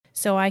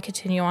So I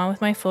continue on with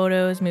my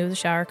photos, move the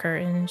shower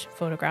curtains,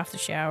 photograph the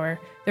shower.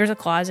 There's a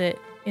closet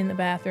in the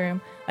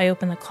bathroom. I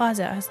open the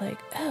closet. I was like,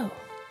 oh,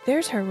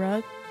 there's her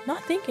rug.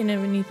 Not thinking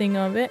of anything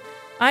of it.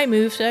 I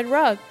move said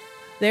rug.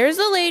 There's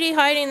the lady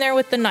hiding there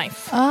with the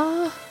knife.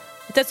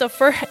 That's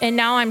and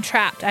now I'm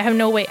trapped. I have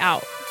no way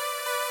out.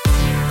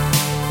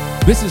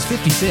 This is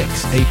 56,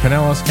 a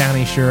Pinellas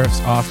County Sheriff's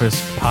Office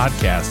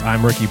podcast.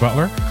 I'm Ricky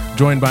Butler,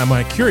 joined by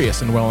my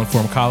curious and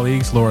well-informed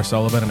colleagues, Laura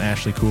Sullivan and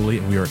Ashley Cooley,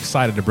 and we are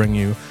excited to bring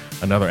you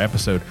another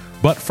episode.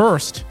 But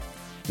first,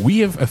 we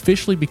have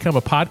officially become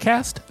a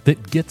podcast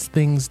that gets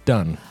things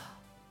done.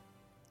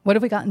 What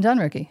have we gotten done,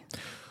 Ricky?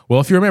 Well,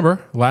 if you remember,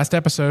 last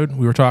episode,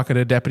 we were talking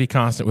to Deputy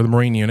Constant with the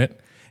Marine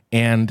Unit,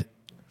 and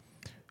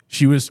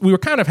we were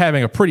kind of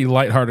having a pretty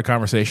lighthearted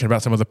conversation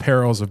about some of the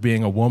perils of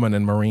being a woman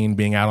and Marine,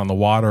 being out on the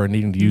water and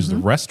needing to use the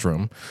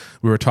restroom.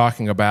 We were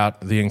talking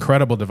about the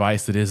incredible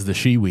device that is the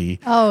Shiwi.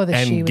 Oh, the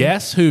Shiwi. And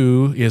guess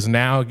who is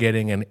now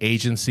getting an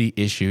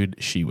agency-issued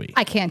Shiwi?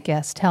 I can't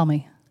guess. Tell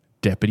me.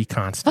 Deputy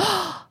Constant.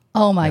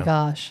 Oh, my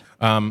gosh.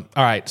 All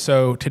right,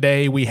 so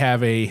today we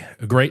have a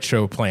great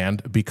show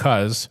planned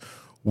because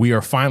we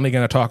are finally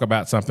going to talk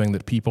about something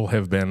that people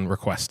have been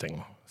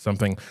requesting.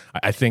 Something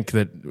I think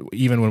that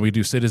even when we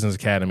do Citizens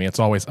Academy, it's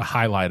always a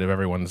highlight of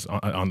everyone's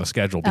on the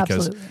schedule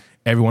because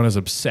everyone is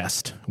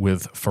obsessed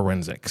with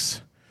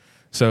forensics.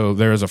 So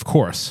there is, of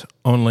course,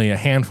 only a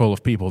handful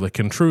of people that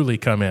can truly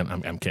come in.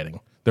 I'm kidding.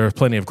 There are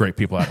plenty of great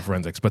people out of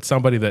forensics, but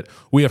somebody that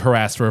we have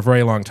harassed for a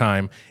very long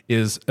time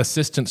is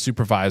Assistant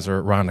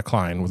Supervisor Rhonda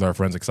Klein with our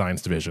Forensic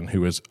Science Division,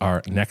 who is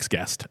our next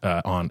guest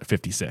on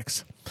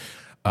 56.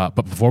 But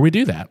before we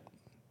do that,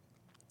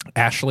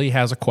 Ashley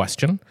has a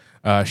question.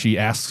 She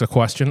asks a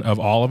question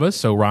of all of us,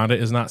 so Rhonda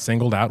is not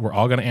singled out. We're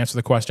all going to answer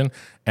the question,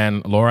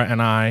 and Laura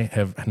and I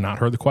have not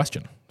heard the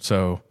question.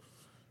 So,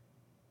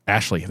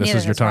 Ashley, this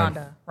is your time.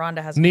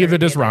 Rhonda has neither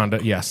does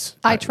Rhonda. Yes,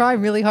 I try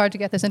really hard to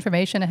get this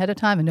information ahead of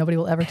time, and nobody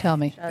will ever tell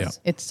me.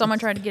 Someone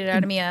tried to get it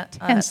out of me at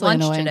lunch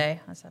annoying. today.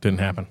 I said, didn't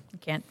happen.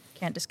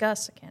 Can't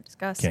discuss. I can't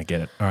discuss. Can't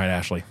get it. All right,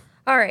 Ashley.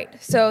 All right.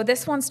 So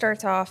this one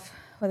starts off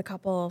with a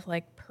couple of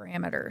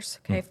parameters.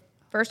 Okay.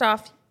 First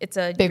off, it's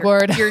a big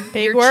word. You're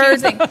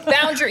choosing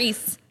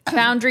boundaries,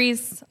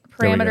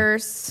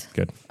 parameters.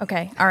 Good.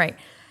 Okay. All right.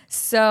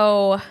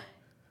 So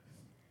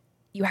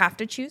you have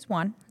to choose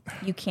one.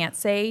 You can't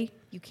say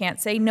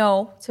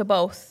no to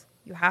both.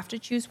 You have to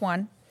choose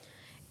one.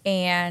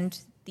 And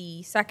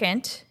the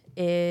second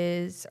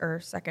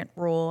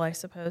rule, I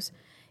suppose,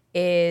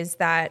 is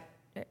that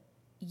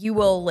you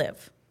will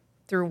live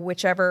through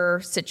whichever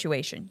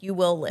situation. You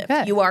will live.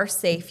 Okay. You are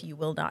safe. You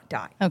will not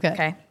die.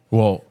 Okay.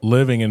 Well,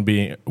 living and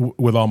being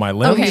with all my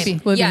limbs. Okay.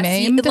 Will be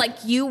maimed?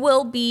 You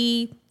will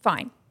be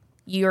fine.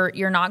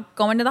 You're not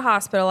going to the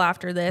hospital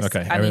after this.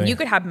 Okay, I mean, you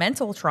could have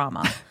mental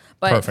trauma,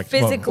 but Perfect.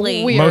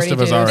 physically, We most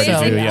of us already do.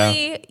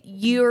 physically,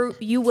 Yeah.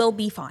 you will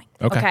be fine.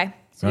 Okay.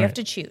 So you have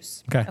to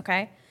choose.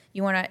 Okay.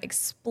 You want to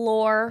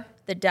explore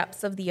the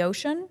depths of the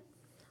ocean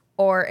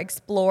or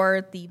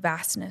explore the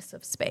vastness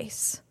of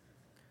space.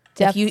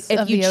 Depths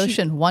of the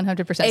ocean,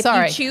 100%. If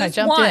Sorry, you choose I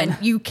jumped one, in.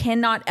 you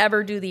cannot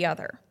ever do the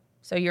other.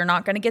 So you're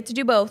not going to get to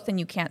do both, and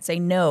you can't say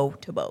no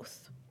to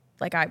both,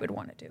 like I would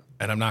want to do.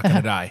 And I'm not going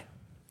to die.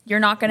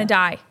 You're not going to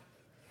die.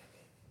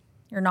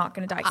 You're not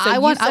going to die. So I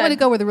want to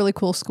go where the really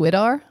cool squid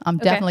are. I'm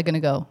definitely going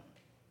to go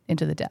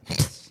into the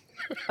depths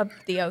of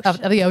the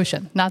ocean. of the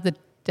ocean, not the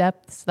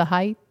depths, the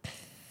height.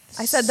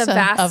 I said the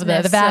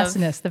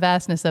vastness. The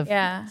vastness of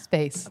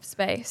space. Of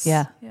space.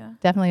 Yeah,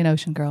 definitely an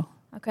ocean girl.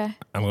 Okay.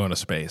 I'm going to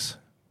space.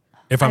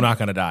 If I'm not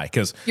going to die,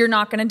 because you're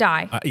not going to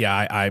die.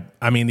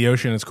 I mean, the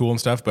ocean is cool and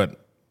stuff, but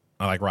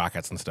I like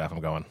rockets and stuff. I'm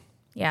going.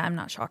 Yeah, I'm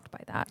not shocked by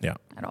that. Yeah.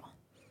 At all.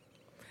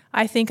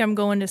 I think I'm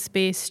going to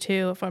space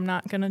too if I'm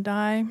not going to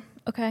die.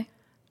 Okay.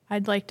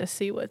 I'd like to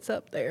see what's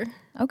up there.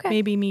 Okay.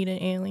 Maybe meet an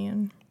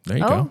alien. There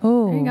you go.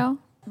 There you go.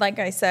 Like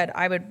I said,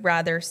 I would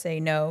rather say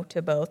no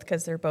to both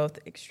because they're both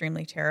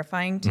extremely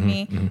terrifying to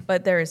me.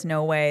 But there is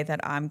no way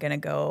that I'm going to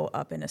go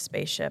up in a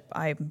spaceship.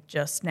 I'm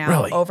just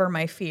now over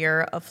my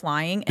fear of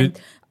flying. And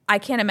I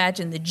can't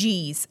imagine the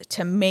G's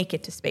to make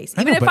it to space.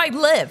 Even if I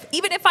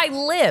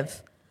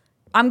live,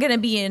 I'm going to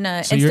be in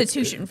an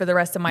institution for the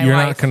rest of my life. You're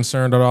not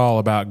concerned at all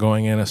about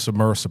going in a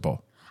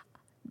submersible?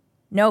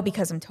 No,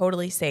 because I'm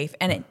totally safe.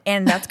 And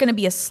that's going to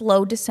be a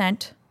slow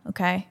descent,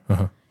 okay?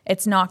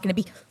 It's not going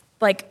to be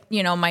like,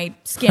 my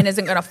skin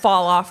isn't going to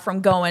fall off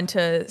from going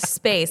to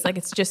space. Like,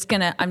 it's just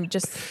going to,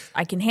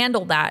 I can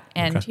handle that.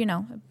 And, I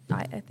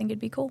think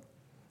it'd be cool.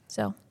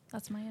 So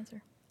that's my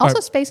answer. Also,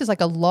 space is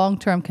like a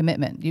long-term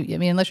commitment.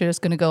 Unless you're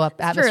just going to go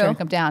up atmosphere and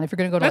come down. If you're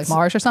going to go to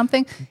Mars or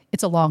something,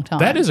 it's a long time.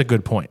 That is a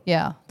good point.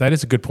 Yeah. That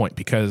is a good point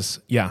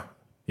because, I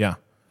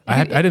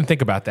didn't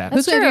think about that.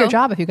 Who's going to do your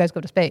job if you guys go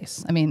to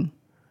space? I mean,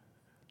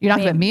 you're not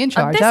going to put me in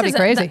charge. That'd be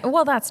crazy.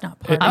 Well, that's not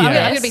part of I'm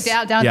this. going to be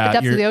down at the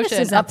depths of the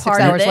ocean up 6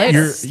 hours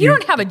later. You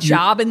don't have a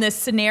job in this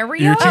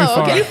scenario. You're too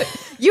far.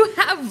 You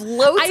have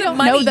loads of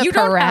money. Know the you parameters.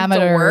 don't have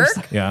to work.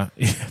 Yeah.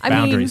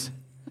 Boundaries.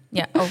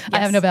 Yeah. Oh, yes. I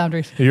have no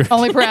boundaries.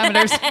 Only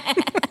parameters.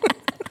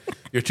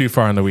 You're too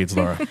far in the weeds,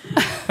 Laura.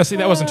 See,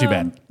 that wasn't too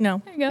bad.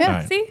 No. There you go. All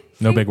right. See?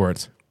 No big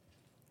words.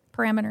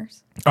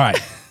 Parameters. All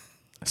right.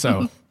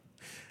 So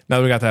now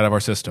that we got that out of our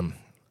system,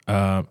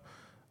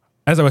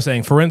 as I was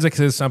saying, forensics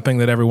is something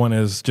that everyone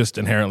is just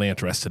inherently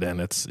interested in.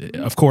 It's,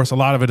 of course, a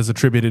lot of it is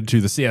attributed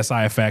to the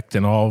CSI effect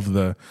and all of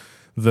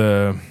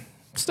the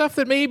stuff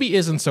that maybe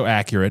isn't so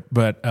accurate,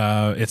 but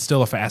it's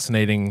still a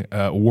fascinating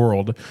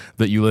world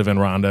that you live in,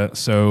 Rhonda.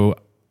 So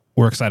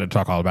we're excited to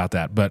talk all about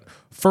that. But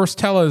first,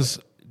 tell us,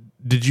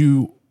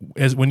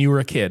 when you were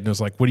a kid, and it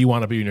was like, what do you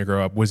want to be when you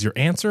grow up? Was your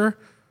answer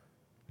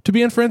to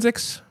be in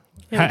forensics?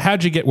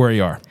 How'd you get where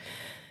you are?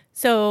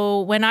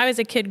 So when I was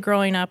a kid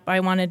growing up, I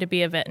wanted to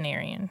be a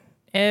veterinarian.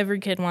 Every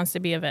kid wants to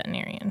be a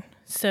veterinarian.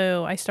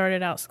 So I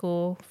started out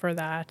school for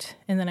that,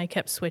 and then I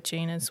kept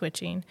switching and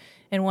switching.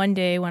 And one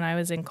day when I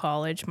was in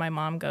college, my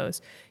mom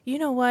goes, you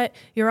know what?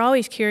 You're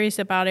always curious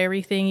about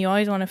everything. You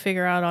always want to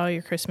figure out all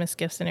your Christmas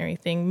gifts and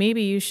everything.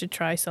 Maybe you should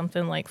try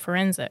something like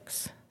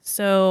forensics.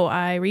 So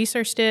I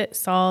researched it,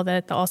 saw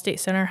that the Allstate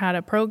Center had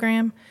a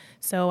program.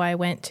 So I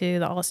went to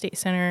the Allstate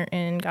Center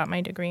and got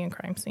my degree in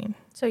crime scene.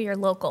 So you're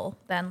local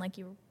then, like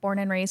you were born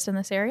and raised in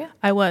this area?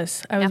 I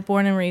was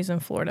born and raised in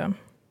Florida.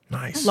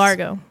 Nice.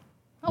 Largo.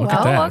 Look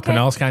at that. Okay.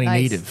 Pinellas County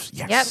Nice. natives.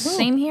 Yes. Yep,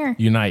 same here.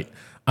 Unite.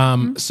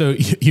 So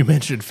you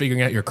mentioned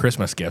figuring out your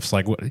Christmas gifts.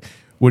 Like, what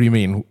do you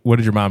mean? What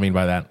did your mom mean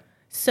by that?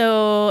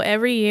 So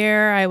every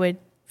year I would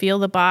feel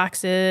the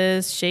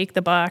boxes, shake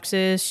the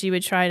boxes. She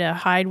would try to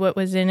hide what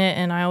was in it,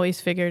 and I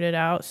always figured it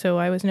out. So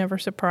I was never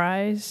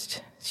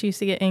surprised. She used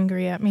to get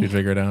angry at me. You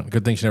figure it out.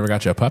 Good thing she never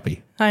got you a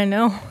puppy. I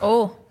know.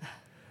 Oh.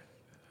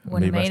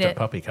 Wouldn't Maybe made a it.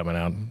 puppy coming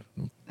out.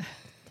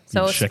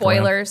 So You'd shake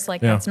spoilers,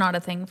 like Yeah. that's not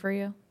a thing for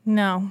you?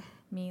 No,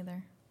 Me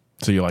either.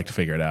 So you like to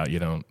figure it out. You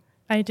don't.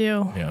 I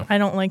do. Yeah. I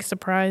don't like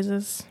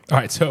surprises. All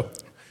right. So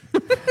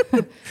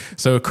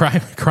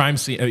crime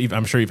scene.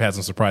 I'm sure you've had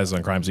some surprises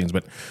on crime scenes,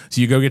 but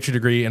so you go get your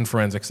degree in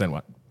forensics, then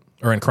what?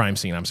 Or in crime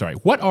scene. I'm sorry.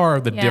 What are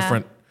the Yeah.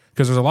 different?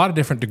 Because there's a lot of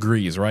different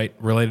degrees, right,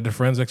 related to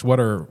forensics. What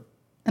are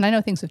And I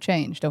know things have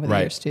changed over the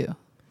Right. years too.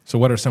 So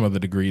what are some of the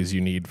degrees you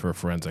need for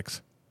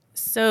forensics?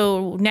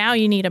 So now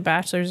you need a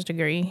bachelor's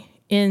degree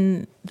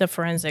in the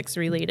forensics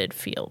related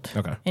field.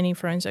 Okay. Any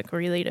forensic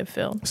related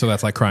field. So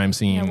that's like crime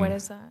scene. Yeah, what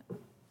is that?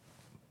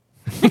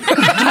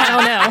 I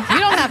don't know.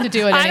 You don't have to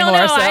do it I anymore.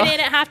 don't know. So. I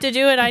didn't have to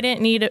do it. I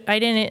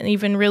didn't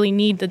even really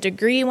need the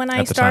degree when I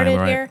At the time, started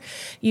right. here.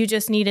 You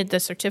just needed the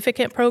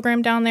certificate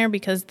program down there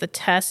because the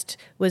test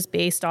was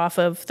based off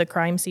of the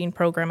crime scene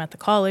program at the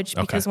college.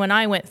 Because when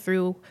I went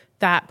through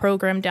that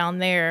program down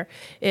there,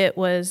 it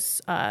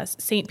was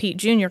St. Pete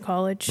Junior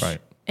College. Right.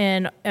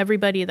 And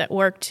everybody that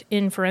worked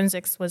in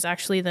forensics was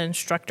actually the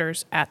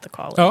instructors at the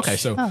college. Oh, okay.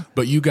 So,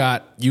 but you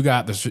got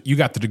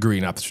the degree,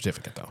 not the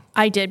certificate, though.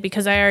 I did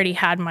because I already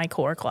had my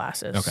core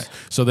classes. Okay.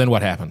 So then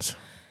what happens?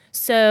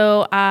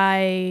 So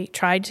I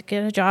tried to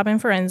get a job in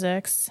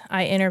forensics.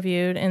 I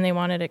interviewed and they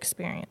wanted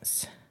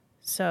experience.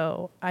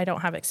 So I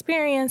don't have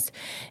experience.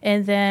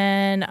 And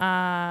then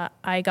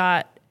I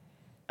got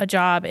a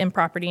job in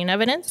property and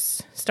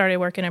evidence, started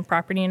working in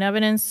property and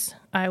evidence.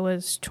 I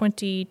was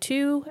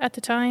 22 at the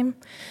time,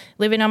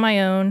 living on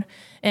my own,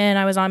 and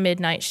I was on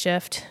midnight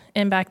shift.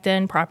 And back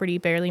then, property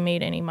barely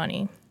made any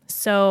money.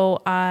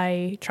 So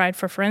I tried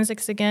for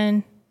forensics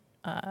again,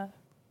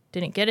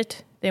 didn't get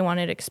it. They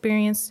wanted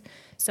experience.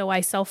 So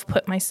I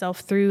self-put myself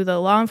through the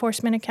law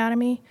enforcement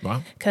academy.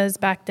 Wow. Because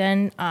back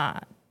then,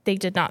 they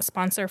did not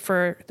sponsor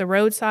for the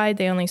roadside.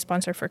 They only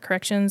sponsored for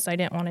corrections. I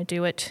didn't want to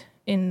do it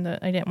I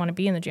didn't want to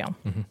be in the jail.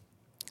 Mm-hmm.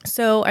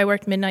 So I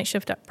worked midnight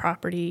shift at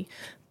property,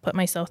 put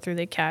myself through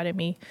the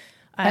academy.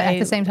 At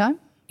the same time?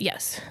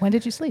 Yes. When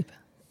did you sleep?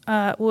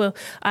 Well,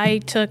 I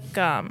took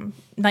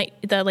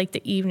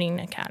the evening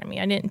academy.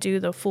 I didn't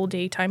do the full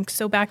daytime.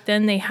 So back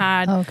then they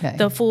had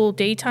the full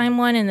daytime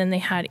one, and then they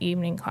had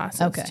evening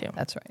classes too.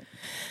 That's right.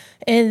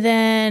 And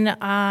then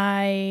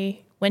I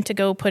went to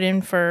go put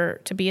in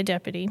to be a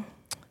deputy,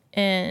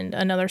 and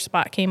another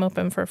spot came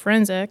open for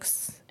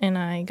forensics, and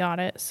I got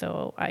it,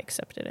 so I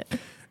accepted it.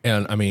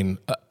 And I mean,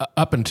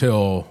 up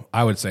until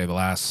I would say the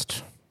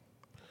last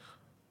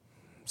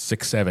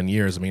 6-7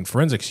 years, I mean,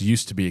 forensics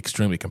used to be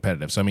extremely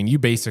competitive. So I mean, you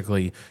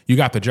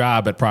got the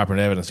job at property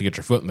and evidence to get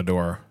your foot in the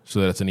door,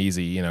 so that it's an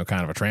easy,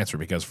 kind of a transfer,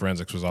 because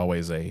forensics was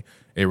always a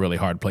really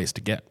hard place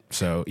to get.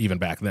 So even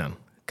back then.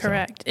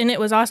 Correct. And it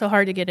was also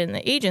hard to get in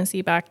the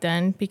agency back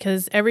then,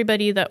 because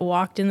everybody that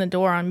walked in the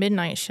door on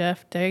midnight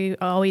shift, they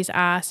always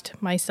asked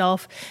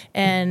myself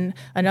and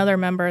another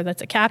member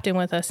that's a captain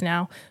with us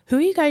now, who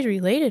are you guys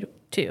related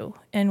to?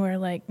 And we're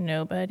like,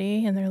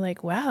 nobody. And they're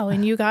like, wow,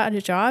 and you got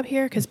a job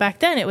here? Because back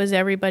then it was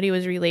everybody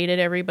was related.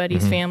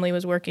 Everybody's family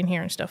was working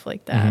here and stuff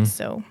like that.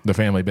 So the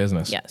family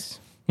business. yes.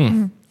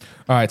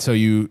 All right, so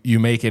you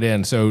make it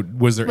in. So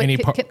was there any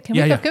part? Can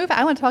we go back?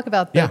 I want to talk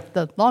about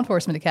the law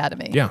enforcement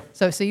academy. Yeah.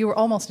 So you were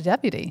almost a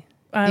deputy.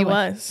 I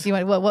was.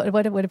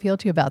 What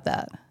appealed to you about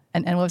that?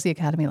 And what was the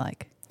academy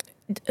like?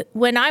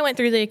 when I went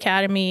through the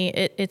academy,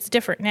 it's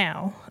different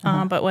now.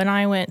 But when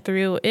I went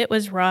through, it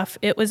was rough.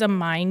 It was a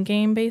mind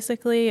game,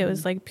 basically. It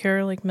was like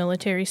pure like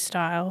military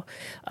style.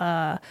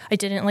 I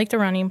didn't like the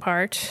running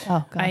part.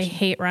 Oh, gosh. I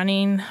hate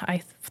running.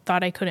 I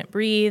thought I couldn't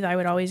breathe. I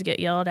would always get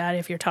yelled at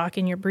if you're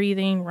talking, you're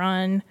breathing,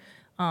 run.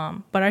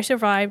 But I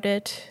survived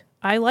it.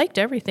 I liked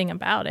everything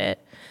about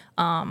it.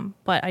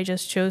 But I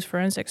just chose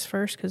forensics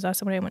first because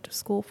that's what I went to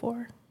school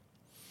for.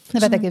 I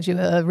bet that gives you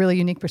a really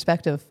unique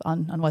perspective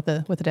on what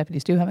the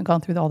deputies do. Haven't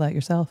gone through all that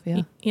yourself,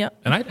 yeah.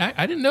 Yep. And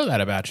I didn't know that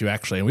about you,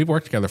 actually. And we've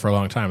worked together for a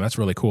long time. That's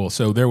really cool.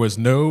 So there was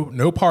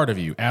no part of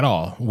you at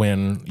all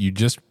when you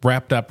just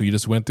wrapped up, you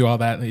just went through all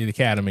that in the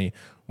academy,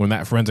 when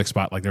that forensic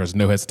spot, like there was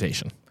no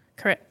hesitation.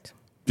 Correct.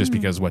 Just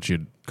because what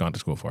you'd gone to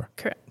school for.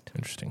 Correct.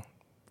 Interesting.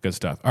 Good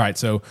stuff. All right,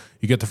 so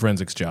you get the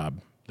forensics job.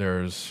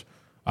 There's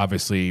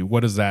obviously,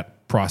 what does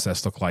that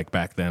process look like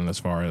back then as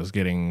far as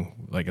getting,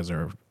 like, is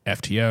there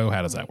FTO?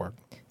 How does that work?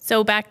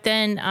 So back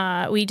then,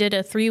 we did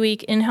a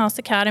 3-week in-house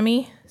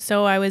academy.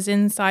 So I was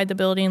inside the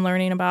building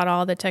learning about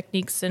all the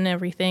techniques and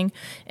everything.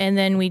 And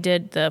then we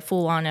did the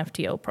full-on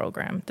FTO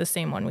program, the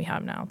same one we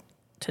have now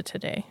to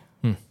today.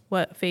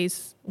 What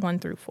phase 1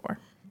 through 4.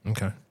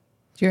 Okay.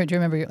 Do you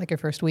remember your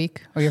first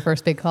week or your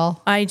first big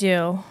call? I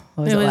do.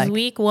 What was it it was like?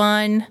 week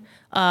 1.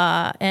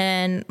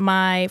 And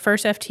my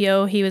first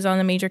FTO, he was on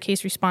the major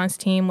case response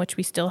team, which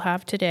we still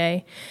have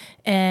today.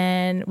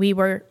 And we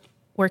were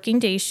working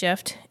day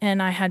shift,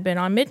 and I had been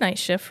on midnight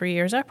shift for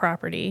years at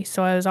property.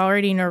 So I was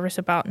already nervous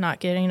about not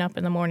getting up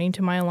in the morning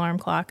to my alarm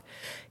clock.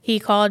 He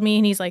called me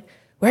and he's like,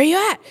 "Where are you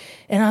at?"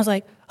 And I was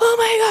like, oh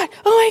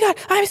my God,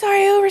 I'm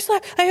sorry,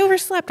 I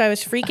overslept. I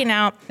was freaking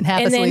out.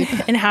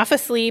 And half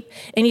asleep.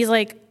 And he's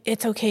like,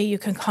 "It's okay, you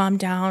can calm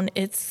down.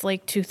 It's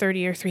like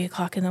 2:30 or 3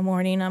 o'clock in the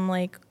morning." I'm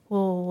like,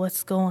 "Well,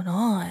 what's going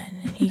on?"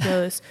 And he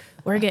goes,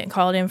 "We're getting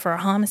called in for a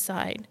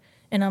homicide."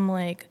 And I'm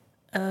like,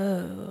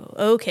 "Oh,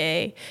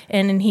 okay."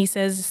 And then he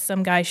says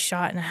some guy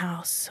shot in a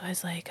house. So I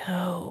was like,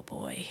 oh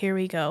boy, here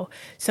we go.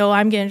 So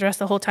I'm getting dressed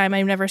the whole time.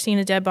 I've never seen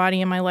a dead body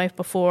in my life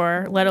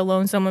before, let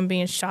alone someone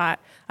being shot.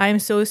 I'm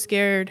so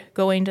scared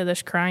going to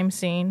this crime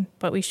scene.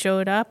 But we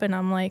showed up and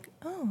I'm like,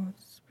 oh,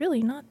 it's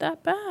really not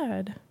that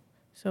bad.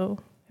 So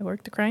I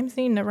worked the crime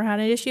scene, never had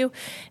an issue.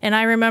 And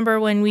I remember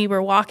when we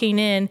were walking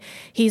in,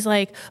 he's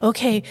like,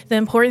 "Okay, the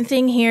important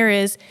thing here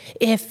is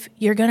if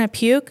you're going to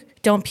puke,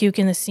 don't puke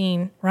in the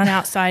scene. Run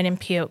outside and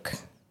puke."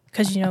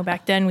 Because,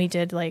 back then we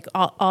did like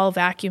all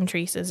vacuum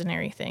traces and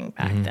everything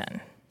back then.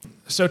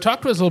 So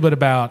talk to us a little bit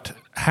about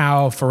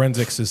how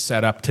forensics is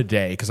set up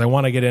today, because I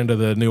want to get into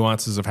the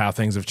nuances of how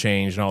things have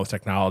changed and all the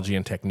technology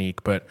and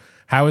technique. But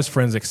how is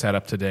forensics set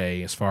up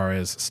today as far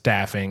as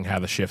staffing, how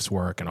the shifts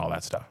work, and all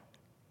that stuff?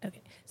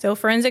 Okay. So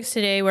forensics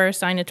today, we're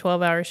assigned to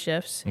 12-hour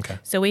shifts. Okay.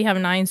 So we have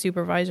 9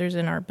 supervisors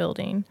in our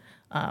building,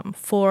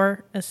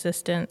 4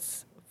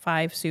 assistants,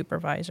 5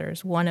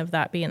 supervisors, one of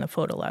that being the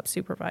photo lab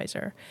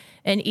supervisor.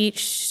 And each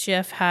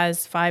shift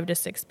has 5 to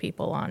 6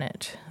 people on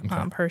it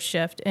per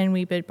shift. And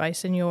we bid by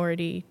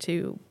seniority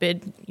to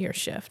bid your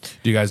shift.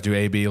 Do you guys do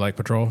A/B like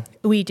patrol?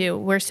 We do.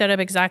 We're set up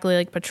exactly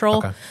like patrol.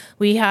 Okay.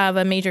 We have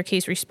a major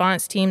case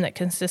response team that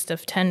consists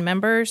of 10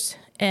 members,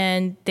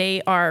 and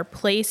they are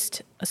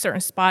placed, a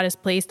certain spot is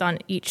placed on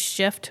each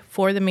shift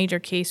for the major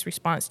case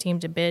response team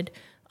to bid.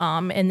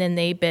 And then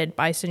they bid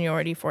by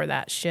seniority for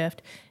that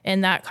shift.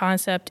 And that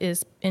concept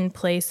is in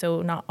place,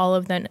 so not all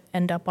of them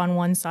end up on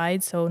one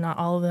side. So not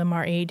all of them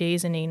are A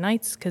days and A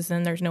nights, because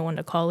then there's no one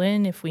to call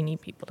in if we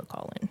need people to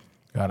call in.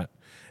 Got it.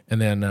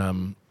 And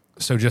then,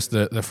 so just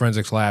the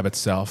forensics lab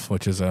itself,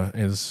 which is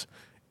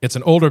it's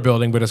an older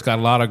building, but it's got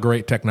a lot of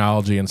great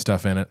technology and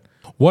stuff in it.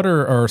 What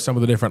are some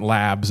of the different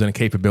labs and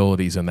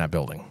capabilities in that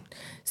building?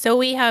 So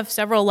we have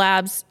several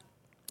labs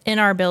in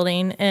our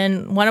building,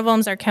 and one of them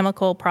is our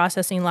chemical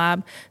processing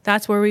lab.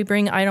 That's where we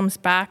bring items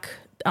back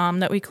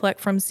that we collect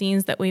from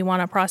scenes that we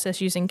want to process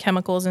using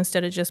chemicals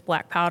instead of just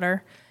black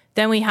powder.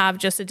 Then we have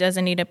just a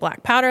designated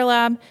black powder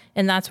lab,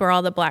 and that's where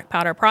all the black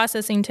powder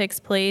processing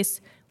takes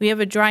place. We have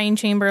a drying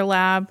chamber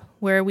lab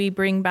where we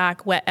bring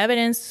back wet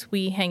evidence.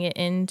 We hang it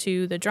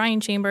into the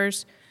drying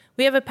chambers.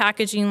 We have a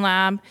packaging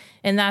lab,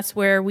 and that's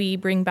where we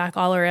bring back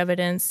all our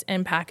evidence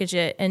and package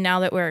it. And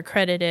now that we're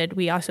accredited,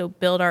 we also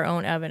build our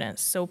own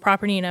evidence. So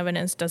Property and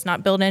Evidence does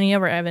not build any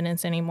of our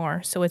evidence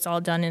anymore. So it's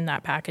all done in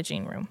that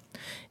packaging room.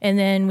 And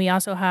then we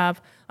also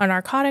have a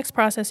narcotics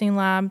processing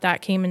lab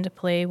that came into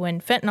play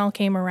when fentanyl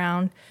came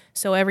around.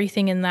 So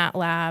everything in that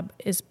lab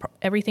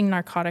everything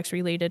narcotics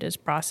related is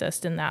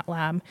processed in that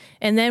lab.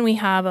 And then we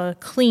have a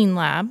clean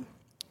lab.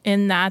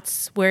 And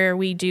that's where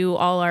we do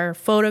all our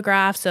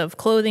photographs of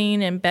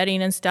clothing and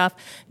bedding and stuff.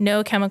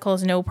 No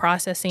chemicals, no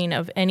processing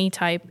of any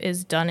type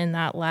is done in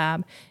that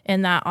lab.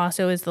 And that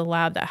also is the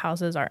lab that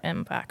houses our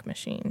MVAC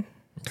machine.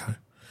 Okay.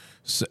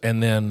 So,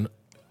 and then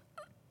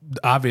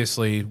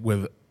obviously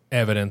with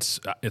evidence,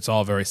 it's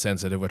all very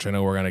sensitive, which I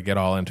know we're going to get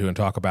all into and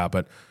talk about,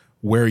 but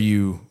where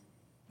you,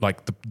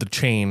 like the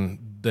chain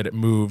that it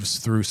moves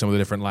through some of the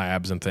different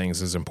labs and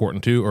things is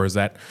important too? Or is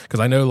that, because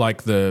I know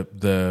like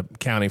the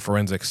county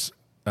forensics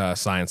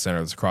science center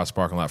that's across the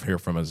parking lot here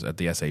from us at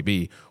the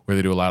SAB, where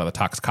they do a lot of the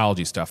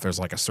toxicology stuff. There's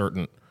like a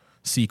certain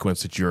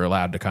sequence that you're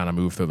allowed to kind of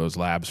move through those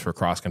labs for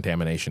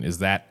cross-contamination. Is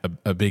that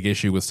a big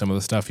issue with some of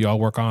the stuff you all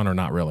work on, or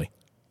not really?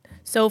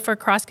 So for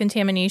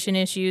cross-contamination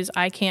issues,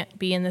 I can't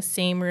be in the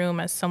same room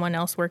as someone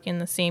else working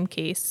the same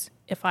case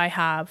if I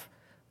have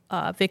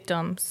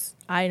victims'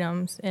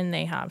 items and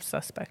they have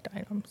suspect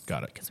items.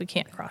 Got it. Because we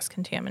can't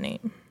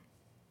cross-contaminate.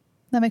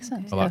 That makes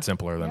sense. A lot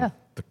simpler than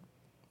the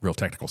real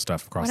technical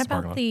stuff across the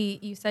parking lot.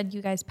 You said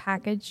you guys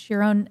package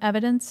your own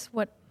evidence.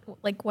 What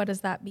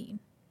does that mean?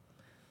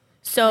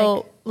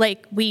 So,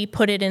 like, we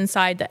put it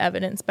inside the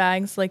evidence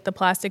bags, like the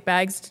plastic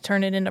bags, to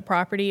turn it into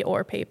property,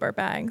 or paper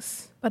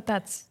bags. But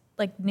that's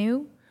like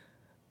new?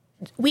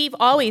 We've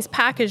always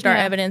packaged our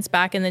evidence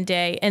back in the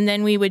day, and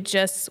then we would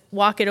just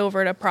walk it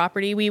over to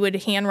property. We would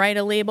handwrite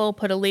a label,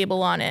 put a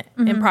label on it,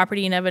 and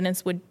property and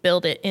evidence would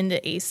build it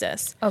into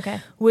ACES. Okay.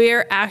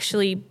 We're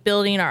actually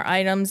building our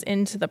items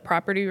into the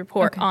property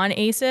report on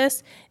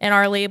ACES, and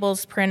our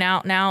labels print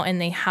out now, and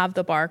they have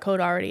the barcode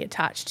already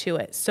attached to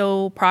it.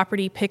 So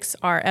property picks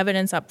our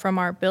evidence up from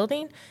our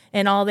building,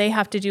 and all they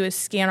have to do is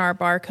scan our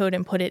barcode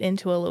and put it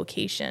into a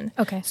location.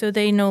 Okay. So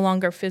they no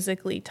longer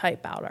physically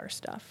type out our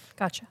stuff.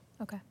 Gotcha.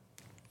 Okay.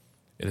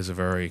 It is a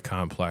very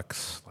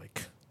complex,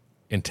 like,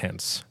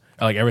 intense.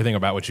 Like, everything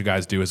about what you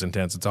guys do is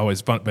intense. It's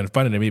always been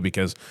funny to me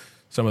because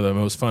some of the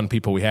most fun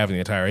people we have in the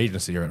entire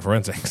agency are in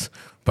forensics,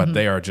 but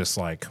they are just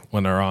like,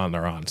 when they're on,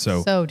 they're on.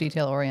 So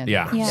detail oriented.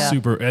 Yeah,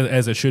 super,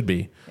 as it should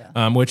be.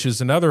 Yeah. Which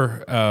is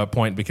another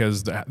point,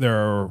 because there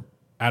are,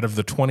 out of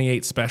the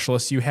 28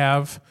 specialists you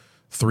have,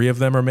 3 of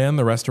them are men,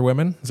 the rest are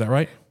women. Is that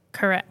right?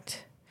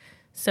 Correct.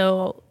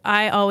 So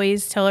I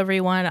always tell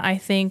everyone, I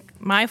think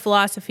my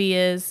philosophy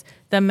is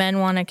the men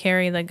want to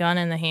carry the gun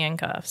and the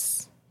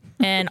handcuffs.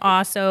 And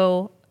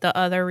also the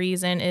other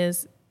reason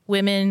is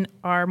women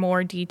are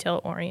more detail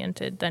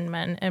oriented than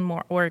men and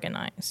more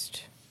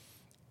organized.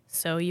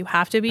 So you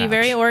have to be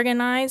very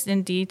organized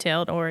and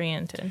detailed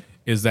oriented.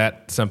 Is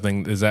that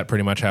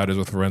pretty much how it is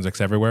with forensics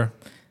everywhere?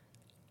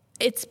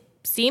 It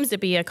seems to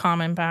be a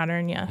common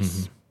pattern,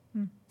 yes.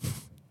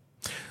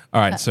 All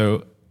right,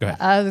 so go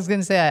ahead. I was going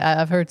to say,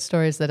 I've heard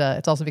stories that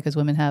it's also because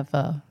women have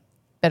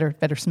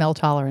better smell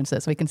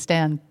tolerances. We can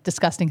stand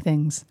disgusting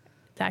things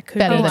That could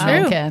better be than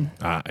true. men can.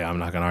 I'm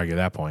not going to argue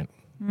that point.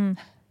 I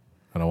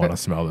don't want to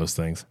smell those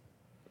things.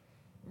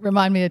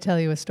 Remind me to tell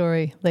you a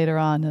story later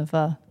on of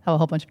how a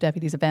whole bunch of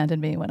deputies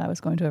abandoned me when I was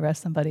going to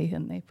arrest somebody,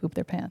 and they pooped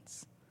their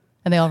pants.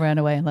 And they all ran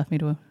away and left me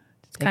to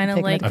Kinda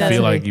take like them I to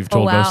feel custody. like you've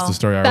told most of the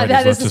story already.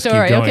 That so is let's the just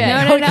story. keep going.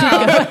 Okay.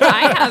 No.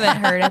 I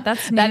haven't heard it.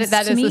 That's news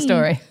That to is me. the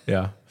story.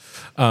 Yeah.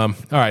 All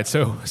right.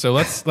 So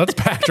let's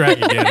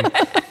backtrack again.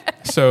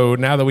 So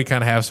now that we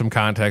kind of have some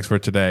context for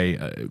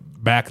today,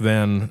 back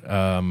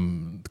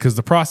then, because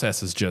the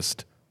process is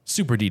just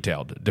super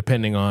detailed,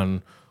 depending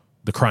on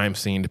the crime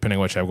scene, depending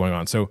on what you have going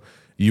on. So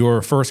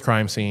your first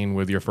crime scene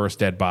with your first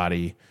dead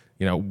body,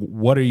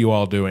 what are you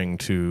all doing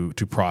to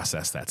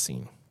process that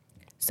scene?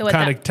 So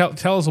Kind of tell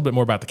us a little bit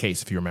more about the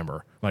case, if you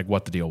remember, like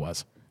what the deal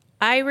was.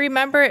 I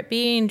remember it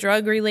being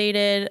drug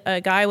related.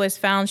 A guy was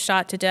found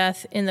shot to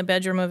death in the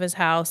bedroom of his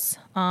house.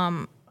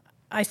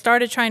 I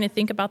started trying to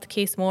think about the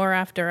case more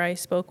after I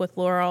spoke with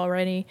Laura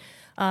already.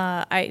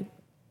 I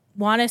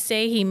want to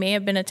say he may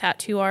have been a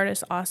tattoo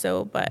artist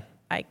also, but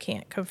I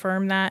can't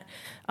confirm that.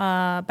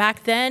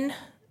 Back then,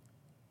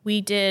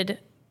 we did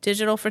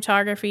digital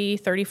photography,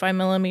 35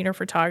 millimeter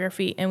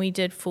photography, and we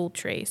did full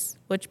trace,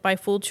 which by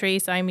full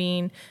trace, I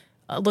mean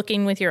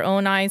looking with your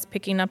own eyes,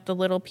 picking up the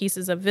little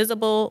pieces of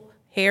visible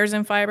hairs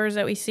and fibers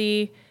that we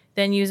see,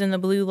 then using the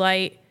blue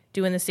light,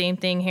 doing the same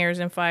thing, hairs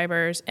and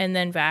fibers, and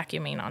then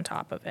vacuuming on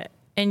top of it.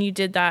 And you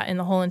did that in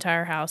the whole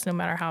entire house, no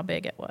matter how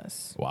big it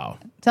was. Wow.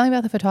 Tell me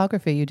about the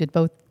photography. You did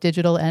both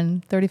digital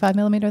and 35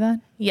 millimeter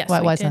then? Yes,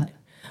 Why is did.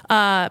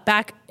 that?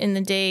 Back in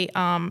the day,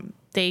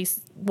 they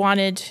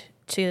wanted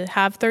to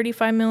have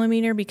 35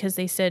 millimeter because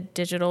they said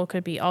digital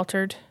could be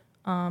altered.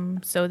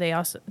 So they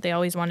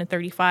always wanted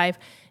 35,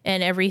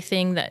 and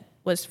everything that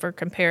was for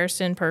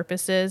comparison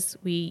purposes,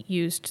 we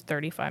used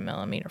 35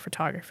 millimeter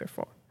photography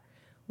for.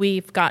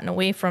 We've gotten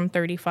away from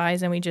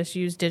 35s and we just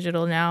use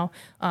digital now.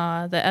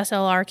 The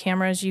SLR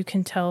cameras, you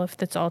can tell if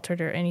it's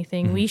altered or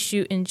anything. Mm-hmm. We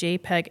shoot in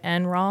JPEG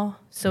and RAW,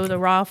 so the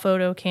RAW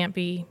photo can't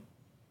be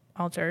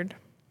altered.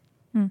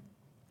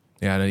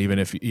 Yeah, and even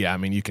if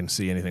you can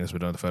see anything that's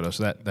been done with the photo.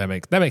 So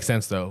that makes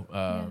sense though.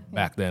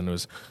 Back then it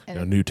was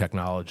new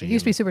technology. It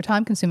used to be super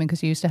time consuming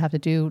because you used to have to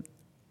do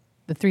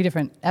the 3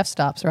 different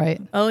f-stops, right?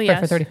 Oh,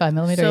 yes. For 35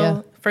 millimeter,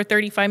 so for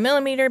 35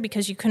 millimeter,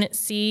 because you couldn't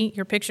see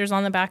your pictures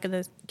on the back of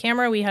the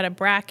camera, we had a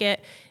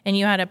bracket, and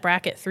you had to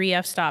bracket 3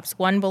 f-stops,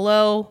 1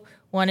 below,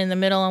 1 in the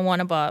middle, and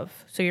 1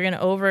 above. So you're going to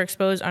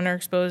overexpose,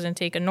 underexpose, and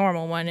take a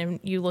normal one, and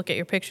you look at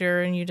your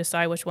picture and you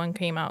decide which one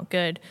came out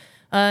good.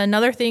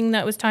 Another thing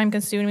that was time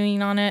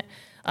consuming on it,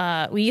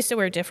 we used to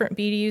wear different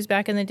BDUs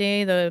back in the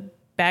day. The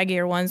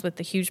baggier ones with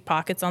the huge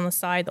pockets on the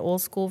side, the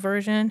old school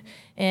version.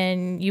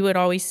 And you would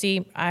always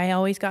see, I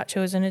always got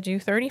chosen to do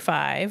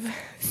 35.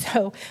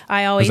 So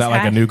I always Was that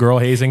like a new girl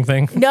hazing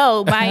thing?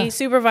 No, my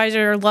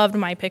supervisor loved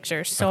my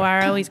pictures, so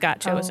I always got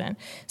chosen.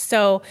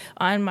 So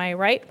on my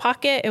right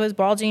pocket, it was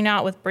bulging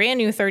out with brand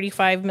new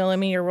 35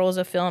 millimeter rolls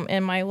of film,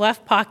 and my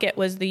left pocket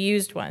was the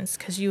used ones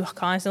because you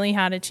constantly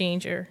had to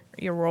change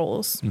your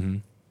rolls.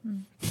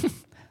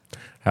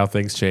 How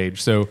things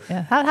change. So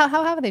Yeah.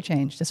 How have they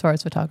changed as far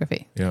as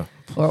photography? yeah.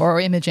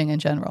 Or imaging in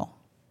general?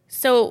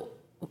 So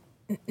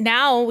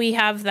now we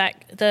have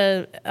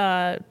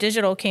the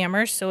digital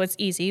cameras, so it's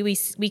easy.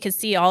 We could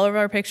see all of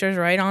our pictures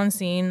right on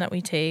scene that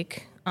we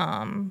take,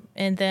 and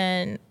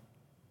then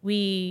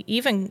we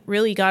even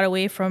really got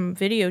away from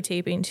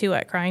videotaping too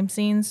at crime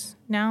scenes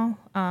now,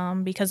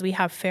 because we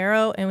have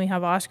Faro and we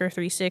have Oscar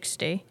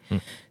 360.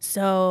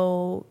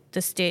 So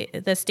the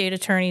state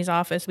attorney's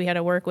office, we had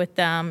to work with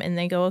them, and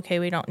they go, okay,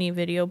 we don't need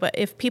video, but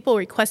if people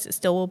request it,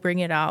 still we'll bring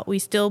it out. We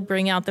still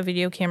bring out the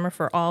video camera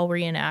for all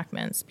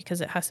reenactments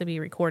because it has to be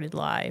recorded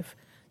live,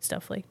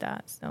 stuff like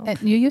that. So And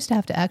you used to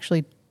have to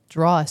actually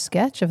draw a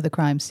sketch of the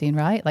crime scene,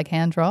 right? Like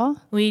hand draw?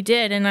 we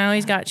did, and I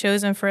always got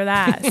chosen for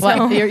that. So.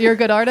 What? You're a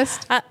good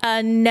artist?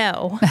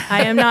 No,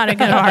 I am not a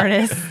good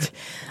artist.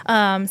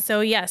 So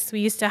yes, we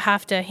used to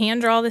have to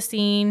hand draw the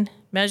scene,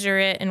 measure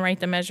it, and write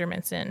the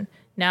measurements in.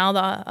 Now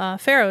the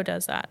Faro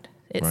does that.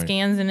 It Right.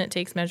 scans and it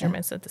takes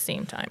measurements at the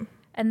same time.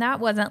 And that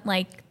wasn't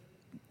like,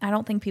 I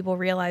don't think people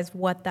realized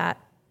what that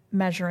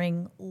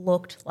measuring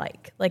looked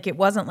like. Like it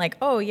wasn't like,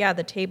 oh yeah,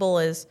 the table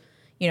is,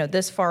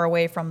 this far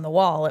away from the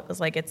wall. It was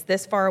like, it's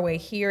this far away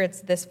here,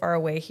 it's this far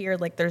away here.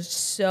 Like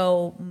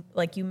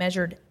you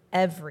measured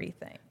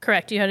everything.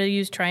 Correct. You had to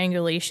use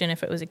triangulation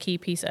if it was a key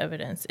piece of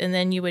evidence. And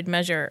then you would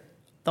measure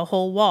the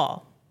whole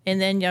wall. And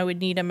then you would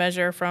need a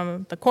measure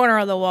from the corner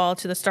of the wall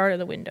to the start of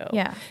the window.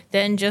 Yeah.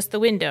 Then just the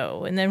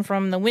window. And then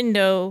from the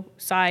window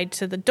side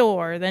to the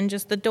door. Then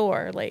just the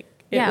door. Like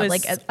it was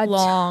like a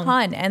long.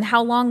 ton. And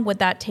how long would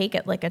that take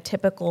at like a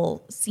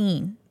typical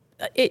scene?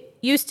 It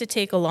used to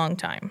take a long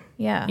time.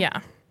 Yeah.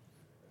 Yeah.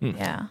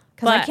 Yeah.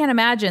 Because I But- can't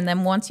imagine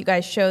then once you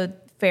guys showed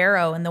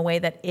Faro and the way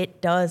that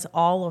it does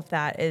all of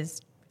that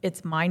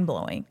it's mind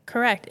blowing.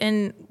 Correct.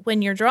 And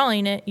when you're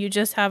drawing it, you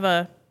just have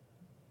a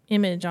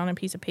image on a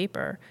piece of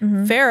paper.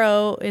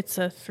 Faro, it's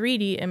a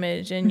 3D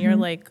image, and you're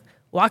like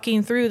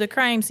walking through the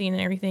crime scene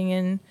and everything.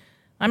 And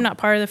I'm not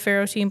part of the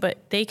Faro team, but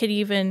they could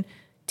even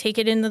take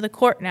it into the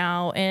court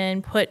now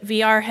and put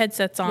VR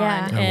headsets on,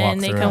 Yeah. And walk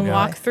and they through can it, yeah.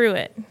 walk through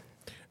it.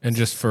 And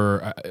just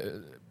for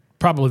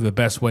probably the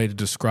best way to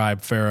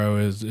describe Faro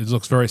is it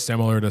looks very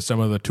similar to some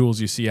of the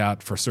tools you see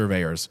out for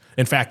surveyors.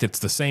 In fact, it's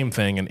the same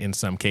thing in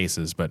some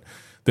cases, but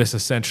this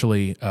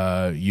essentially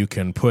you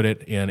can put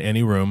it in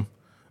any room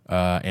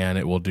and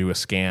it will do a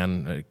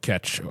scan,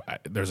 catch.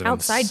 There's an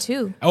Outside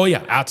too. Oh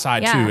yeah,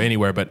 outside Yeah. too,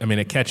 anywhere. But I mean,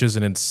 it catches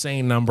an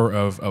insane number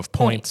of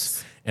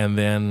points, and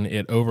then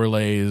it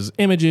overlays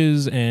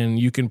images, and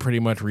you can pretty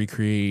much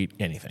recreate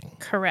anything.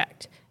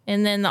 Correct.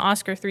 And then the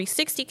Oscar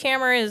 360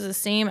 camera is the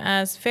same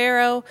as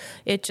Faro.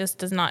 It just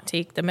does not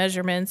take the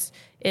measurements.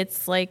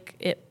 It's like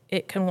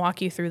it can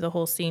walk you through the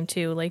whole scene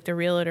too. Like the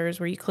realtors,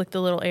 where you click the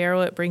little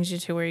arrow, it brings you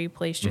to where you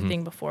placed your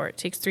thing before. It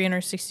takes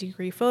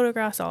 360-degree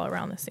photographs all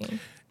around the scene.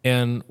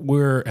 And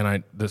I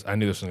knew this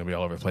was going to be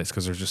all over the place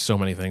because there's just so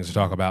many things to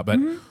talk about. But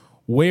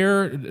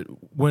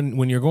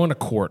when you're going to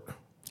court,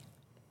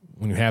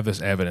 when you have this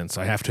evidence,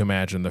 I have to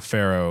imagine the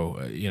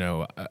Faro,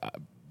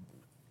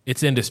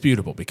 it's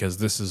indisputable because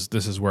this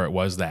is where it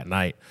was that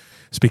night.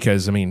 It's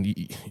because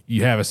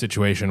you have a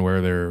situation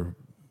where they're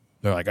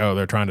like, oh,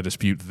 they're trying to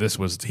dispute this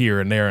was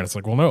here and there, and it's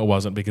like, well, no, it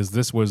wasn't, because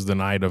this was the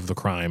night of the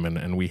crime,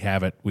 and we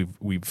have it.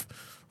 We've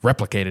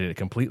replicated it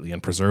completely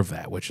and preserved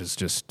that, which is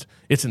just,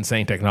 it's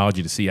insane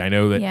technology to see. I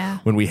know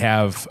that when we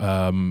have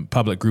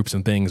public groups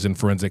and things in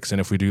forensics,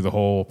 and if we do the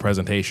whole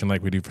presentation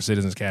like we do for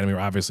Citizens Academy, or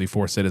obviously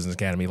for Citizens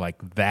Academy,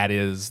 like that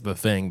is the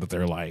thing that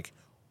they're like,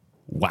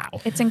 wow.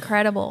 It's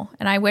incredible.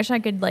 And I wish I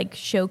could like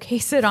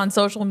showcase it on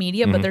social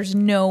media, but there's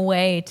no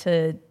way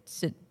to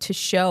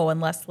show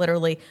unless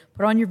literally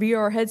put on your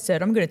VR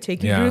headset. I'm going to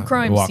take you through a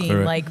crime walk through scene.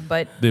 it. Like,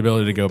 but The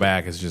ability to go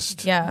back is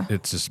just, Yeah.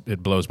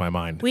 it blows my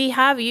mind. We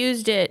have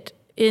used it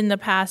in the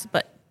past,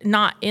 but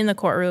not in the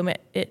courtroom.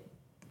 It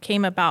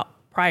came about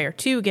prior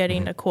to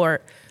getting to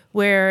court,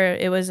 where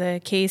it was a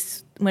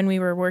case when we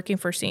were working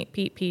for St.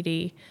 Pete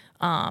PD,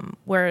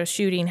 where a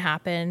shooting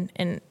happened,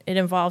 and it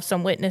involved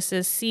some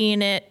witnesses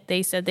seeing it.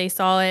 They said they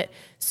saw it,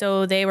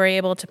 so they were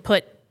able to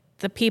put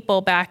the people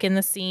back in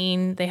the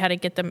scene. They had to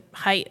get the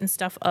height and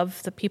stuff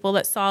of the people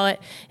that saw it,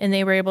 and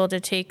they were able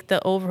to take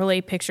the overlay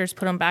pictures,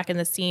 put them back in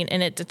the scene,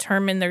 and it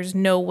determined there's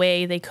no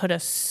way they could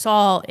have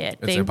saw it.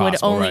 It's they would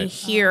impossible, only right.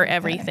 hear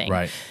everything.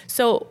 Right.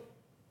 So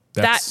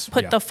That's- that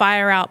put yeah. the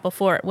fire out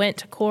before it went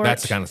to court.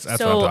 That's what I'm so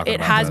talking it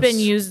about. has That's- been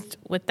used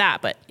with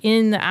that, but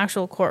in the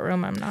actual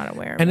courtroom, I'm not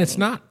aware of And it's any.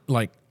 not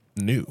like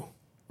new,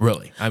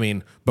 really. I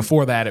mean,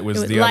 before that, it was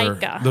was the other.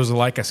 Leica. There was a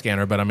Leica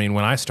scanner, but I mean,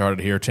 when I started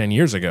here 10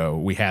 years ago,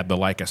 we had the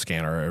Leica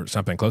scanner or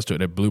something close to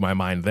it. It blew my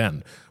mind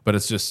then. But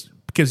it's just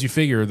because you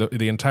figure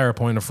the entire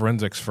point of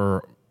forensics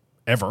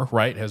forever,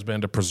 right, has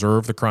been to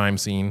preserve the crime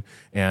scene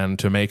and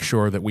to make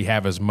sure that we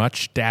have as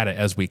much data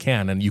as we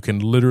can, and you can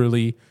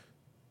literally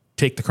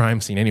take the crime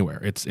scene anywhere.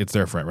 It's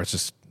there forever.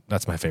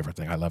 That's my favorite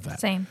thing. I love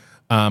that. Same.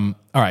 All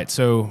right,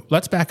 so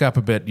let's back up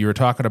a bit. You were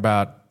talking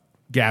about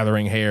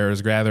gathering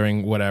hairs,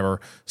 gathering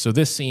whatever. So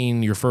this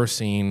scene, your first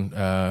scene,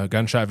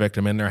 gunshot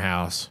victim in their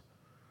house.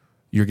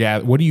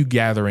 What are you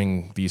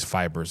gathering these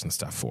fibers and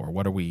stuff for?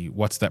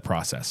 What's that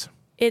process?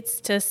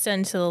 It's to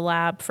send to the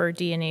lab for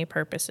DNA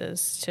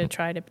purposes to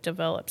try to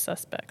develop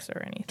suspects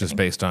or anything. Just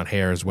based on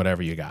hairs,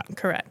 whatever you got.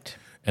 Correct.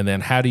 And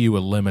then how do you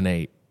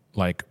eliminate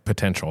like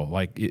potential?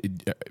 Like,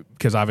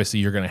 because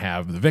obviously you're going to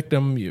have the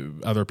victim,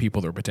 other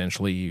people that are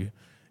potentially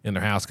in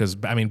their house. Because,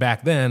 I mean,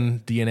 back then,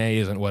 DNA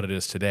isn't what it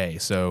is today.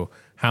 So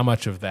how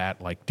much of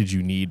that, like, did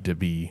you need to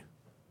be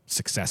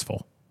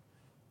successful?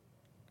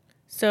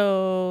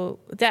 So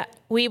that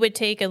we would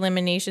take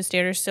elimination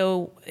standards.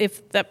 So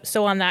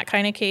on that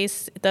kind of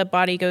case, the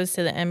body goes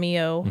to the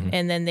MEO,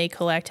 and then they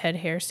collect head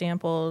hair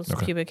samples,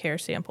 pubic hair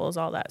samples,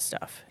 all that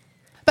stuff.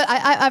 But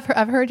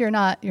I've heard you're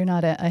not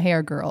a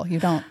hair girl. You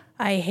don't.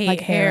 I hate like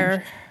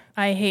hair.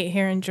 I hate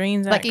hair in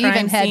dreams. Like at crime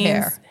even head scenes.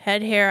 hair.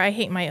 Head hair. I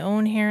hate my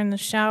own hair in the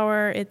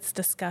shower. It's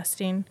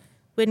disgusting.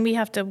 When we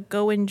have to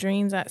go in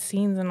drains at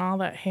scenes and all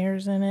that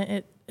hair's in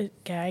it,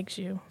 it gags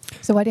you.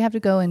 So why do you have to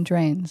go in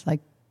drains? Like.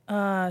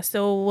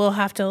 So we'll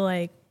have to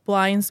like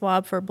blind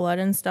swab for blood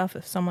and stuff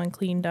if someone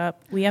cleaned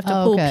up. We have to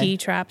pull pee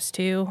traps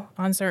too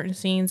on certain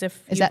scenes.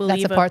 If Is you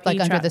that's the part like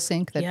under trap. the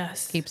sink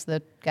that keeps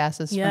the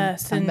gases from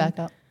coming back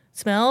up?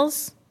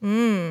 Smells?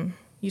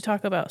 You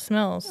talk about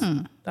smells.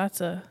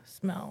 That's a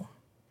smell.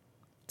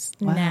 It's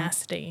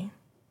nasty.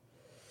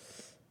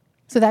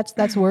 So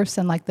that's worse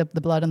than like the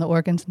blood and the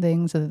organs and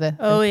things. Or the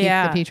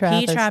pee trap.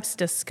 Pee trap's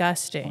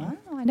disgusting.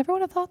 Wow, I never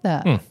would have thought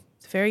that.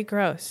 It's very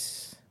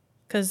gross.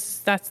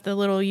 Because that's the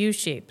little U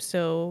shape.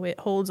 So it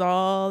holds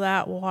all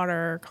that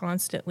water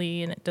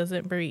constantly and it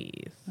doesn't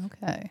breathe.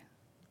 Okay.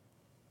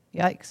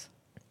 Yikes.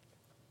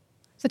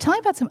 So tell me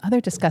about some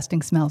other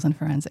disgusting smells in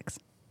forensics.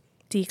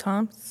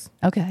 Decomps.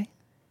 Okay.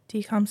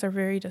 Decomps are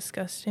very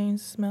disgusting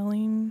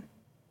smelling.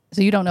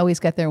 So you don't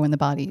always get there when the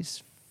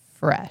body's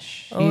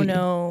fresh.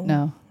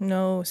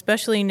 No.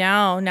 Especially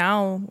now.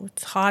 Now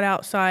it's hot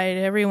outside.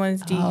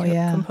 Everyone's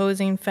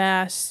decomposing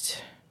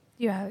fast.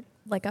 You have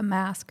like a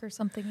mask or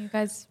something you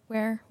guys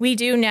wear? We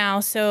do now.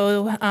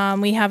 So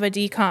we have a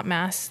decomp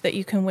mask that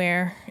you can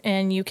wear,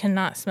 and you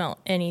cannot smell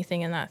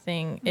anything in that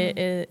thing.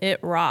 It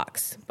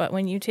rocks. But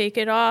when you take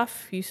it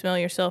off, you smell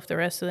yourself the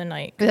rest of the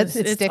night. It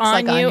it's sticks on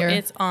like you. on your...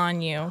 It's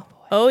on you.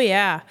 Oh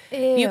yeah.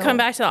 Ew. You come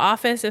back to the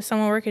office. If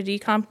someone worked a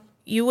decomp,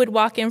 you would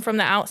walk in from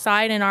the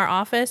outside in our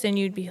office, and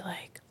you'd be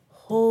like,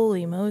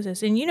 "Holy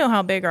Moses!" And you know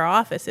how big our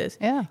office is.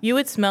 Yeah. You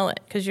would smell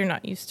it because you're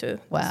not used to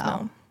the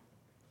smell.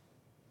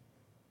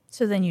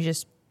 So then you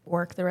just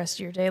work the rest of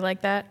your day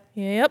like that?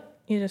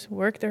 Yep. You just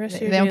work the rest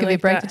of your day. They don't give you a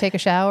break that. to take a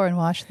shower and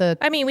wash the...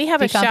 I mean, we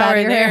have a decomp out shower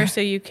of your there, hair.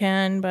 so you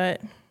can,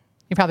 but...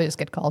 You probably just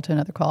get called to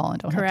another call and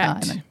don't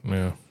have time.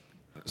 Yeah.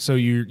 So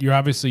you're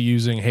obviously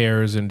using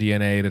hairs and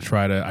DNA to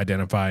try to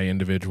identify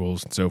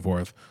individuals and so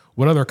forth.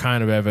 What other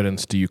kind of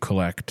evidence do you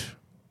collect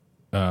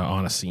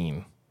on a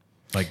scene?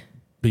 Like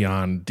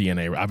beyond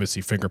DNA,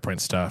 obviously fingerprint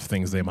stuff,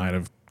 things they might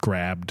have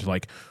grabbed.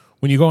 Like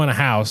when you go in a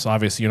house,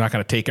 obviously you're not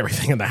going to take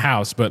everything in the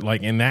house, but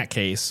like in that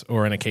case,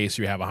 or in a case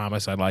you have a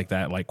homicide like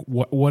that, like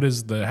what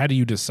is how do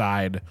you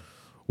decide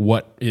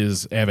what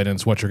is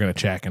evidence, what you're going to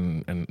check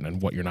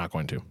and what you're not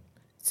going to?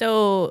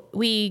 So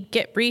we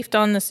get briefed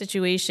on the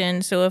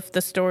situation. So if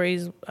the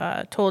story's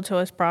told to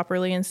us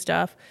properly and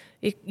stuff,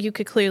 you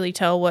could clearly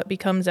tell what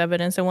becomes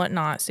evidence and what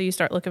not. So you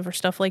start looking for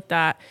stuff like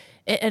that.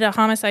 At a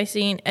homicide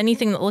scene,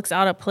 anything that looks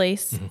out of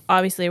place,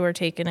 obviously we're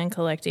taking and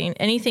collecting.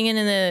 Anything in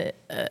the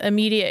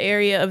immediate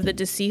area of the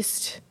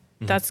deceased,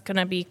 that's going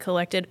to be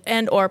collected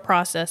and or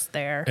processed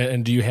there.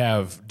 And do you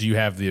have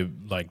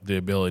the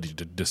ability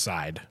to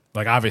decide?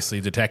 Like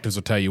obviously detectives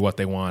will tell you what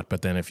they want,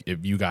 but then if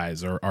you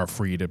guys are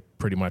free to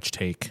pretty much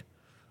take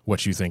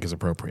what you think is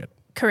appropriate.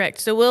 Correct.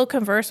 So we'll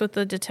converse with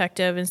the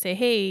detective and say,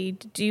 hey,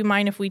 do you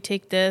mind if we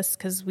take this?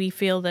 Because we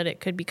feel that it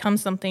could become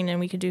something and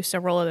we could do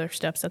several other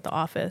steps at the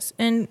office.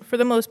 And for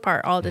the most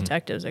part, all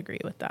detectives agree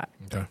with that.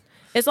 Okay.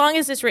 As long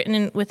as it's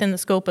written within the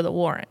scope of the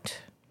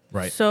warrant.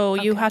 Right. So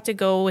you have to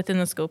go within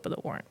the scope of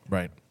the warrant.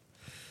 Right.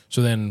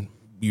 So then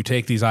you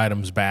take these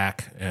items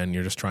back and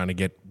you're just trying to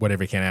get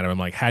whatever you can out of them.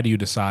 Like, how do you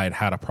decide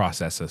how to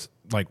process this?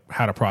 Like,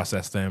 how to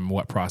process them,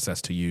 what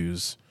process to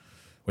use,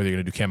 whether you're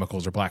going to do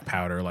chemicals or black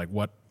powder, like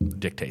what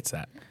dictates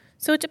that?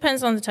 So it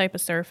depends on the type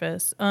of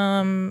surface.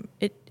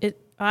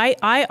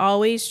 I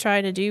always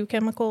try to do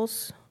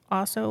chemicals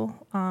also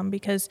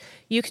because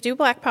you could do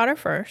black powder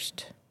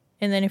first.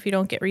 And then if you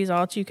don't get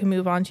results, you can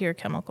move on to your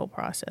chemical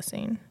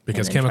processing.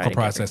 Because chemical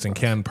processing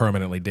can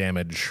permanently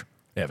damage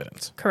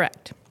evidence.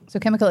 Correct. So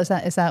chemical, is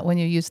that when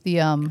you use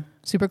the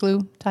super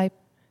glue type?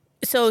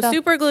 So stuff?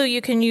 super glue you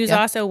can use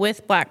also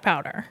with black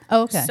powder.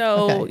 Oh, okay.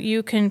 So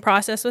you can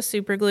process with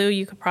super glue,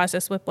 you could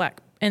process with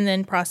and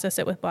then process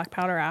it with black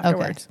powder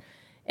afterwards.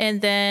 and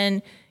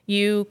then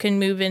you can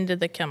move into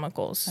the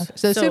chemicals. Okay.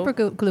 So super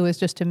glue is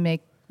just to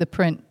make the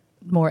print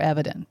more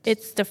evident.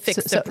 It's to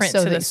fix the print to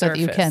the surface. So that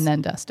you can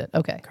then dust it.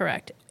 Okay.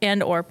 Correct.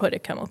 And or put a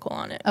chemical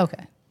on it.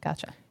 Okay.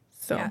 Gotcha.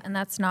 So Yeah, and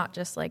that's not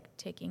just like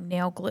taking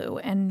nail glue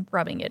and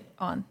rubbing it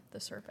on the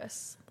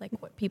surface, like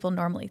what people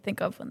normally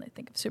think of when they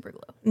think of super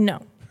glue.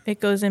 no, it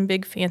goes in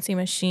big fancy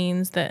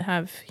machines that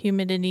have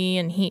humidity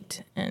and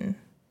heat, and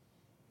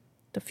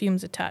the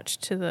fumes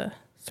attached to the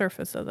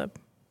surface of the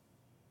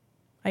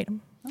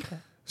item. Okay.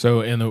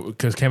 So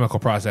because chemical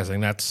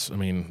processing, there's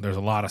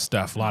a lot of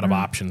stuff, a lot of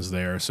options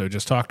there. So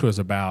just talk to us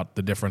about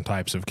the different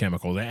types of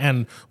chemicals.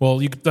 And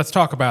let's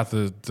talk about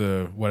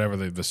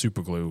the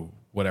super glue,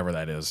 whatever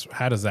that is.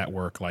 How does that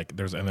work? Like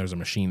there's a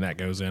machine that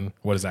goes in.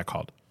 What is that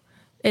called?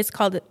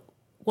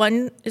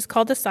 One is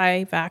called the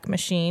SciVac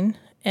machine,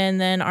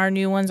 and then our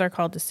new ones are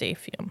called the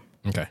SafeFume.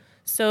 Okay.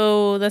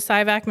 So the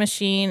SciVac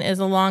machine is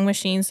a long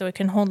machine, so it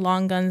can hold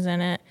long guns in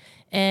it.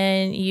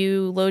 And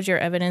you load your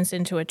evidence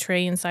into a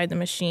tray inside the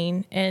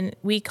machine. And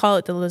we call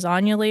it the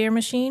lasagna layer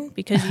machine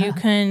because you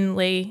can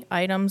lay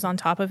items on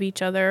top of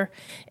each other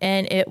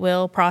and it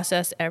will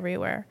process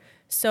everywhere.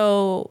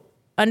 So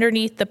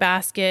underneath the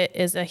basket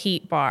is a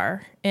heat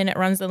bar and it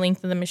runs the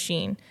length of the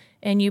machine.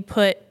 And you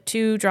put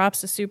 2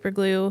 drops of super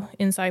glue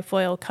inside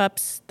foil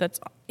cups that's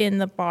in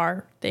the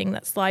bar thing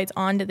that slides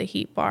onto the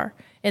heat bar.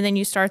 And then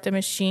you start the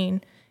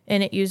machine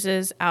and it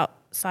uses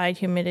outside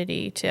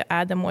humidity to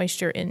add the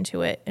moisture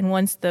into it. And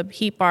once the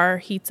heat bar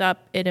heats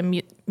up, it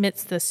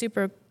emits the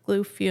super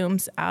glue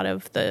fumes out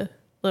of the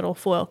little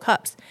foil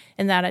cups,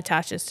 and that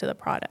attaches to the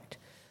product.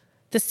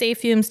 The safe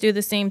fumes do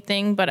the same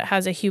thing, but it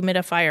has a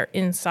humidifier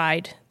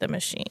inside the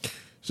machine.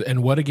 So,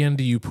 and what again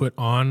do you put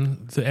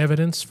on the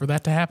evidence for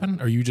that to happen?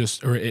 Or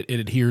it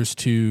adheres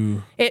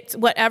to? It's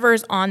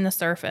whatever's on the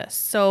surface.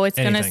 So it's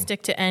going to Anything.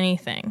 stick to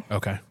anything.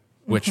 Okay.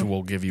 Which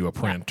will give you a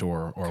print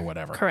or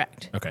whatever.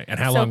 Correct. Okay. And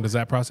how long does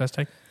that process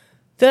take?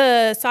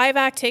 The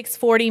SciVac takes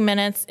 40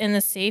 minutes and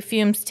the safe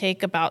fumes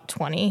take about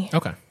 20.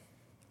 Okay.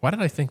 Why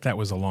did I think that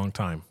was a long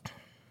time?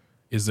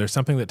 Is there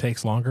something that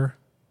takes longer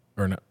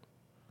or no?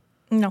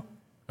 No.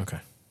 Okay.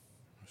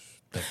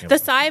 The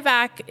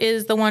SciVac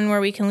is the one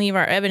where we can leave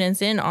our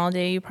evidence in all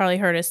day. You probably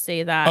heard us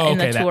say that in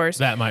the tours.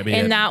 That might be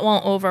and it. that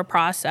won't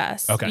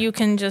overprocess. Okay. You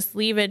can just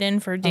leave it in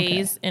for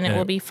days and it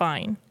will be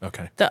fine.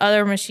 Okay. The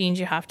other machines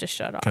you have to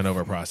shut off. Can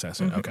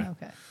overprocess it. Okay.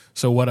 Okay.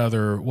 So what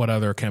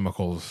other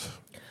chemicals?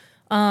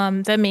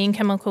 The main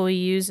chemical we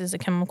use is a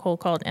chemical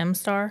called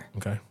M-Star.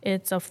 Okay.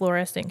 It's a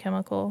fluorescent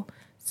chemical,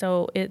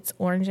 so it's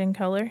orange in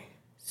color.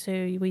 So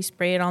we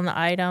spray it on the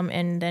item,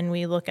 and then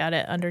we look at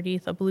it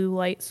underneath a blue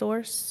light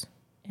source,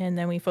 and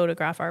then we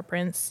photograph our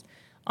prints.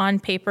 On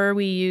paper,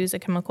 we use a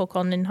chemical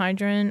called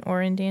ninhydrin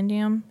or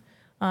indandium.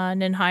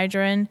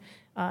 Ninhydrin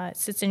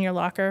sits in your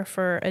locker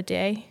for a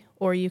day,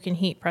 or you can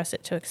heat press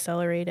it to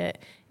accelerate it.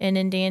 And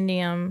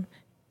indandium,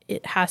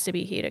 it has to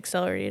be heat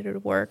accelerated to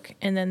work,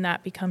 and then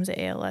that becomes an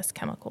ALS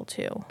chemical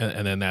too.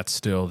 And then that's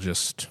still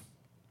just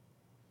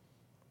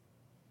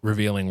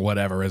revealing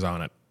whatever is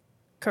on it.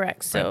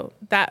 Correct. So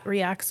that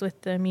reacts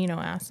with the amino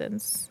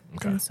acids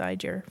Okay.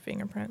 inside your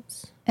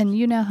fingerprints. And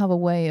you now have a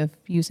way of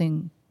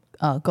using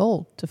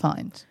gold to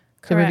Correct.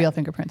 reveal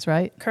fingerprints,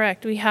 right?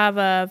 Correct. We have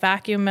a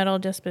vacuum metal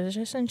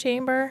disposition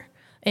chamber,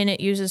 and it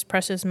uses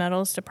precious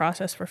metals to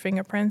process for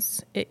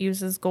fingerprints. It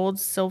uses gold,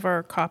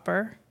 silver,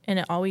 copper, and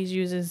it always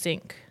uses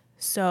zinc.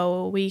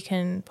 So we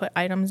can put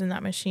items in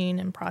that machine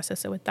and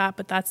process it with that,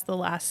 but that's the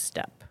last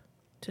step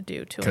to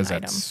do to an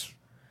item.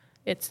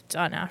 It's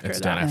done after that. It's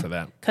done after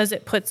that. Because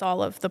it puts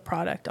all of the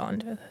product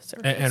onto the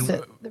surface. And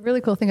So the really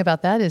cool thing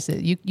about that is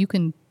that you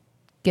can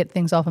get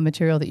things off a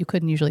material that you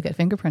couldn't usually get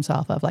fingerprints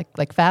off of,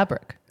 like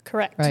fabric,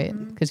 Correct. right?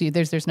 Because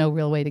there's no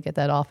real way to get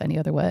that off any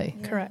other way.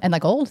 Correct. And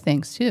like old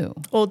things too.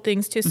 Old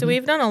things too. So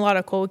we've done a lot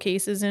of cold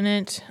cases in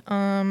it.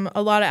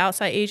 A lot of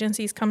outside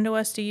agencies come to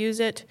us to use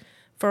it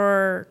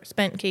for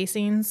spent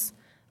casings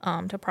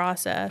to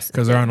process.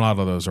 because there aren't a lot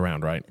of those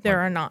around, right? There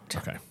are not.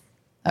 Okay.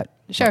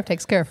 Sheriff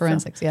takes care of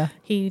forensics, yeah.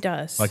 He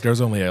does. Like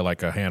there's only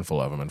a handful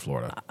of them in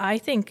Florida. I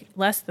think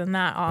less than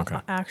that,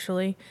 Okay.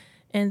 actually.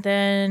 And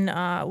then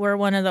we're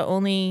one of the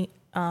only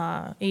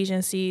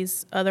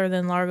agencies, other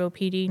than Largo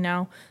PD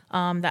now,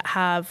 that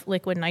have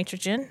liquid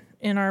nitrogen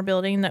in our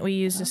building that we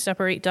use to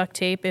separate duct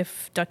tape.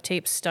 If duct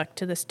tape's stuck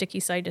to the sticky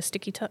side to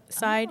sticky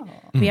side,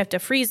 we have to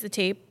freeze the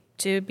tape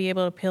to be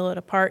able to peel it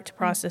apart to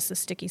process the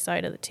sticky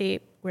side of the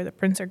tape where the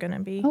prints are going to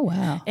be. Oh,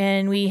 wow.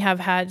 And we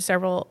have had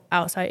several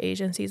outside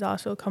agencies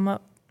also come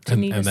up to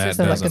need and that assistance.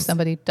 So like doesn't- if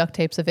somebody duct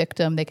tapes a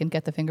victim, they can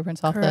get the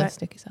fingerprints off the Correct.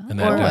 sticky side. And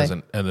that Boy.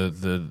 doesn't, and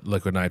the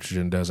liquid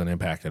nitrogen doesn't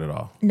impact it at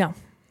all. No.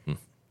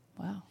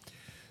 Wow.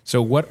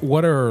 So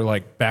what are,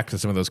 like, back to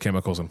some of those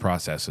chemicals and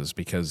processes,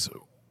 because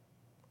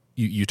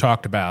you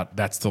talked about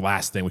that's the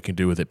last thing we can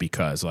do with it,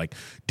 because, like,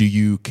 do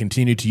you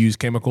continue to use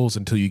chemicals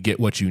until you get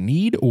what you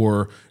need,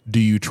 or do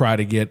you try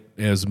to get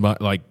as much,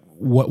 like,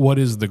 what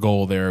is the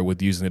goal there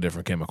with using the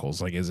different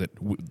chemicals? Like, is it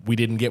we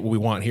didn't get what we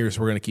want here, so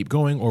we're going to keep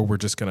going, or we're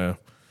just going to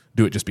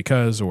do it just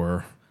because,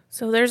 or?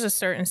 So there's a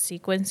certain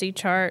sequencing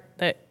chart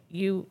that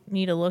you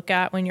need to look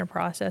at when you're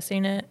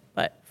processing it.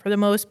 But for the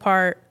most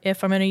part,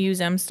 if I'm going to use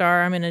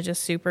MSTAR, I'm going to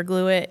just super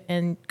glue it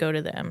and go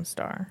to the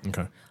MSTAR.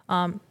 Okay.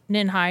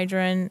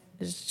 Ninhydrin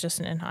is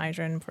just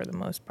ninhydrin for the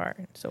most part,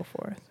 and so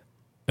forth.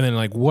 And then,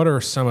 like, what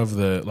are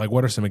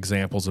some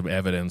examples of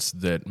evidence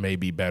that may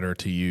be better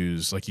to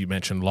use? Like you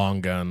mentioned,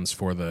 long guns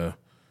for the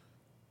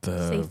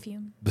Safe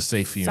fume. The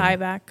safe fume.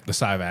 Cyvac. The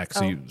Cyvac.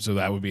 Oh. So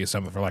that would be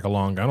something for like a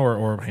long gun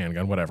or a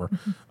handgun, whatever.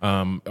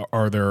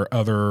 Are there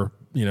other,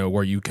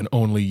 where you can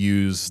only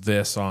use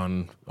this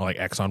on like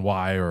X on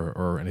Y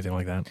or anything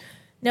like that?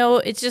 No,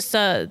 it's just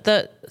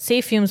the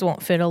safe fumes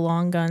won't fit a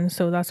long gun,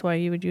 so that's why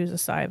you would use a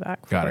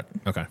Cyvac for Got it.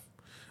 Okay.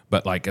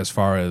 But like as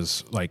far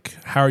as like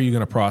how are you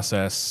going to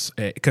process?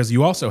 Because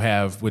you also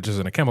have, which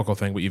isn't a chemical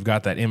thing, but you've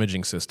got that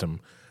imaging system,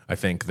 I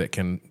think, that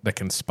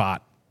can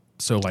spot.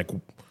 So like,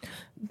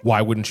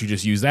 why wouldn't you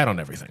just use that on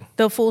everything?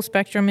 The full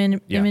spectrum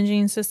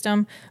imaging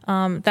system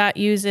that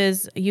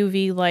uses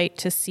UV light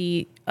to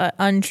see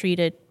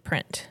untreated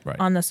print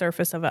on the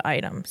surface of an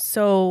item.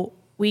 So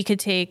we could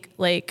take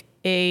like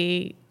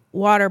a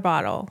water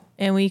bottle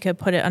and we could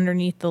put it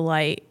underneath the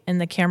light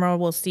and the camera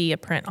will see a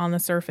print on the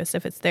surface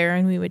if it's there,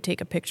 and we would take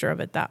a picture of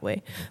it that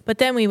way. But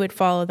then we would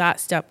follow that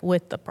step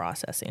with the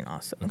processing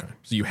also. Okay.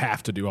 So you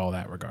have to do all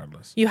that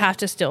regardless. You have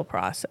to still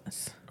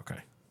process. Okay.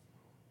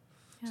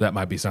 So that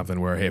might be something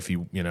where if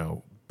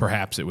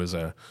perhaps it was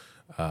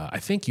I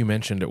think you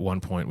mentioned at one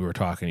point you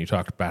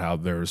talked about how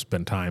there's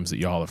been times that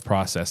y'all have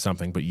processed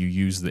something, but you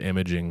used the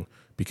imaging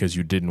because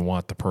you didn't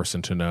want the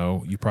person to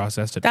know you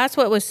processed it. That's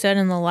what was said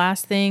in the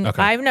last thing.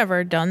 Okay. I've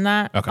never done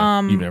that. Okay.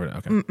 You've never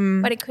done.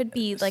 Okay. But it could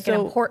be like an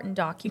So important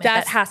document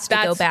that has to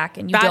go back,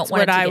 and you don't that's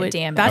want it to what I get would-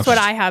 damaged. That's what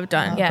I have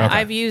done. Yeah. Okay.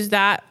 I've used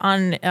that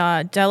on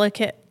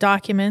delicate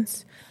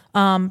documents.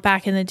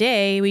 Back in the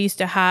day, we used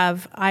to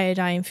have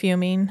iodine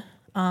fuming,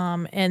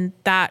 and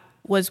that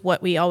was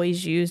what we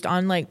always used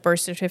on like birth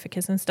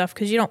certificates and stuff,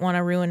 because you don't want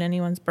to ruin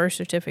anyone's birth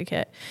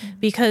certificate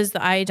because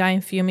the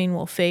iodine fuming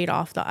will fade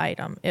off the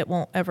item. It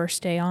won't ever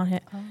stay on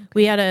it. Oh, okay.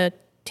 We had to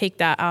take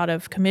that out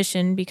of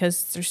commission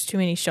because there's too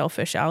many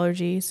shellfish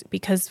allergies.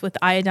 Because with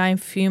iodine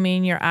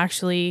fuming, you're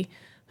actually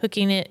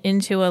hooking it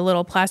into a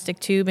little plastic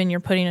tube and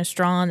you're putting a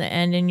straw on the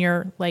end and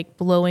you're like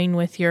blowing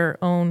with your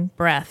own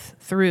breath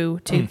through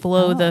to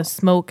blow the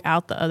smoke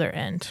out the other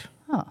end.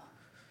 Oh.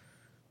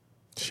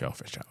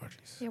 Shellfish allergies.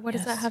 Yeah, what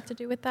does that have to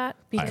do with that?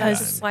 Because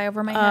Just fly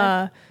over my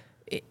head.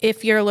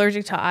 if you're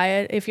allergic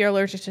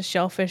to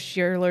shellfish,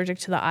 you're allergic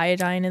to the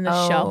iodine in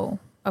the shell.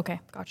 Okay,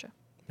 gotcha.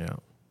 Yeah.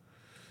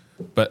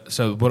 But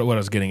so what I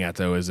was getting at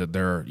though is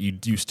that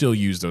you still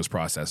use those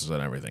processes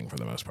on everything for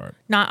the most part.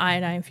 Not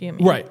iodine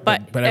fuming. Right.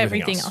 But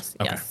everything else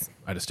okay. yes.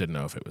 I just didn't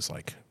know if it was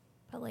like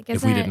But like,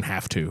 if we didn't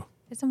have to.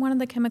 Isn't one of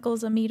the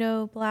chemicals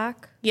amido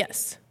black?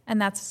 Yes.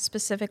 And that's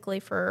specifically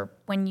for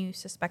when you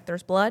suspect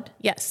there's blood?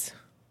 Yes.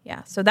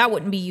 Yeah, so that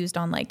wouldn't be used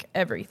on like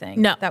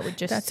everything. No. That would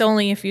just... That's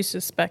only if you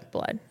suspect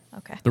blood.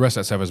 Okay. The rest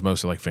of that stuff is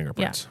mostly like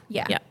fingerprints.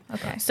 Yeah. Yeah.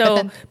 Okay.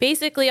 So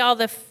basically all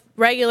the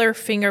regular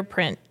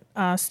fingerprint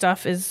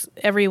stuff is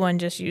everyone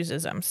just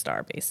uses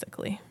MSTAR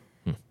basically.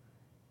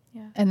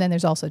 Yeah. And then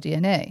there's also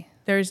DNA.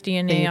 There's that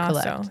DNA you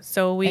also. collect.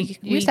 So And you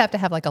used to have to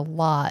have like a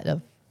lot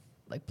of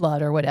like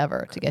blood or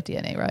whatever to get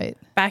DNA, right?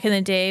 back in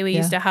the day, we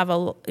used Yeah. to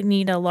have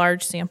need a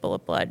large sample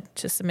of blood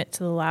to submit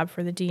to the lab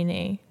for the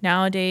DNA.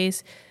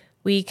 Nowadays,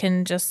 we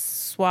can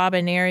just swab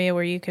an area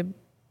where you could,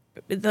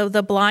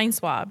 the blind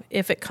swab,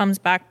 if it comes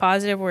back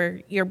positive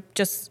where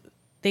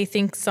they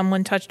think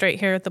someone touched right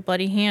here with the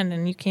bloody hand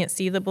and you can't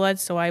see the blood,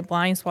 so I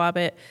blind swab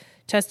it,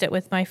 test it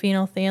with my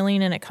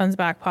phenolphthalein and it comes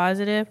back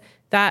positive,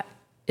 that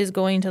is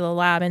going to the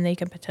lab and they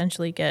can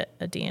potentially get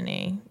a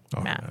DNA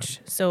match.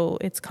 Man. So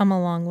it's come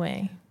a long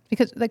way.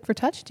 Because like for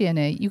touch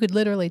DNA, you could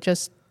literally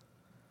just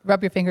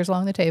rub your fingers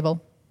along the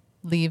table,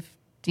 leave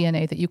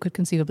DNA that you could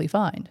conceivably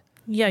find.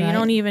 Yeah, you Right.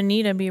 don't even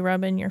need to be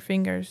rubbing your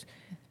fingers.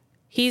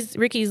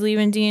 Ricky's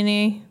leaving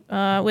DNA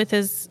with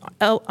his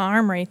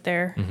arm right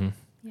there. Mm-hmm.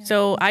 Yeah.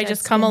 So I Dead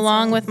just come skin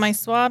along with cells.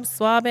 my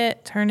swab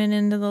it, turn it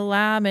into the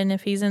lab, and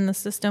if he's in the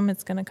system,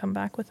 it's going to come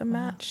back with a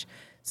match.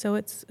 So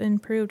it's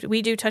improved.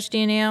 We do touch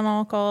DNA on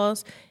all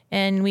calls,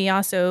 and we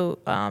also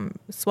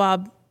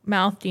swab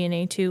mouth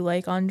DNA too,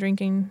 like on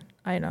drinking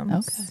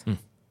items. Okay.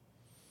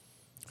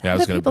 Yeah, I How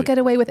was do gonna people be, get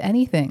away with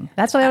anything?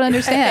 That's what I don't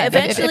understand.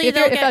 Eventually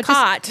they'll get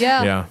caught.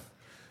 yeah.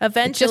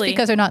 Eventually. Just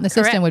because they're not in the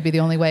system Correct. would be the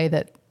only way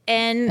that,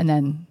 and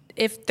then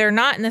if they're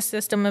not in the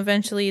system,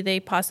 eventually they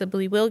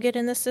possibly will get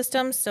in the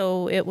system,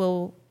 so it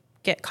will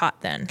get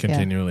caught then.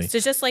 Continually. So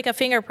just like a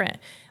fingerprint.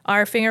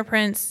 Our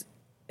fingerprints,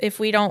 if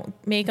we don't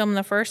make them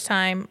the first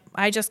time,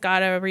 I just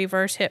got a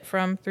reverse hit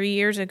from 3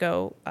 years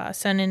ago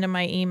sent into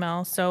my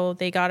email. So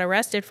they got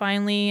arrested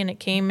finally, and it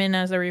came in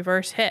as a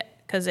reverse hit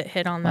because it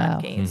hit on Wow.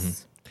 that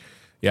case.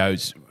 Yeah,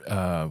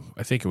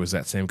 I think it was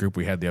that same group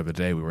we had the other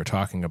day. We were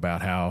talking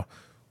about how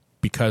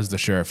because the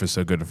sheriff is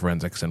so good at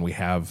forensics and we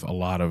have a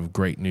lot of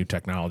great new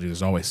technology,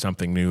 there's always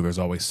something new. There's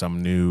always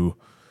some new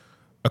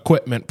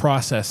equipment,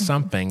 process,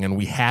 something, and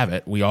we have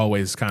it. We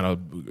always kind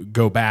of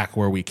go back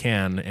where we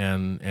can,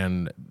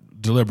 and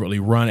deliberately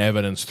run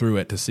evidence through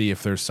it to see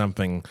if there's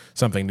something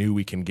new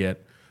we can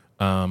get.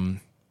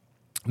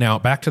 Now,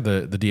 back to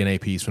the DNA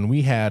piece. When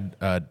we had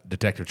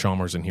Detective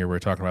Chalmers in here, we were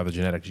talking about the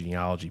genetic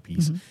genealogy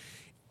piece. Mm-hmm.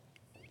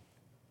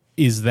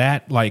 Is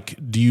that like,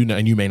 do you know,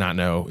 and you may not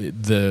know,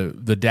 the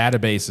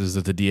databases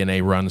that the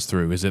DNA runs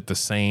through, is it the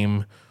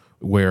same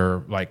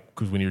where, like,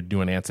 because when you're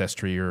doing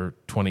Ancestry or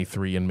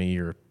 23andMe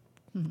or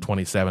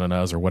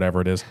 27andUs or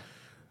whatever it is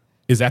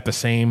that the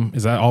same?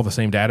 Is that all the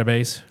same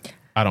database?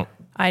 I don't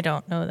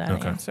know that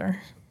answer.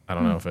 I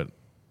don't know if it.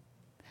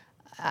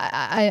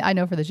 I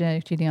know for the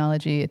genetic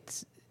genealogy,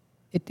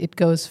 it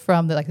goes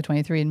from the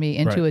 23andMe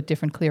into a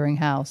different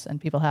clearinghouse, and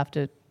people have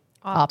to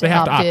opt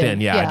in.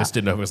 Yeah, I just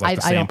didn't know if it was like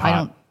the same pot. I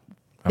don't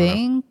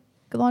think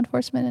law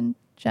enforcement in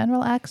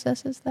general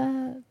accesses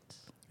that.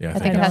 Yeah, I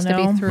think it has to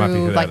be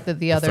through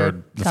the other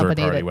third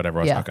company. Party,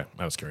 whatever. Yeah. Okay,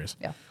 I was curious.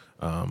 Yeah.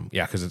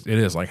 Because it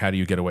is like, how do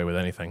you get away with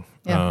anything?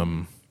 Yeah.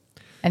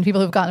 And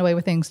people who've gotten away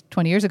with things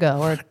 20 years ago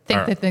or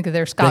think that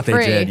they're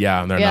scot-free. They did,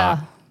 yeah, and they're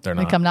not. They're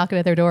not. They come knocking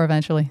at their door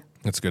eventually.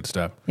 It's good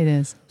stuff. It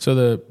is.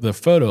 So the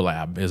photo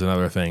lab is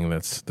another thing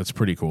that's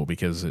pretty cool,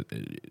 because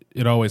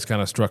it always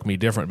kind of struck me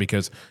different,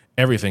 because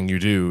everything you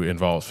do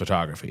involves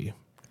photography.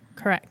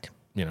 Correct.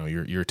 You know,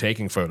 you're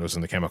taking photos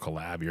in the chemical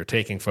lab, you're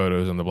taking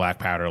photos in the black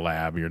powder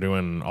lab, you're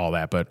doing all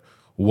that. But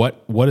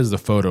what does the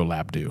photo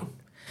lab do?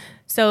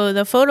 So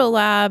the photo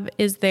lab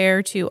is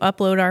there to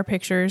upload our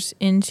pictures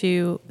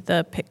into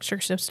the picture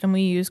system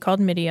we use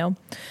called Midio.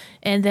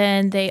 And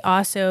then they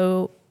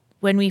also,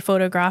 when we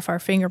photograph our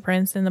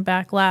fingerprints in the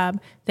back lab,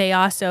 they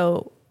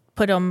also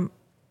put them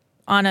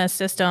on a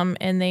system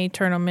and they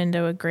turn them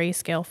into a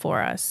grayscale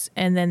for us.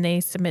 And then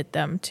they submit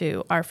them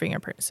to our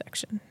fingerprint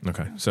section.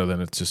 Okay. So then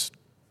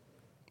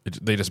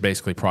they just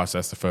basically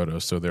process the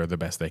photos so they're the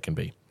best they can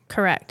be.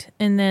 Correct.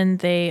 And then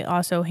they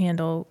also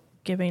handle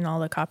giving all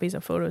the copies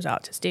of photos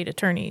out to state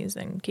attorneys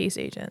and case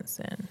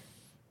agents. And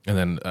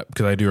then,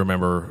 because I do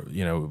remember,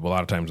 a lot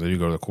of times when you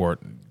go to the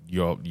court,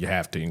 you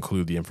have to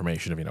include the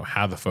information of,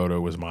 how the photo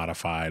was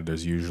modified.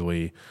 There's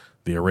usually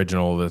the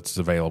original that's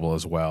available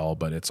as well,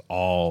 but it's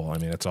all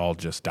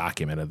just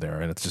documented there.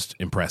 And it's just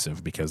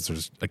impressive because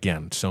there's,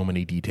 again, so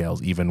many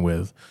details, even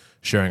with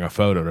sharing a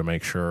photo, to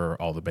make sure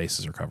all the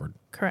bases are covered.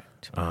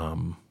 Correct.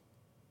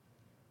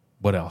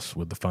 What else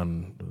with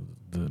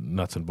the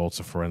nuts and bolts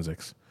of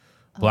forensics?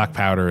 Black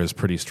powder is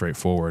pretty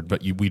straightforward,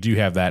 but we do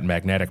have that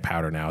magnetic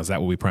powder now. Is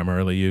that what we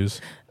primarily use?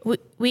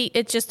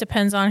 It just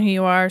depends on who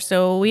you are.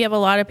 So we have a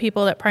lot of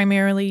people that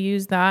primarily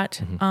use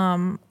that.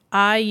 Mm-hmm.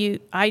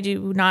 I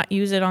do not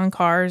use it on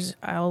cars.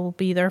 I'll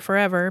be there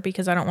forever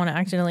because I don't want to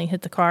accidentally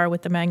hit the car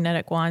with the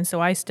magnetic wand. So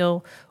I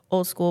still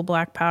old school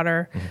black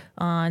powder,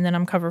 and then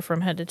I'm covered from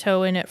head to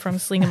toe in it from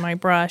slinging my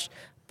brush.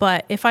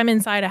 But if I'm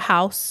inside a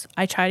house,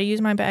 I try to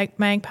use my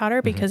mag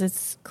powder because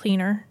it's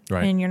cleaner,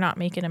 and you're not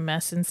making a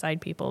mess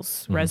inside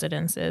people's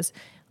residences.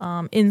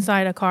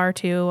 Inside a car,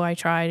 too, I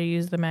try to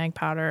use the mag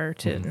powder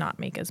to not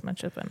make as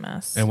much of a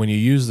mess. And when you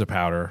use the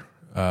powder,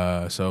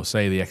 so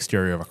say the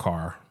exterior of a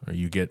car, or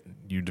you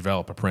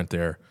develop a print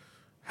there,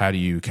 how do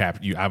you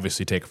you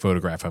obviously take a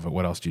photograph of it.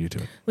 What else do you do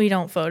to it? We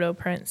don't photo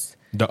prints.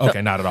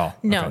 Okay, not at all.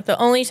 No, okay. The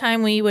only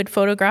time we would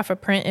photograph a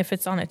print if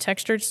it's on a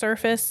textured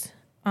surface,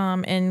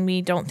 and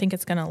we don't think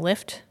it's going to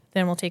lift,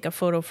 then we'll take a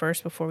photo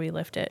first before we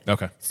lift it.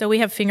 Okay. So we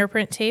have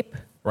fingerprint tape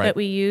that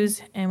we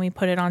use, and we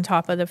put it on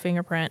top of the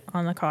fingerprint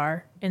on the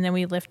car, and then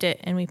we lift it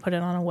and we put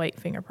it on a white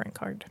fingerprint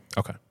card.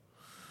 Okay.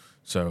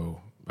 So,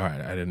 all right,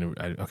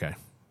 okay.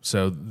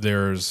 So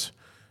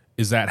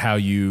is that how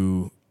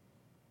you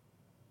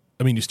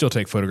still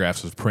take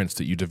photographs of prints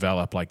that you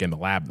develop like in the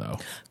lab though?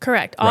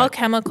 Correct. All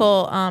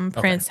chemical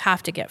prints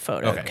have to get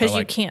photoed because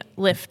you can't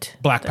lift.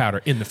 Black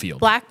powder in the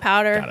field. Black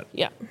powder. Got it.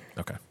 Yeah.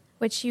 Okay.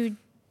 Which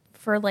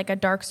for like a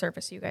dark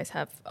surface, you guys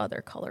have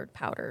other colored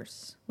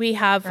powders. We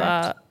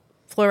have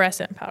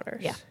fluorescent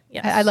powders. Yeah.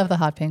 Yes. I love the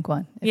hot pink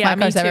one. If my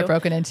me car's too. ever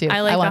broken into,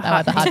 I want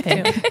the hot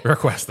pink.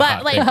 Request the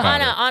hot But pink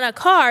powder. on a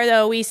car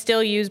though, we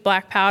still use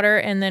black powder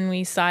and then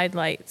we side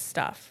light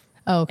stuff.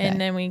 Okay. And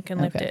then we can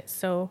lift it.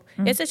 So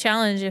it's a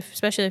challenge,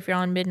 especially if you're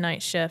on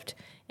midnight shift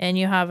and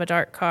you have a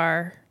dark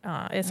car.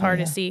 It's hard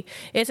to see.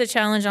 It's a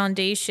challenge on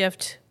day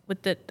shift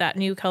with that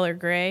new color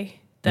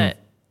gray that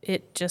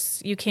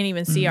you can't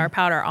even see our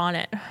powder on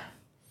it.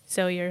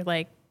 So you're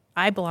like,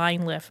 I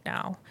blind lift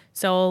now.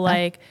 So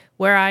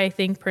where I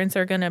think prints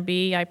are going to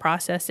be, I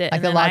process it. Like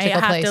and the then logical I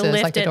have places, to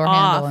lift like the it door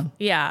off. handle.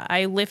 Yeah,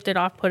 I lift it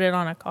off, put it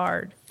on a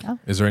card. Oh.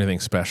 Is there anything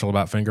special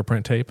about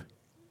fingerprint tape?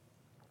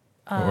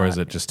 Or is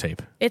it just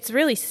tape? It's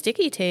really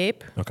sticky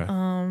tape. Okay.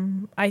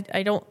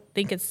 I don't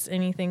think it's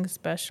anything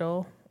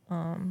special.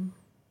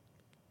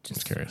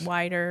 Just curious.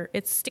 wider.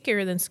 It's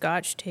stickier than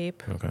Scotch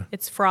tape. Okay.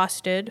 It's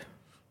frosted.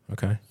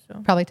 Okay.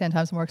 Probably 10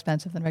 times more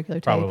expensive than regular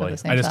tape. Probably. Of the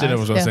same I just didn't know it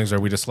was one of those size. things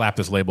where we just slap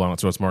this label on it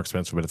so it's more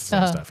expensive, but it's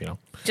the same stuff,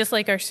 Just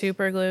like our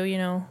super glue,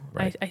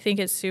 Right. I think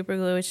it's super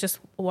glue. It's just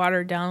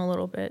watered down a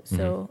little bit.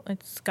 So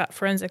it's got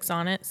forensics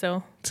on it.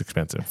 So It's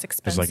expensive. It's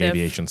Just like expensive.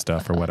 aviation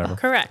stuff or whatever.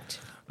 correct.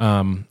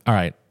 All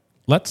right.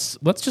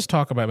 let's just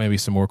talk about maybe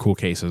some more cool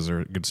cases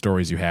or good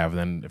stories you have.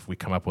 Then if we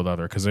come up with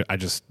other, because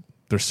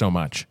there's so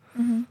much.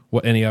 Mm-hmm.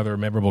 What any other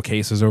memorable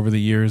cases over the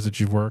years that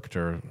you've worked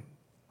or?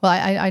 Well,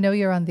 I know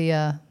you're on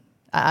the.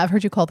 I've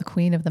heard you called the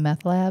queen of the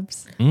meth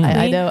labs.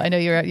 I know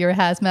you're a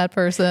hazmat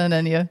person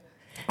and you.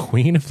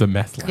 Queen of the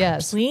meth labs.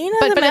 Yes, Queen of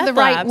but the in the meth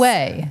right labs.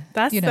 way.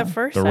 That's you know. the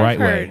first The I've right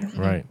heard.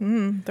 way,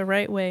 right? The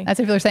right way. That's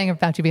what people are saying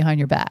about you behind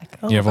your back.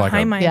 Oh, You have like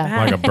behind my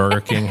back. like a Burger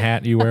King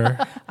hat you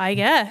wear. I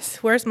guess.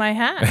 Where's my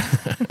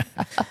hat?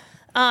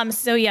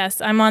 So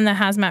yes, I'm on the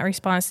hazmat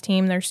response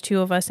team. There's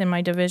 2 of us in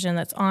my division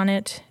that's on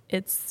it.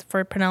 It's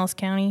for Pinellas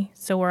County,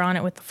 so we're on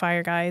it with the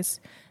fire guys,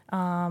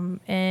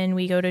 and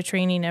we go to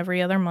training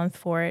every other month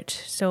for it.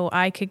 So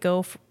I could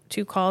go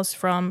to calls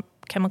from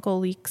chemical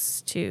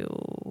leaks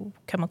to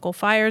chemical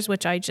fires,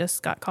 which I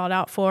just got called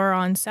out for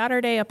on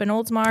Saturday up in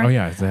Oldsmar. Oh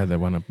yeah, they had that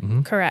one up.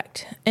 Mm-hmm.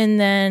 Correct. And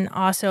then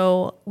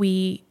also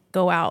we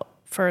go out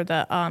for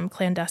the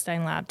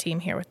clandestine lab team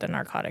here with the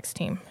narcotics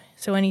team.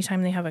 So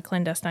anytime they have a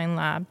clandestine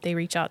lab, they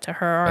reach out to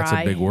her or That's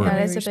a big word. and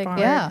That I is a big respond.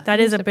 word. Yeah. That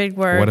is a big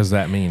word. What does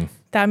that mean?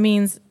 That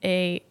means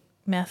a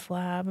meth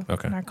lab,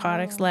 Okay.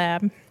 narcotics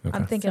lab. Okay.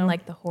 I'm thinking So-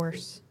 like the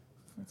horse.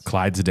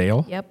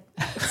 Clydesdale. Yep.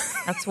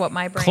 That's what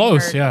my brain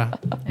Close. heard. Yeah.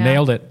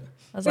 Nailed it.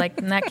 I was like,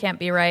 that can't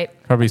be right.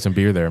 Probably some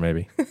beer there,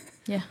 maybe.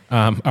 Yeah.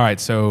 All right.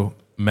 So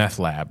meth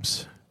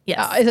labs.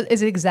 Yes.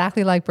 Is it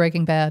exactly like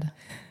Breaking Bad?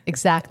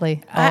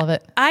 Exactly, all of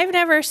it. I've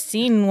never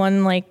seen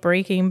one like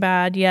Breaking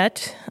Bad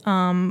yet,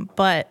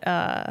 but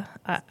I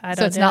don't know.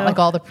 So it's not like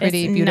all the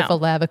pretty, It's- beautiful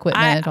no. lab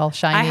equipment, all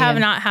shiny. I have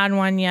and- not had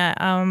one yet.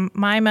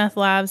 My meth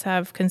labs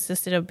have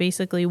consisted of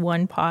basically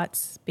 1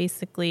 pots.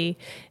 Basically,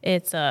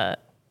 it's a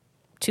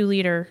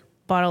 2-liter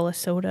bottle of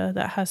soda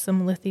that has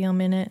some lithium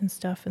in it and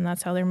stuff, and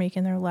that's how they're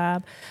making their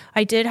lab.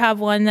 I did have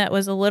one that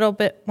was a little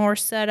bit more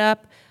set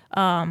up,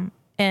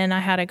 and I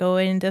had to go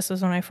in. This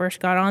was when I first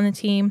got on the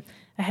team.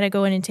 I had to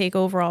go in and take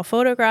overall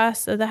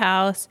photographs of the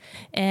house,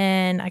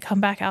 and I come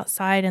back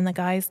outside, and the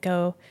guys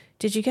go,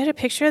 "Did you get a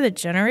picture of the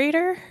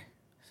generator?"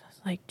 So I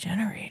was like,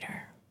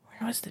 "Generator?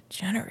 Where was the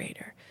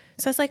generator?"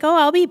 So I was like, "Oh,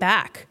 I'll be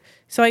back."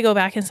 So I go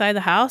back inside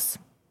the house,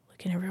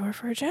 looking everywhere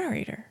for a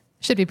generator.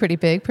 Should be pretty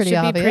big, pretty Should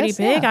obvious. be pretty big.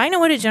 Yeah. Mm-hmm. I know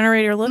what a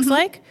generator looks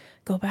like.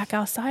 Go back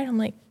outside. I'm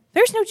like,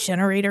 "There's no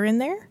generator in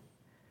there."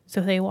 So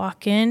they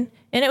walk in,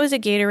 and it was a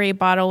Gatorade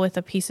bottle with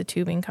a piece of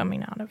tubing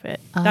coming out of it.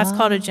 That's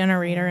called a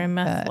generator in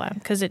meth lab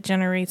because it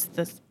generates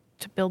this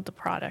to build the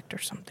product or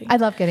something. I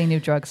love getting new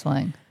drug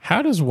slang.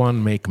 How does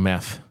one make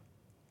meth?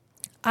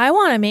 I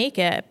want to make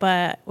it,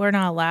 but we're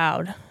not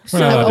allowed. We're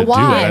not allowed to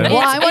why? do it.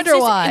 Well, I wonder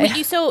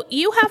why. So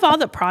you have all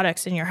the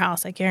products in your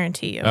house, I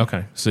guarantee you.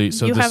 Okay. So You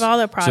this, have all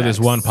the So there's products.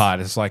 one pot.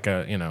 It's like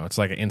it's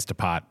like an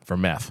Instapot for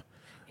meth.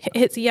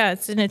 It's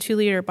in a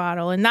 2-liter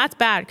bottle, and that's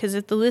bad because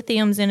if the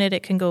lithium's in it,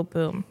 it can go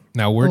boom.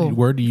 Now,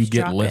 where do you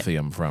get drop it.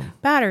 lithium from?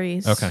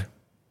 Batteries. Okay.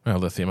 Oh,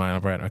 lithium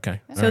ion, right?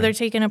 Okay. So they're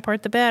taking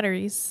apart the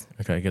batteries.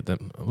 Okay, get that.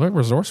 They're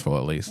resourceful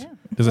at least.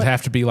 Does it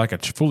have to be like a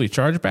fully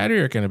charged battery,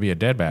 or can it be a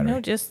dead battery? No,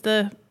 just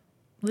the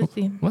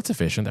lithium. Well, that's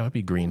efficient. That would be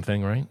a green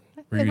thing, right?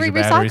 Reuse Re- your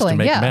batteries to recycling,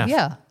 make yeah, meth.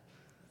 yeah.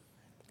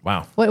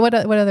 Wow. What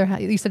other?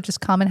 You said just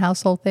common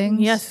household things.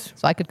 Yes.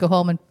 So I could go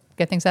home and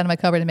get things out of my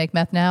cupboard and make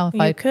meth now if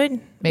You I could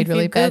made if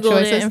really you bad Googled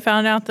choices. it and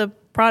found out the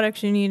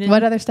products you needed.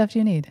 What other stuff do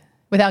you need?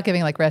 Without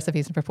giving like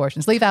recipes and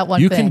proportions. Leave out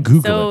one You thing. can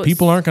Google So- it.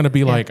 People aren't going to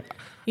be like,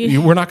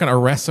 we're not going to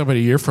arrest somebody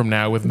a year from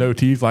now with no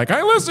teeth. Like,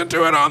 I listened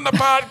to it on the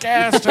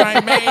podcast. I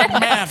made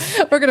meth.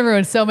 We're going to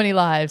ruin so many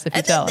lives if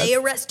you tell us.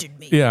 arrested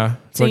me. Yeah.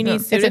 It's So like you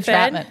need It's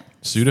entrapment.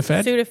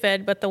 Sudafed.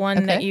 Sudafed, but the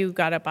one that Okay. you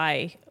got to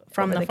buy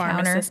from Over the the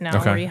counter. pharmacist now,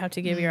 Okay. where you have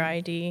to give your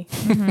ID.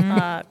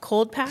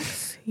 Cold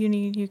packs.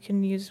 You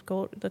can use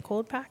the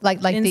cold pack.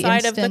 Like the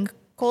inside instant, of the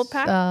cold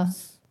pack.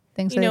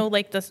 Things. You know,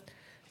 like the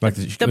like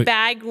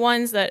bagged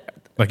ones that.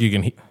 like you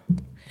can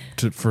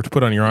to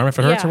put on your arm if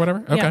it hurts or Yeah,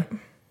 whatever. yeah. Okay.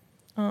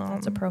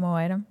 It's a promo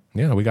item.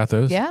 Yeah, we got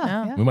those.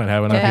 Yeah. Yeah. We might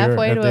have enough Yeah, here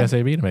halfway at to the a-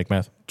 SAB to make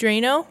meth.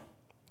 Drano,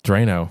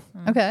 Drano.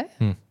 Okay.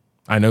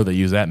 I know they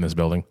use that in this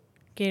building.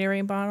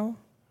 Gatorade bottle,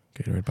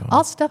 Gatorade bottle.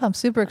 All stuff I'm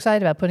super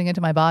excited about putting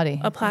into my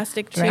body. a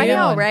plastic Drano. tube. I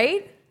know, one.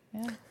 right?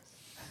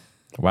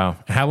 Wow.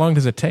 How long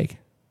does it take?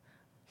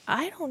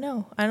 I don't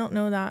know. I don't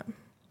know that.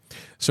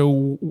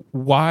 So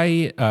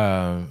why,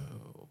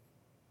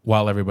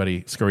 while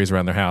everybody scurries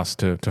around their house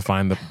to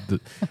find the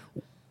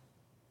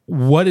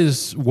what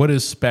is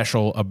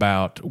special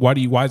about why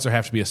does there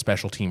have to be a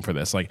special team for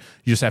this? Like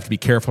you just have to be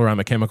careful around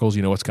the chemicals.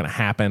 You know what's going to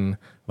happen.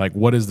 Like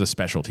what is the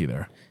specialty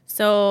there?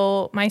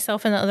 So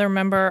myself and the other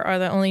member are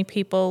the only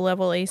people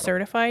level A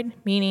certified,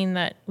 meaning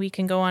that we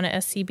can go on a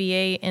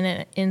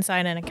SCBA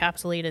inside an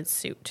encapsulated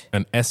suit.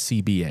 An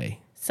SCBA.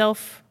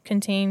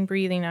 Self-contained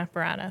breathing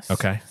apparatus.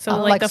 Okay. So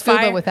Like the scuba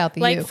fire, without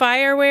the like U.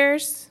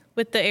 firewares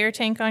with the air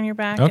tank on your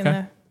back Okay.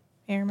 and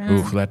the air mask.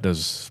 Oof, that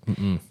does.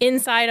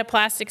 Inside a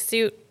plastic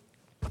suit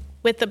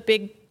with a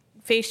big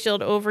face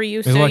shield over you.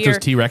 Is it like those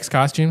T-Rex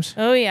costumes?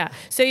 Oh yeah.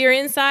 So you're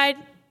inside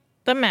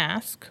the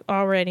mask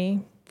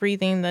already,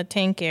 breathing the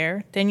tank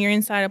air. Then you're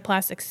inside a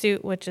plastic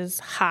suit, which is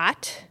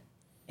hot,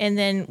 and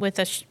then with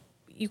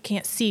you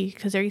can't see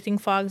because everything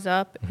fogs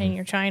up and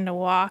you're trying to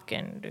walk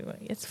and do it.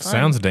 It's fun.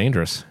 Sounds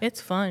dangerous. It's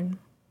fun.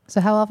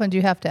 So how often do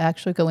you have to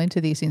actually go into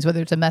these scenes,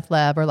 whether it's a meth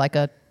lab or like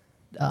a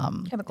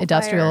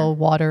industrial fire.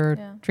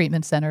 water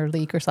treatment center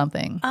leak or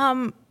something?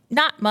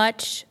 Not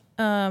much.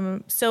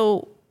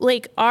 So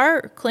like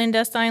our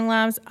clandestine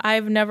labs,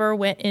 I've never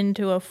went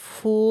into a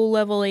full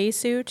level A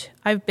suit.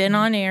 I've been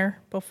on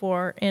air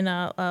before in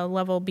a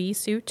level B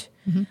suit.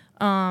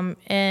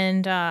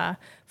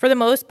 For the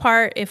most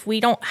part, if we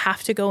don't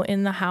have to go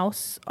in the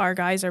house, our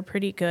guys are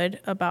pretty good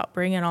about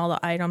bringing all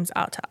the items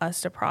out to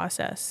us to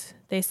process.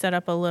 They set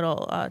up a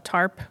little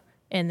tarp,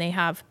 and they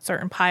have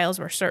certain piles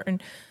where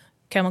certain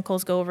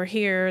chemicals go over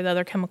here, the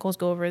other chemicals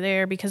go over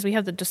there, because we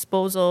have the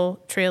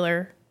disposal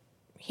trailer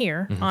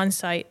here on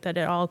site that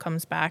it all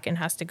comes back and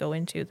has to go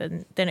into.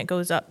 Then it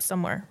goes up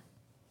somewhere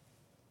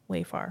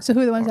way far. So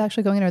who are the ones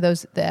actually going in? Are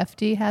those the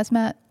FD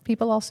hazmat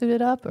people all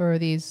suited up, or are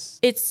these?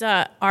 It's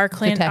our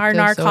detectives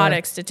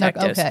narcotics or-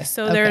 detectives. Okay,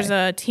 So okay. there's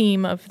a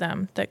team of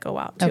them that go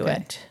out to Okay.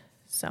 it.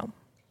 So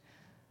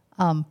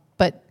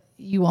But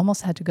you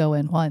almost had to go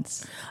in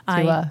once.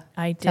 To,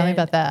 I did. Tell me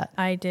about that.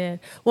 I did.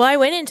 Well, I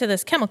went into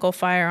this chemical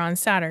fire on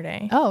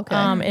Saturday. Oh, okay.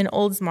 In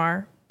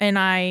Oldsmar, and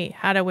I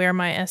had to wear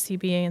my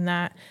SCBA in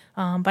that,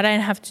 but I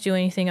didn't have to do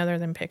anything other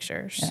than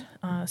pictures.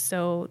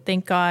 So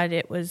thank God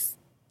it was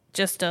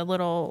just a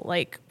little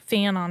like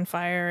fan on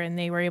fire, and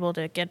they were able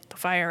to get the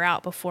fire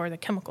out before the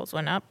chemicals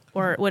went up,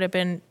 or it would have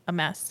been a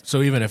mess.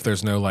 So even if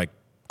there's no like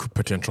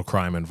potential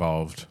crime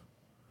involved,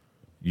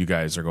 you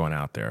guys are going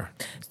out there.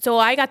 So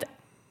I got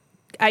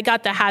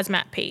the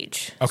hazmat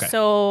page. Okay.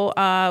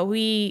 So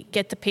we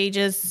get the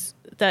pages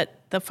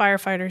that the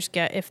firefighters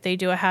get if they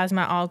do a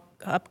hazmat all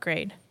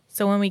upgrade.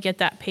 So when we get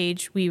that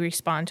page, we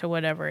respond to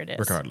whatever it is.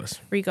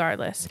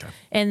 Regardless. Okay.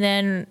 And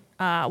then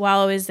while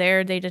I was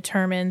there, they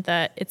determined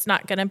that it's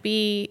not going to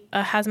be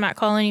a hazmat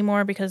call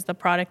anymore because the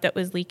product that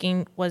was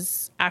leaking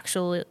was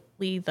actually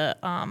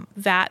the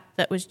vat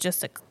that was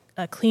just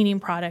a cleaning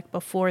product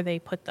before they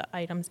put the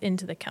items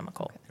into the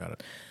chemical. Got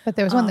it. But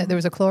there was one. There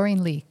was a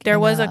chlorine leak. There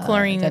in, was a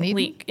chlorine Dunedin?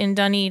 leak in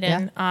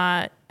Dunedin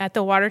at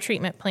the water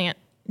treatment plant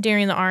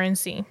during the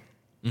RNC.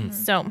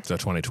 So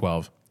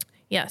 2012.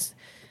 yes.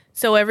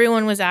 So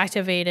everyone was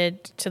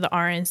activated to the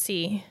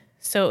RNC.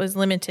 So it was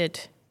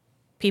limited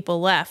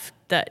people left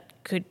that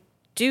could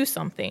do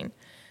something.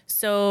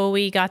 So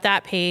we got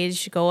that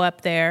page, go up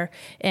there,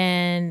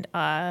 and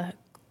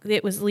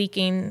it was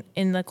leaking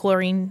in the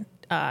chlorine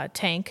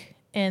tank.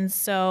 And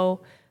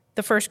so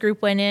the first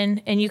group went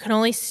in, and you can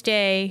only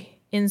stay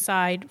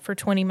inside for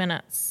 20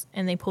 minutes,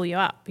 and they pull you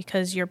out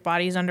because your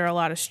body's under a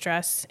lot of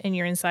stress and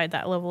you're inside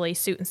that level A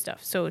suit and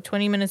stuff. So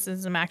 20 minutes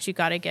is the max you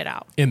got to get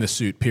out. In the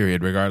suit,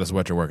 period, regardless of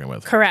what you're working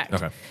with. Correct.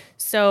 Okay.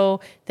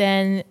 So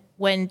then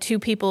when two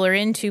people are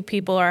in, two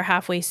people are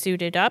halfway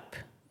suited up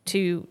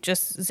to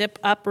just zip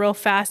up real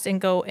fast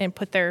and go and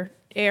put their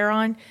air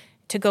on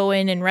to go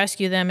in and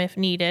rescue them if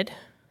needed.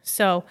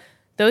 So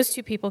those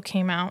two people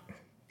came out.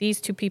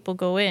 These two people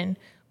go in.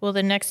 Well,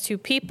 the next two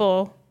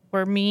people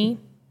were me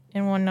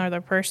and one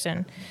other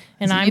person.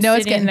 And So I'm you know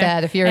it's sitting getting there.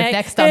 bad if you're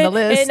next on the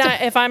list.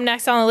 If I'm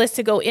next on the list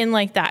to go in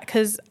like that,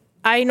 because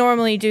I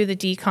normally do the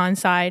decon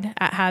side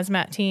at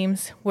hazmat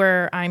teams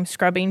where I'm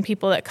scrubbing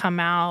people that come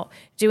out,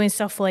 doing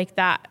stuff like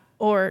that,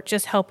 or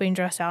just helping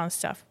dress out and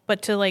stuff.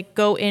 But to like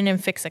go in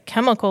and fix a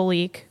chemical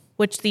leak,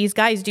 which these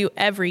guys do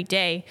every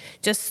day,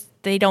 just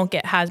they don't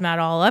get hazmat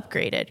all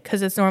upgraded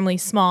because it's normally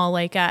small,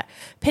 like at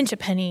Pinch a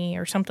Penny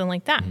or something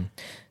like that.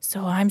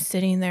 So I'm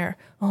sitting there,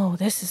 oh,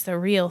 this is the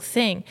real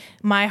thing.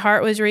 My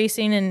heart was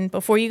racing, and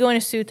before you go in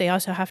a suit, they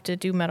also have to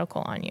do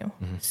medical on you.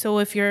 So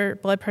if your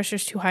blood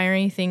pressure's too high or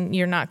anything,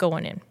 you're not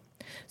going in.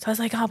 So I was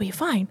like, I'll be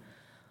fine.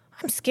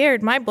 I'm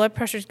scared. My blood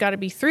pressure's got to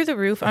be through the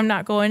roof. I'm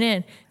not going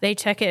in. They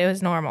check it. It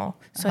was normal.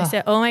 So I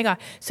said, oh, my God.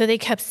 So they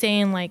kept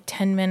saying like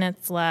 10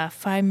 minutes left,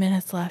 5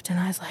 minutes left. And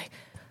I was like,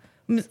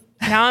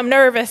 now I'm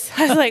nervous.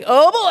 I was like,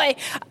 oh,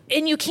 boy.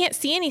 And you can't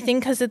see anything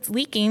because it's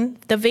leaking.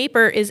 The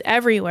vapor is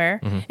everywhere.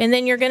 And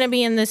then you're going to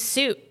be in this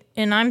suit.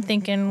 And I'm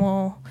thinking,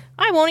 well,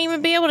 I won't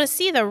even be able to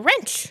see the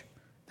wrench.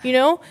 You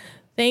know?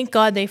 Thank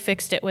God they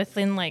fixed it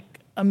within like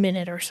a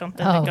minute or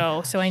something to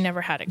go. So I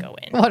never had to go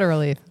in. What a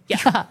relief.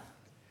 Yeah.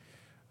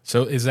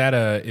 So is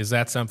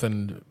that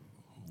something?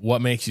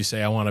 What makes you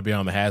say I want to be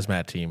on the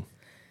hazmat team?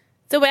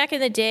 So back in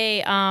the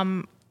day,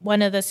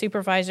 one of the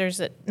supervisors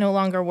that no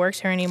longer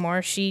works here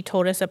anymore, she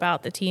told us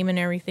about the team and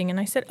everything. And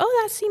I said,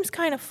 oh, that seems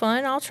kind of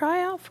fun. I'll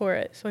try out for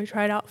it. So I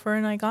tried out for it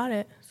and I got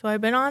it. So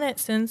I've been on it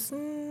since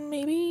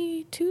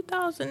maybe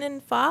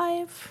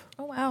 2005.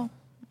 Oh, wow.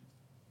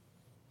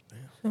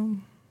 So, All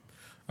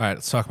right,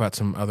 let's talk about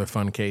some other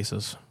fun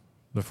cases,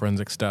 the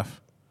forensic stuff.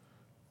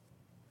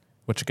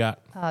 What you got?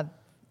 There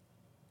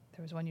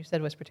was one you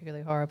said was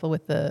particularly horrible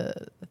with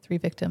the 3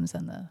 victims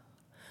and the.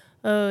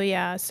 oh,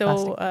 yeah.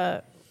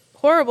 So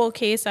horrible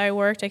case I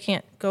worked. I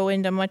can't go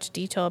into much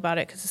detail about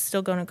it because it's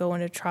still going to go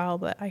into trial,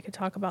 but I could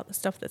talk about the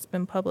stuff that's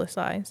been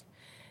publicized.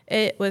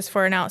 It was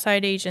for an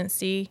outside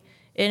agency.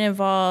 It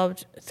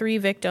involved 3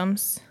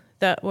 victims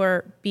that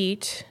were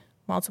beat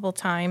multiple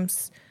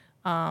times,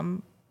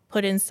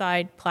 put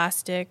inside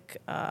plastic,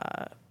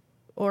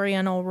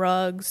 Oriental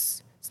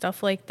rugs,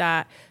 stuff like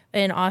that,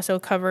 and also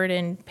covered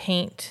in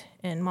paint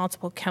and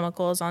multiple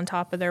chemicals on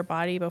top of their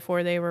body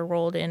before they were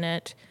rolled in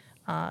it.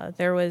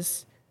 There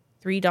was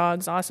 3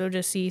 dogs also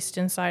deceased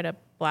inside a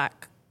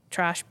black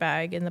trash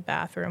bag in the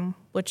bathroom,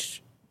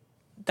 which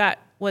that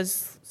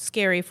was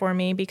scary for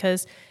me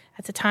because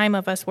at the time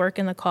of us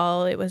working the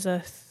call, it was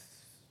a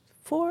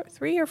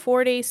 3 or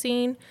 4 day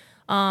scene.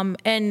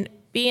 And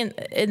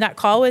that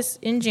call was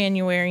in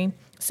January,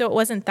 so it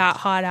wasn't that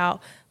hot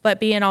out. But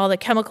being all the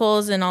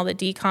chemicals and all the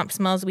decomp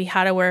smells, we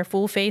had to wear a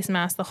full face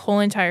mask the whole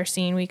entire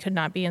scene. We could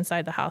not be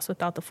inside the house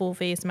without the full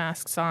face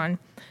masks on.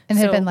 And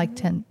it had been like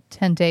 10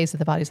 days that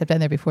the bodies had been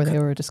there before they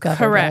were discovered,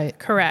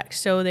 correct, right?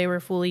 So they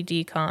were fully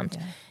decomped.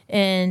 Yeah.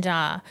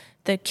 And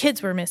the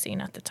kids were missing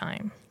at the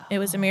time. It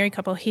was a married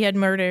couple. He had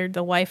murdered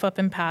the wife up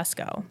in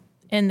Pasco,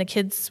 and the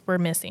kids were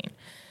missing.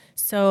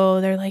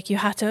 So they're like, we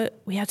have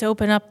to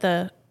open up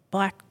the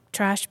black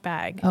trash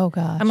bag. Oh,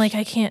 gosh. I'm like,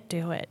 I can't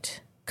do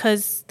it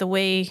because the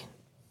way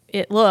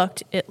it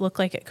looked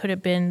like it could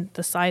have been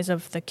the size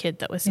of the kid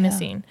that was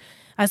missing.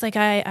 I was like,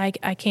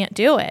 I can't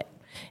do it.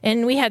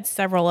 And we had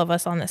several of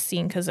us on the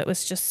scene because it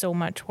was just so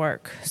much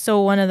work.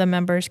 So one of the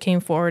members came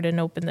forward and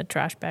opened the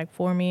trash bag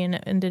for me, and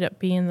it ended up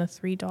being the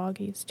 3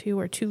 doggies,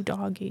 2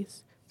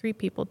 doggies, 3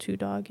 people, 2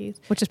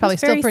 doggies. Which is probably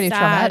still pretty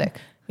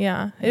traumatic.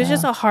 Yeah. It was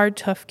just a hard,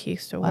 tough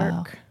case to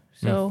work.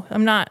 So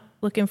I'm not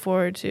looking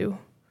forward to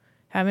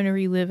having to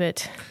relive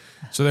it.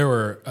 So there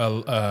were,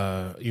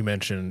 you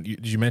mentioned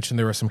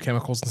there were some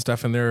chemicals and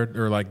stuff in there,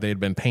 or like they'd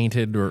been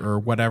painted or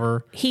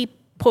whatever?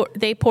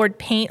 They poured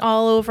paint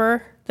all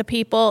over the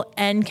people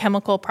and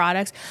chemical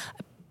products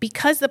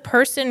because the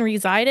person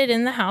resided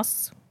in the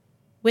house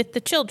with the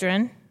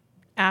children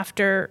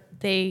after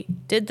they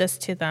did this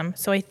to them.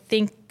 So I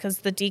think because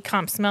the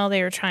decomp smell,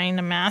 they were trying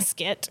to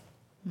mask it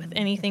with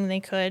anything they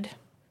could.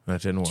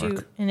 That didn't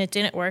work. And it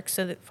didn't work,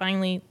 so it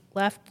finally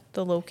left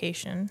the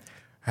location.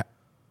 How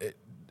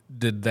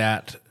did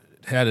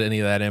any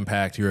of that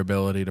impact your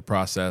ability to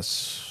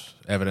process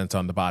evidence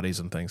on the bodies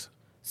and things?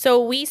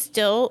 So we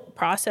still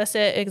process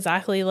it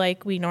exactly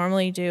like we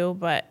normally do,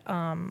 but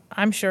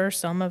I'm sure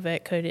some of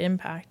it could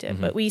impact it.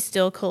 Mm-hmm. But we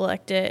still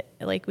collect it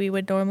like we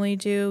would normally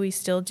do. We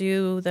still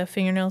do the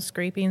fingernail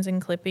scrapings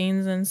and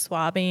clippings and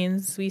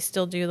swabbings. We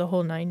still do the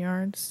whole 9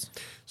 yards.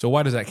 So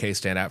why does that case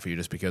stand out for you?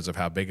 Just because of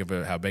how big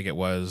it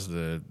was,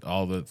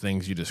 all the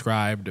things you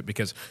described?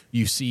 Because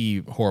you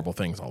see horrible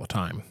things all the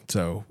time.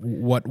 So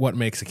what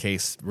makes a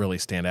case really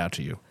stand out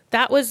to you?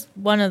 That was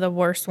one of the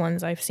worst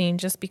ones I've seen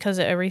just because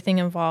of everything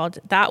involved.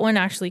 That one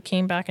actually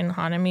came back and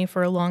haunted me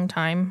for a long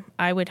time.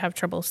 I would have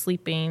trouble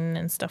sleeping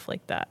and stuff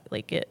like that.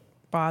 Like, it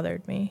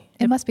bothered me.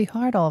 It must be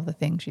hard, all of the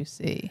things you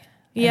see.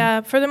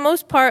 Yeah, for the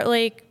most part,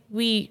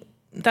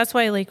 that's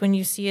why, like, when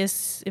you see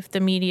us, if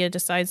the media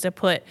decides to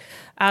put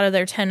out of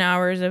their 10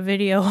 hours a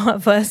video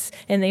of us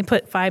and they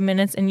put 5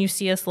 minutes and you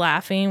see us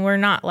laughing, we're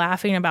not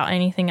laughing about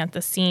anything at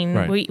the scene.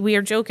 Right. We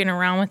are joking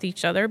around with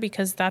each other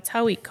because that's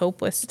how we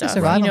cope with stuff.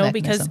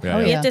 Because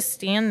we have to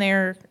stand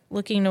there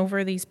looking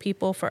over these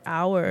people for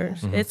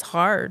hours. Yeah. Mm-hmm. It's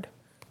hard.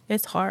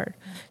 It's hard,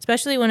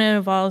 especially when it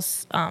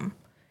involves,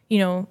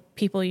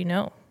 people you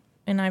know.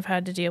 And I've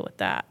had to deal with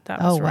that.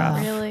 That was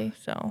rough. Really?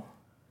 So.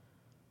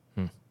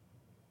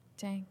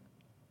 Dang.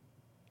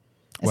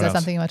 Is that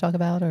something you want to talk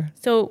about? Or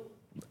So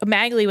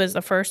Magley was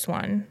the first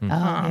one.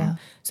 Mm-hmm.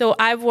 So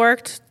I've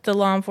worked the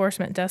law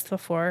enforcement desk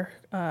before,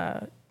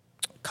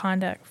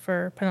 conduct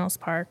for Pinellas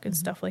Park and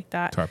stuff like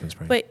that. Tarpon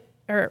Springs.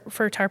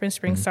 For Tarpon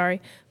Springs,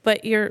 sorry.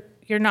 But you're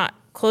not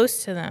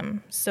close to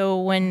them.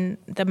 So when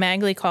the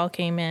Magley call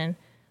came in,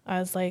 I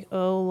was like,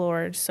 oh,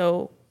 Lord.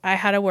 So I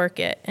had to work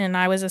it. And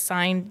I was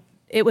assigned,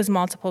 it was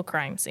multiple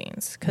crime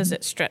scenes because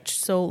it stretched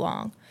so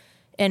long.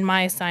 And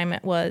my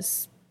assignment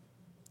was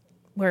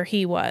where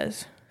he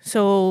was.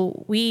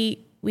 So we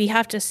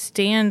have to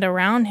stand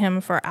around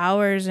him for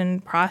hours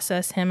and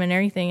process him and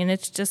everything. And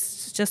it's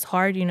just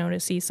hard, to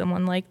see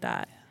someone like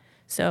that.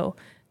 So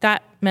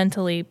that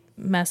mentally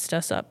messed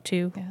us up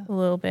too a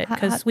little bit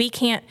because we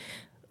can't,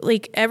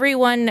 like,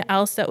 everyone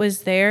else that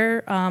was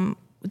there,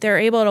 they're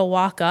able to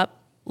walk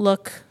up,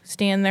 look,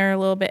 stand there a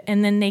little bit,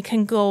 and then they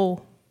can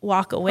go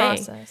walk away.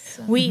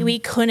 Process. We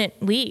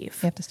couldn't leave.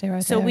 You have to stay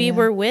right there. So we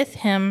were with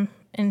him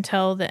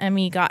until the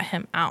ME got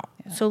him out.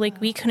 Yeah. So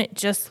we couldn't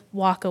just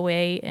walk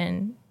away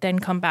and then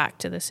come back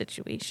to the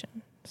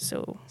situation.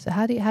 So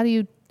how do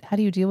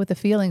you deal with the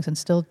feelings and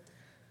still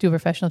do a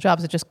professional job?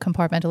 Is it just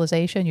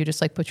compartmentalization? You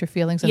just put your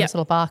feelings in this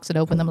little box and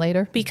open them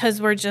later?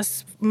 Because we're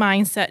just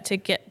mindset to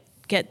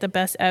get the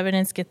best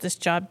evidence, get this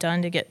job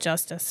done to get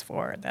justice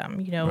for them,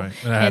 Right.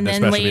 And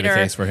then later, be the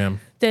case for him.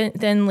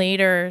 Then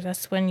later,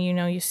 that's when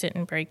you sit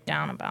and break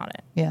down about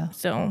it. Yeah.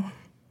 So,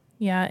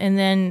 yeah, and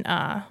then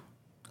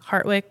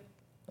Hartwick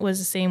was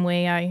the same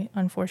way. I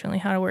unfortunately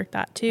had to work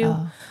that too.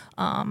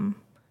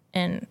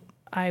 And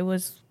I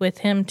was with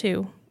him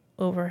too,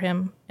 over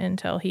him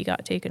until he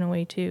got taken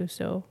away too.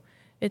 So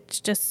it's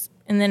just,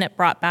 and then it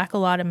brought back a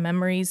lot of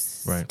memories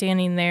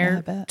standing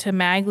there to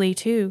Magley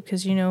too,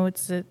 because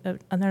it's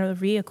another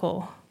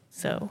vehicle.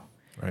 So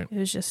Right. it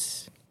was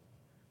just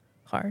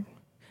hard.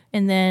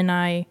 And then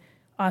I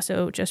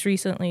also just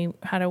recently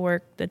had to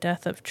work the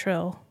death of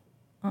Trill.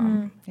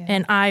 Yeah.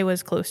 And I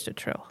was close to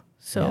Trill.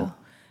 So Yeah.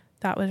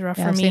 that was rough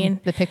Yeah, for I've me. seen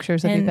And, the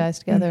pictures of you guys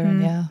together,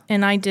 and yeah.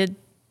 and I did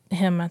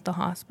him at the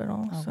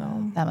hospital. Oh, so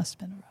wow. That must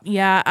have been rough.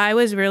 yeah, I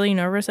was really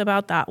nervous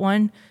about that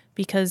one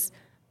because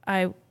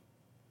I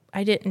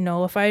didn't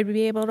know if I'd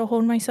be able to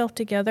hold myself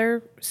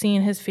together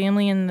seeing his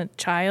family and the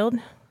child.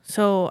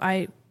 So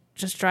I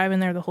just driving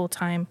there the whole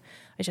time.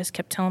 I just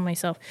kept telling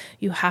myself,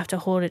 you have to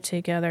hold it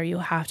together. You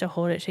have to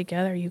hold it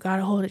together. You got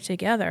to hold it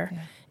together. Yeah.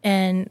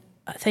 And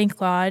thank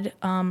God,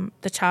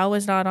 the child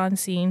was not on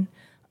scene.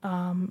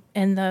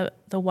 And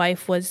the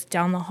wife was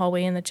down the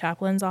hallway in the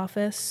chaplain's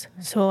office.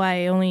 So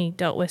I only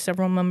dealt with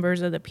several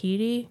members of the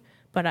PD,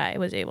 but I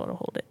was able to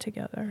hold it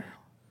together.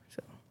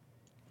 So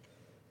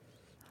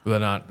They're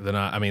not.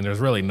 I mean, there's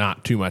really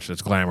not too much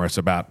that's glamorous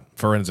about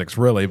forensics,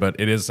 really, but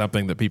it is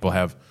something that people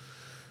have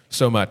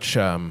so much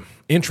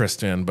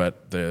interest in.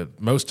 But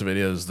most of it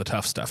is the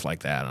tough stuff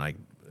like that. And I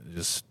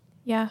just,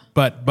 Yeah.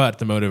 but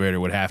the motivator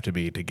would have to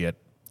be to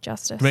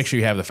Justice. make sure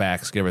you have the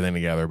facts, get everything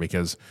together,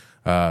 because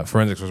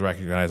forensics was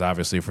recognized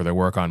obviously for their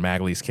work on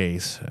Magley's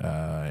case,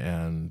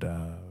 and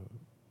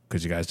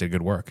because you guys did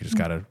good work. You just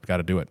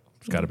gotta do it.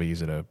 It's got to be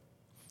easy to.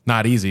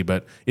 Not easy,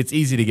 but it's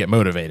easy to get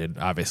motivated,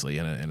 obviously,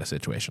 in a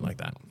situation like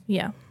that.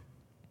 yeah.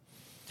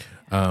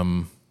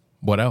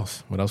 What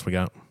else? What else we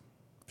got?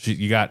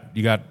 You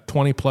got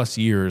 20 plus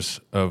years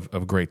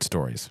of great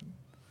stories.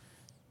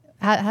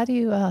 How do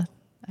you? I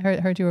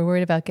heard you were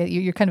worried about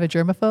you're kind of a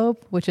germaphobe,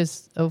 which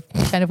is a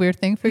kind of weird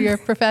thing for your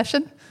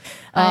profession.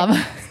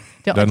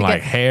 Don't Doesn't to like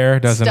get hair.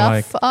 Doesn't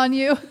stuff like. on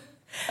you.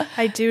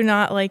 I do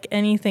not like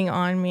anything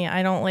on me.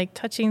 I don't like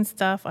touching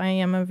stuff. I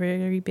am a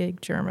very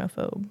big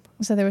germaphobe.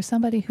 So there was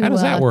somebody who. How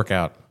does that work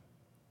out?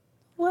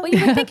 Well,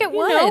 you would think it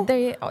would.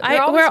 know,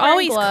 We're we're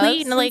always wearing gloves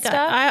clean. and Like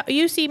stuff.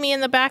 you see me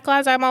in the back,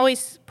 lads. I'm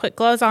always put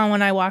gloves on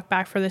when I walk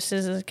back for the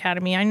Scissors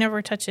Academy. I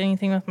never touch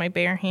anything with my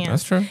bare hands.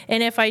 That's true.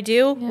 And if I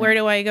do, where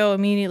do I go?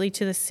 Immediately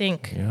to the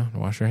sink. Yeah,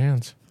 wash your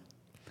hands.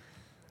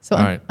 So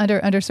All right.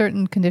 under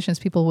certain conditions,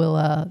 people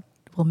will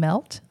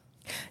melt.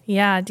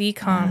 Yeah,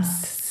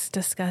 decomps. It's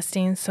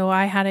disgusting. So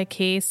I had a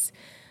case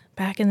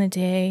back in the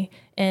day,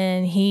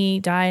 and he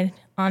died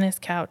on his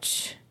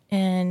couch.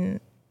 And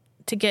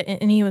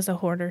he was a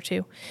hoarder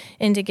too.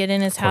 And to get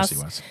in his course house, he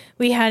was.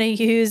 we had to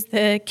use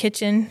the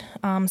kitchen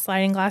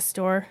sliding glass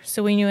door.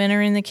 So when you enter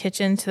in the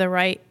kitchen to the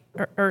right,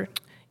 or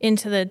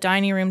into the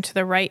dining room to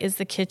the right is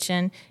the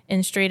kitchen,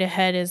 and straight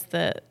ahead is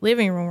the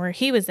living room where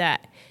he was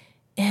at.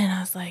 And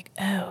I was like,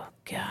 oh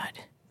God,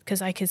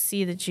 because I could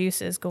see the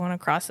juices going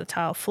across the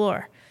tile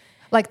floor.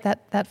 Like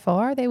that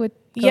far, they would.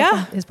 Go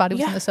Yeah. from, his body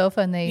was on Yeah. the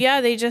sofa, and they.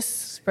 Yeah, they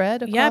just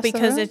Spread across Yeah, the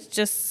because room? it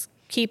just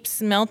keeps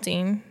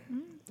melting.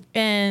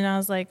 And I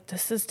was like,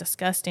 this is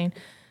disgusting.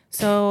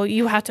 So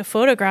you have to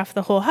photograph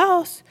the whole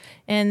house.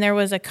 And there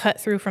was a cut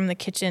through from the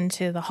kitchen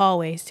to the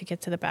hallways to get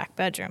to the back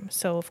bedroom.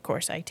 So, of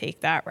course, I take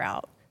that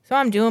route. So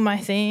I'm doing my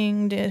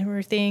thing, did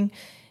everything.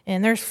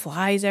 And there's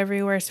flies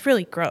everywhere. It's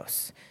really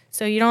gross.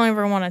 So you don't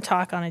ever want to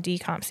talk on a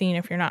decomp scene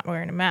if you're not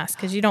wearing a mask,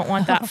 because you don't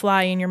want that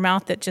fly in your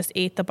mouth that just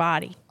ate the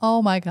body.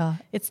 Oh my God!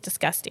 It's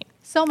disgusting.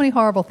 So many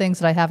horrible things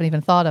that I haven't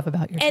even thought of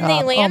about your And job.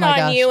 they land oh my on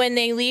gosh. you, and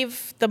they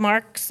leave the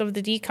marks of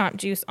the decomp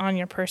juice on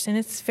your person.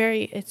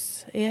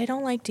 I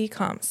don't like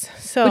decomps.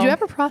 So Would you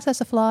ever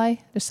process a fly?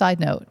 Just side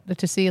note,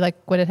 to see like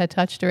what it had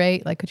touched or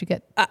ate. Like, could you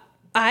get?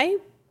 I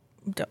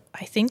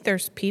think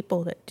there's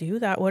people that do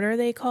that. What are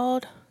they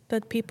called? The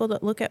people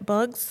that look at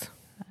bugs?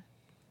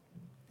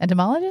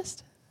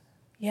 Entomologist?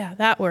 Yeah,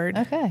 that word.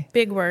 Okay.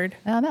 Big word.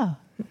 I don't know.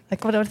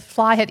 Like, what if a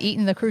fly had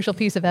eaten the crucial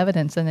piece of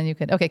evidence, and then you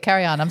could. Okay,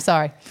 carry on. I'm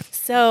sorry.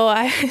 So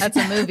That's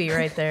a movie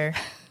right there.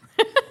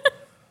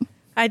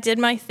 I did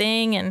my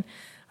thing, and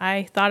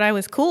I thought I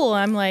was cool.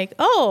 I'm like,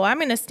 oh, I'm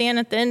going to stand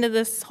at the end of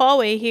this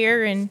hallway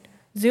here and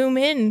zoom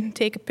in,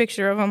 take a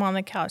picture of him on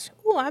the couch.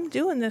 Oh, I'm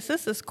doing this.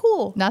 This is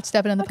cool. Not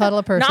stepping in the puddle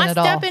of person Not at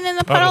all. stepping in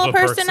the puddle of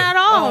person at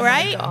all,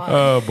 right?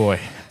 Oh boy.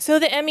 So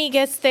the Emmy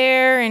gets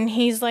there, and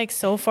he's like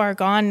so far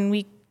gone, and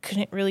we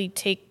couldn't really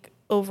take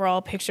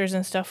overall pictures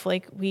and stuff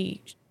like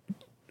we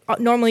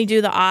normally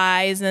do, the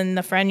eyes and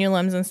the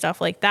frenulums and stuff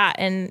like that.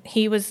 And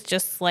he was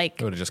just like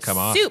It would've just come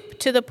off. soup,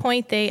 to the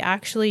point they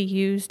actually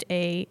used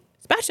a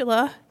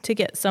spatula to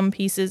get some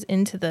pieces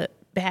into the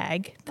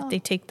bag that they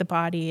take the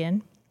body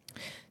in.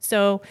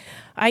 So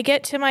I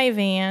get to my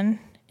van,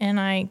 and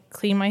I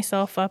clean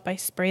myself up. I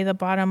spray the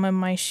bottom of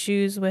my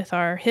shoes with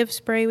our HIV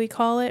spray, we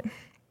call it.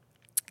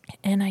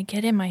 And I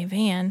get in my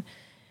van,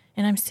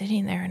 and I'm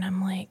sitting there, and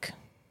I'm like,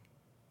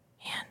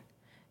 man,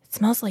 it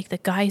smells like the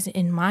guy's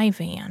in my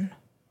van.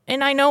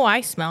 And I know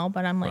I smell,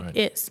 but I'm like, Right.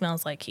 It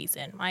smells like he's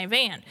in my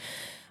van.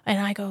 And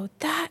I go,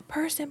 that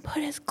person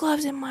put his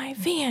gloves in my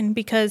van,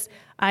 because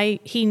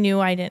he knew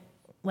I didn't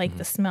like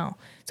the smell.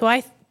 So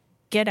I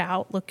get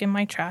out, look in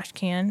my trash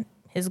can.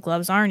 His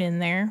gloves aren't in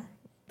there.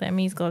 The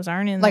Emmy's gloves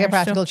aren't in there. Like a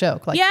practical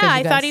joke. Like, yeah, 'cause you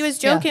I thought guys- he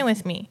was yeah. joking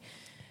with me.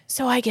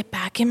 So I get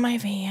back in my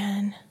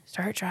van,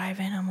 start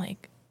driving. I'm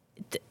like,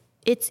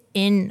 it's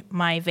in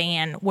my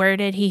van. Where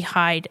did he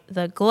hide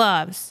the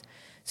gloves?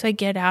 So I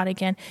get out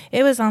again.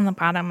 It was on the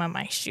bottom of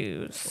my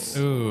shoes.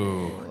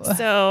 Ooh.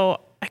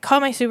 So I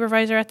called my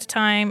supervisor at the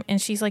time,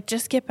 and she's like,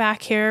 just get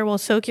back here. We'll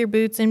soak your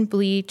boots in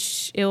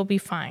bleach. It will be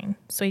fine.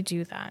 So I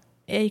do that.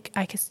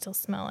 I could still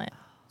smell it.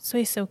 So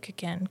I soak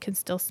again, could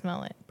still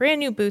smell it. Brand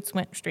new boots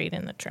went straight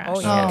in the trash. Oh,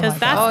 yeah. Because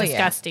that's God.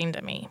 disgusting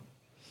to me.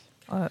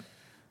 I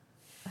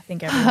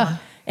think everyone.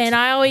 And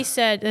I always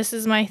said, this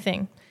is my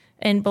thing.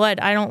 And blood,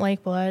 I don't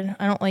like blood.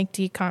 I don't like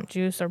decomp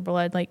juice or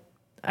blood. Like,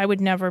 I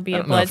would never be I a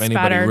don't know blood if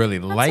anybody spatter. really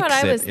likes what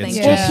I it. was It's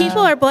thinking. Well, just, people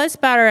are blood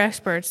spatter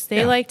experts. They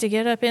Yeah. like to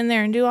get up in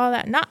there and do all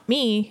that. Not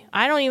me.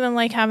 I don't even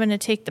like having to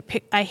take the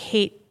pic. I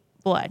hate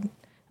blood.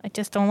 I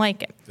just don't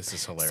like it. this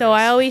is hilarious. So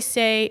I always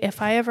say,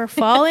 if I ever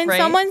fall in Right.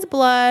 someone's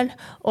blood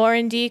or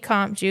in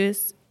decomp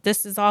juice,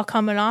 this is all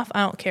coming off. I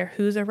don't care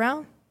who's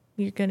around.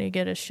 You're going to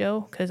get a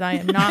show because I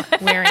am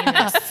not wearing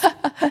this.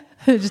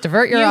 Just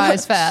avert your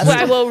eyes fast.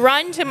 I will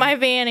run to my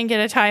van and get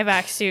a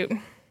Tyvek suit.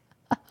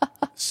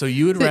 So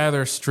you would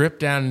rather strip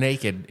down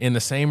naked in the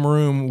same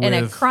room with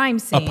In a crime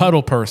scene. a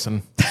puddle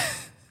person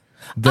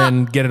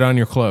than get it on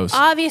your clothes?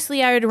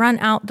 Obviously, I would run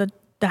out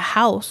the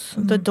house,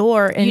 the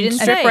door, and You didn't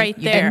strip say. right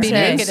You there. didn't Be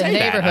say. naked in Say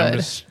that. I'm neighborhood.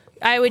 just-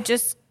 I would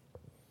just,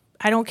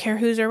 I don't care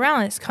who's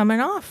around. It's coming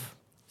off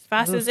as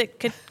fast as it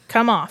could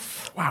come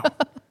off. wow.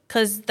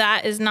 Because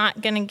that is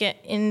not going to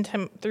get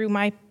through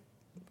my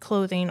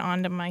clothing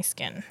onto my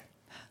skin.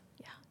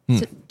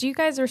 So do you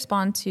guys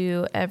respond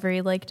to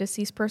every like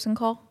deceased person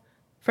call?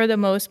 For the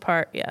most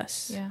part,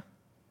 yes. Yeah.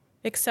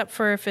 Except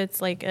for if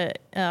it's like what's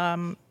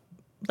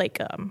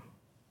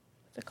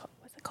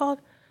it called?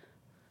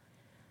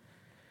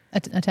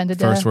 Attended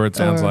First death, word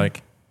sounds or-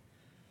 like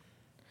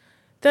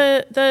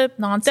The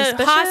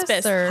Non-suspicious,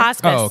 hospice. or-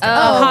 Hospice. Oh, okay.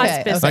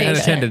 Hospice. like an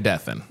patient. attended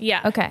death then.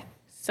 Yeah. Okay.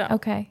 So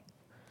Okay.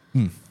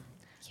 Yeah.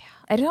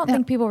 I don't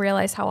think people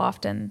realize how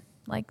often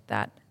like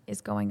that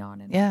is going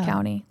on in Yeah. the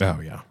county. Oh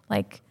yeah.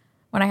 Like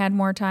when I had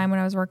more time when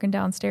I was working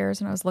downstairs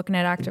and I was looking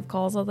at active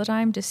calls all the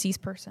time,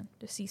 deceased person.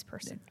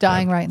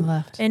 dying right and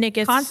left. and it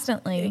gets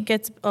Constantly. It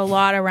gets a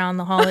lot around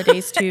the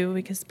holidays too,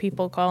 because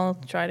people call,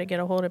 try to get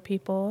a hold of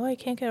people. Oh, I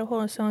can't get a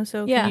hold of so and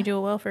so. Yeah. Can you do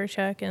a welfare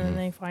check? And then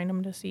they find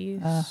them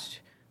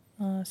deceased.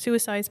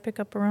 Suicides pick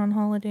up around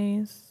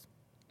holidays.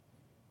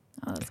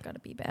 Oh, that's got to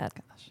be bad.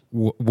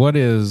 What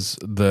is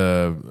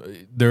there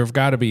have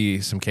got to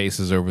be some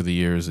cases over the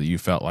years that you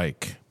felt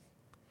like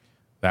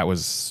that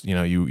was,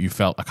 you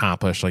felt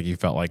accomplished, like you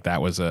felt like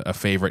that was a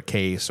favorite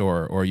case,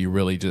 or you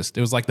really just,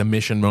 it was like the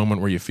mission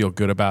moment where you feel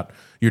good about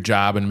your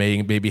job and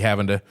maybe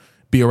having to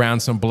be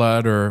around some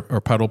blood or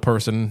puddle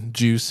person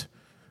juice,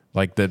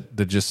 like that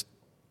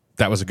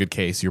was a good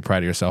case. You're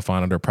proud of yourself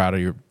on it, or proud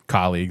of your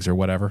colleagues or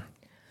whatever.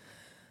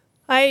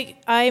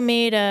 I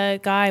made a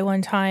guy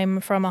one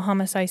time from a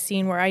homicide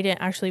scene where I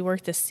didn't actually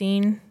work the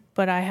scene,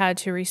 but I had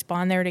to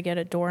respond there to get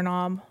a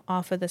doorknob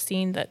off of the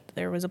scene that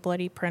there was a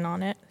bloody print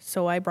on it.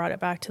 So I brought it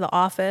back to the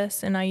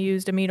office and I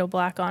used Amido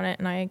Black on it,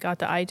 and I got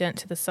the ident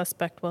to the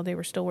suspect while they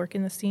were still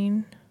working the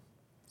scene.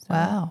 So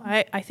Wow.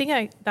 I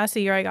think that's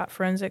the year I got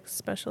forensics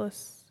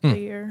specialist of the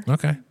year.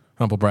 Okay.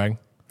 Humble brag.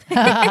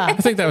 I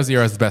think that was the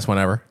year I was the best one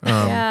ever.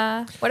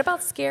 Yeah. What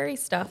about scary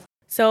stuff?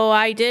 So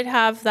I did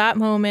have that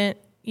moment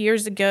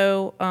years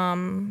ago.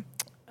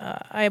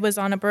 I was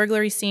on a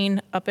burglary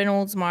scene up in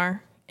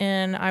Oldsmar,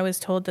 and I was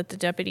told that the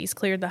deputies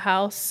cleared the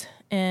house,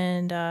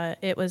 and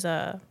it was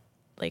a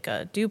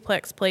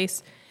duplex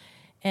place,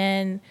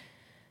 and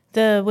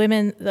the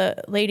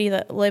lady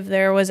that lived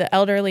there was an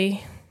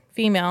elderly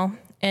female,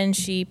 and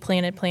she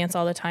planted plants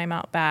all the time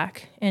out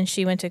back, and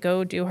she went to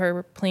go do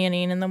her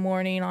planting in the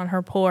morning on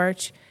her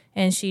porch,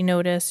 and she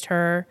noticed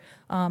her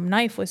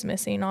knife was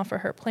missing off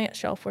of her plant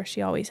shelf where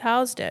she always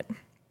housed it.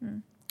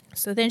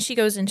 So then she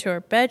goes into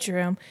her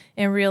bedroom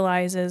and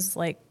realizes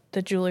like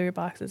the jewelry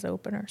box is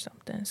open or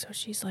something. So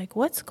she's like,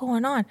 what's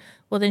going on?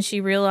 Well, then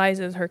she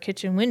realizes her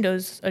kitchen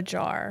window's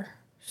ajar.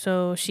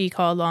 So she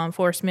called law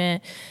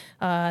enforcement.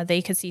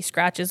 They could see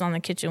scratches on the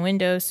kitchen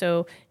window.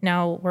 So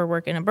now we're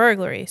working a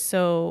burglary.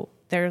 So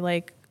they're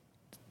like,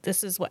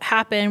 this is what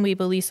happened. We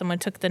believe someone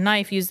took the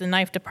knife, used the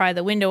knife to pry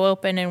the window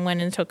open, and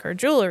went and took her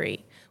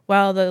jewelry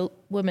while the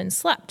woman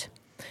slept.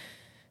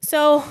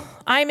 So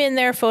I'm in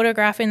there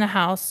photographing the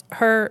house.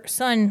 Her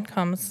son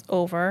comes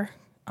over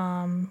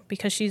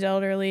because she's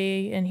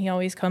elderly, and he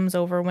always comes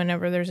over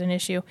whenever there's an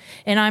issue.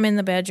 And I'm in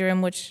the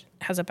bedroom, which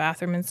has a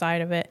bathroom inside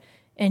of it.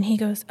 And he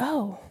goes,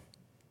 oh,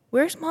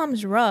 where's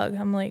mom's rug?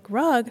 I'm like,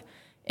 rug?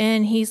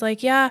 And he's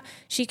like, yeah,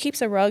 she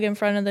keeps a rug in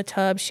front of the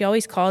tub. She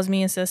always calls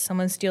me and says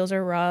someone steals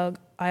her rug.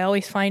 I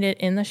always find it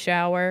in the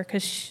shower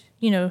because,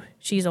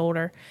 she's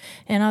older.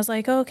 And I was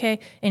like, oh, okay.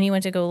 And he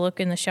went to go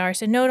look in the shower. I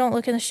said, no, don't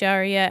look in the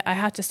shower yet. I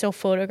have to still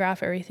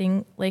photograph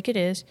everything like it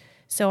is.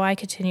 So I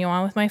continue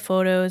on with my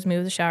photos,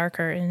 move the shower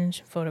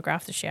curtains,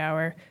 photograph the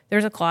shower.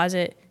 There's a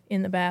closet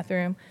in the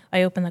bathroom.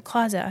 I open the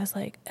closet. I was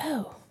like,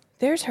 oh,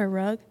 there's her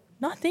rug.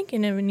 Not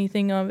thinking of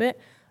anything of it.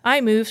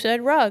 I move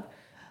said rug.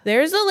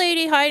 There's the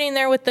lady hiding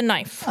there with the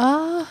knife.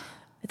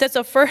 That's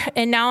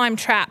and now I'm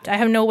trapped. I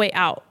have no way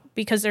out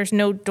because there's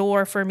no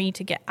door for me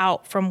to get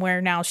out from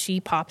where now she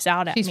pops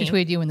out at me. She's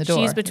between you and the door.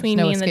 She's between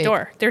There's no me and the escape.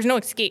 door. There's no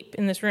escape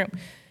in this room.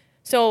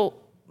 So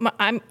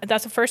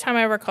that's the first time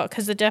I ever called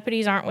because the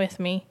deputies aren't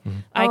with me.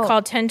 I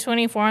called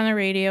 1024 on the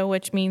radio,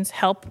 which means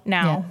help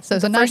now. Yeah. So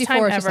The first 94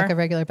 time is just ever. like a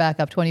regular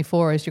backup.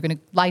 24 is you're going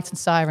to lights and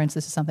sirens.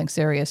 This is something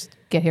serious.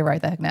 Get here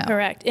right the heck now.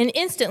 Correct. And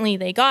instantly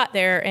they got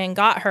there and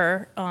got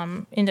her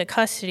into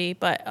custody.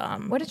 But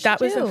What did she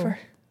that was do? the first.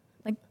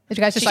 Like, Did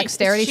you guys just She- like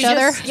stare at each she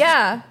other? just-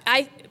 yeah.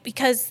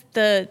 Because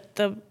the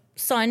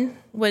son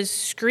was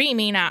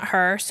screaming at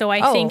her, so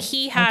I Oh, think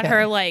he had okay.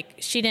 her like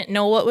she didn't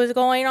know what was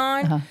going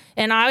on,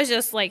 and I was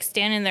just like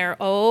standing there.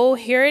 Oh,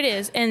 here it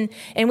is, and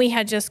we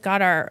had just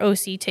got our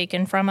OC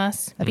taken from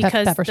us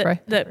because pepper spray.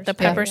 the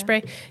pepper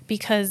spray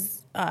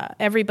because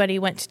everybody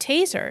went to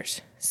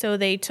tasers, so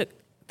they took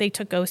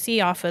OC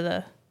off of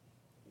the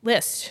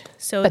list.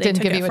 So But they didn't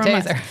took give it you a from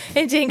us. taser.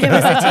 It didn't give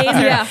us a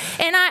taser. Yeah.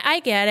 And I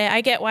get it.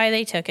 I get why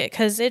they took it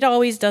because it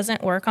always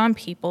doesn't work on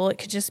people. It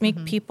could just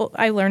make people,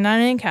 I learned that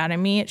in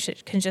academy,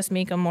 can just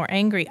make them more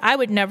angry. I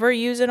would never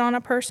use it on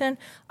a person.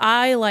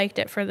 I liked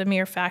it for the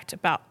mere fact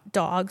about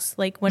dogs.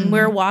 Like when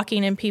we're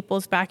walking in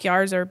people's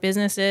backyards or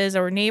businesses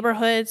or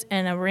neighborhoods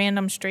and a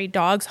random stray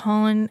dog's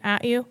hauling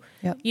at you,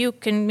 Yep. you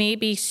can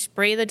maybe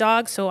spray the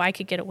dog so I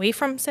could get away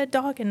from said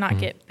dog and not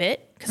get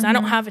bit because I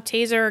don't have a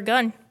taser or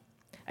gun.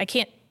 I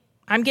can't.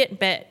 I'm getting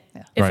bit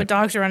if a Right.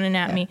 dog's running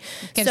at me.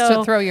 Can't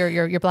just throw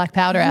your black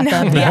powder at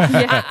them.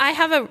 I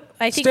have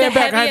I think Stand the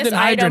back, heaviest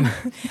hide the item,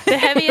 hydrant. the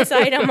heaviest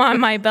item on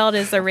my belt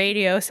is the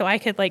radio, so I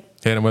could like.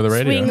 Hit him with a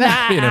radio. Swing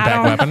that Being a at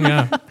back 'em. weapon,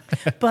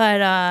 yeah.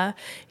 But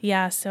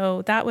yeah,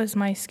 so that was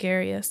my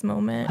scariest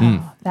moment.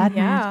 That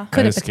Yeah. could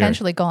That have is scary.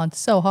 potentially gone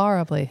so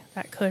horribly.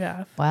 That could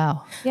have.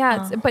 Wow.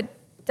 Yeah. But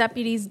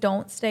deputies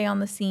don't stay on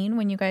the scene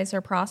when you guys are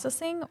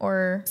processing,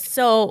 or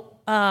So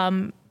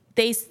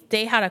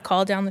they had a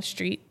call down the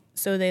street,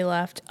 so they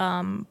left.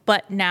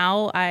 But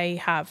now I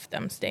have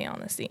them stay on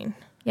the scene.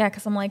 yeah,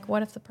 because I'm like,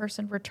 what if the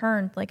person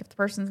returned? Like if the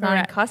person's not in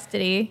Correct.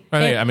 custody?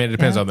 I mean, it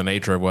depends on the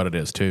nature of what it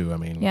is, too. I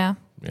mean, Yeah.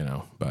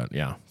 But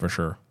yeah, for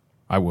sure.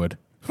 I would.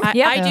 I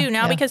Yeah. do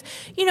now Yeah. because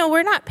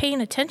we're not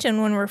paying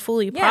attention when we're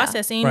fully Yeah.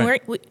 processing.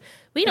 Right.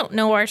 We don't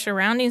know our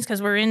surroundings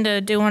because we're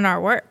into doing our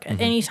work. At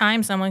any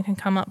time, someone can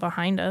come up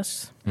behind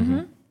us.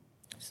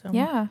 So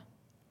Yeah.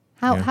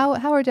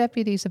 How are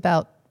deputies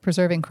about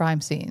preserving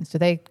crime scenes? Do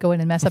they go in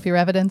and mess up your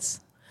evidence?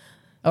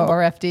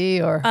 Or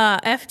FD or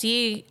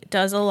FD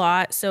does a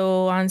lot.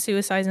 So on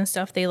suicides and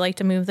stuff, they like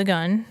to move the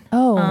gun.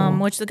 Oh.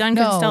 Which the gun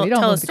No, can you don't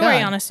tell a move the story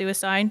gun. on a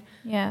suicide.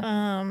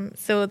 Yeah.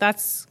 So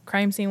that's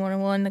crime scene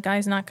 101. The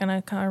guy's not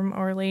gonna come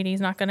or lady's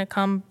not gonna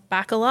come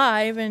back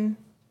alive and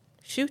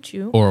shoot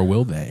you. Or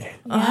will they?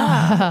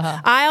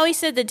 I always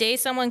said the day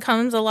someone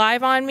comes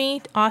alive on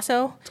me,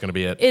 also, It's going to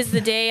be it. is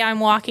the day I'm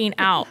walking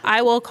out.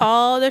 I will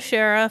call the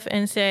sheriff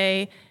and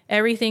say,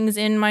 everything's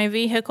in my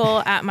vehicle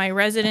at my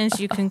residence.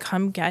 You can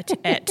come get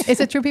it. is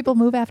it true people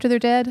move after they're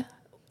dead?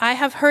 I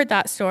have heard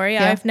that story.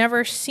 Yeah. I've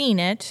never seen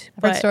it.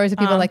 I've heard stories of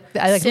people like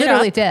sit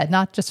literally up. dead,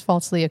 not just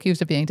falsely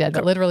accused of being dead,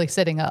 but literally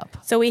sitting up.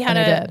 So we had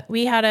when they're dead.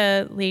 we had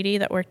a lady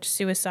that worked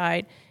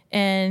suicide,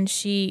 and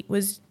she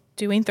was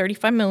doing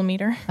 35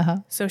 millimeter.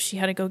 So she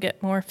had to go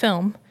get more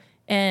film,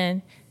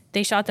 and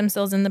they shot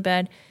themselves in the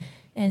bed.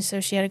 And so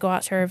she had to go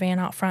out to her van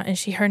out front, and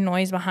she heard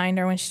noise behind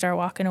her when she started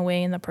walking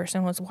away, and the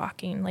person was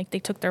walking. Like they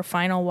took their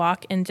final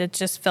walk and it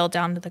just fell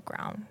down to the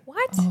ground.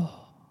 What?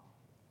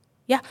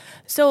 Yeah.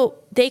 So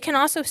they can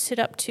also sit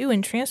up too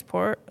and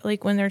transport.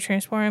 Like when they're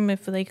transporting,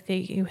 if like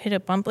you hit a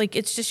bump, like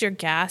it's just your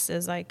gas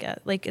is like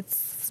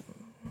it's.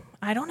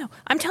 I don't know.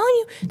 I'm telling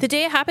you, the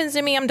day it happens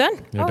to me, I'm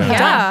done. You're Oh, done.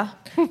 yeah.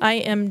 I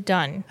am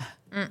done.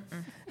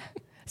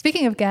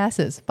 Speaking of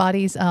gases,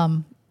 bodies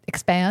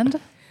expand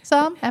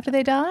some after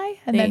they die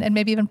and then and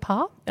maybe even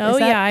pop. Oh,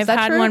 yeah. I've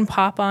had true? one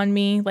pop on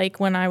me, like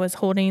when I was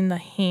holding the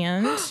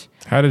hand.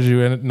 How did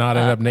you not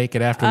end up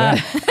naked after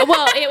that?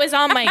 Well, it was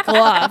on my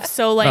glove.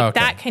 So, like, Okay.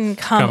 that can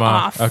come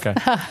off. Okay.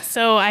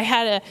 So I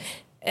had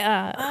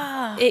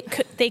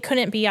they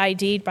couldn't be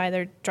ID'd by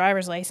their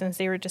driver's license.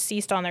 They were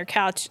deceased on their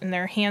couch and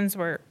their hands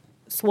were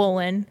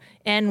swollen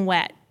and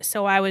wet.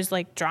 So I was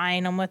like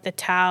drying them with the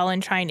towel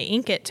and trying to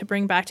ink it to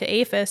bring back to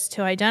APHIS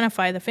to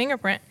identify the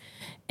fingerprint.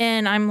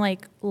 And I'm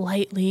like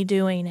lightly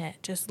doing it,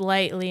 just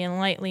lightly.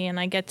 And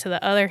I get to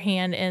the other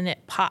hand and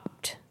it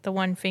popped the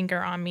one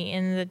finger on me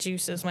and the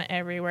juices went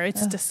everywhere.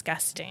 It's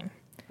disgusting.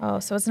 Oh,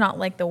 so it's not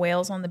like the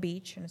whales on the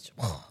beach, and it's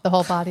The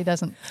whole body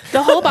doesn't.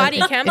 The whole body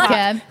can pop.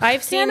 can.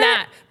 I've seen Can it?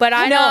 that, but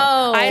I No.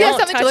 don't. I You have don't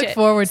something to touch look it.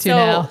 forward to So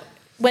now.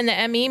 when the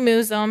ME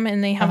moves them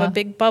and they have a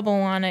big bubble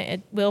on it,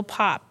 it will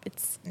pop.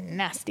 It's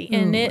nasty,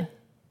 and it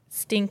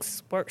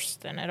stinks worse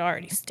than it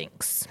already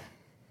stinks.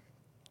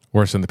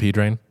 Worse than the pee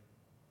drain?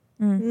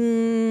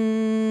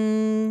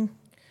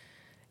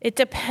 It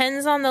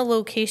depends on the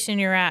location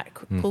you're at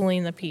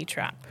pulling the P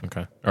trap.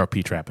 Okay. Or a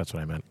pee trap, that's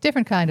what I meant.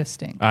 Different kind of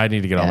stink. I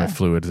need to get all my Yeah.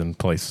 fluids in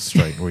place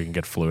straight where you can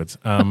get fluids.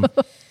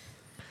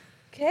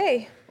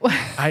 okay.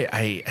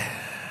 I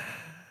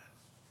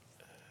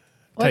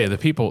tell you, the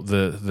people,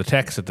 the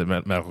techs at the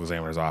medical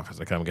examiner's office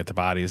that come get the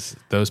bodies,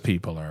 those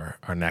people are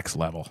next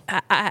level.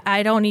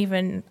 I don't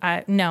even,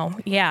 no.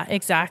 Yeah,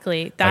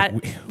 exactly. That,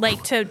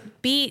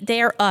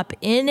 they're up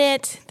in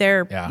it.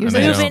 They're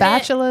using moving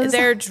spatulas.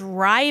 They're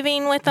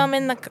driving with them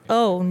in the,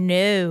 oh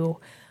no.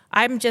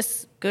 I'm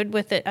just good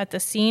with it at the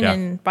scene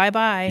and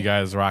bye-bye. You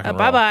guys rock and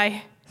roll.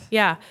 Bye-bye.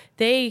 Yeah,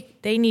 they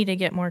need to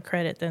get more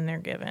credit than they're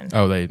given.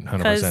 Oh, they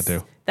 100%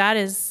 do. That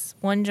is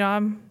one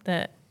job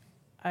that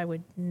I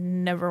would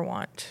never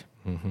want.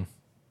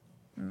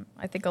 Mm-hmm.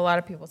 I think a lot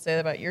of people say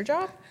that about your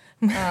job.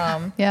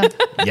 Yeah.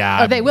 Yeah.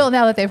 Oh, they will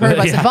now that they've heard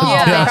what's involved.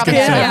 Yeah. They probably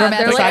have a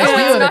They're like, romanticized oh,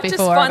 view it's of not it just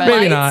before. fun but-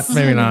 Maybe lights, not.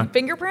 Maybe not.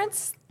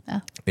 Fingerprints.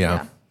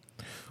 Yeah.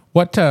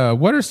 What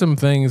are some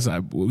things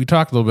we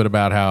talked a little bit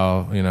about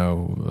how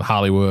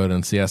Hollywood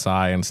and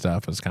CSI and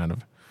stuff has kind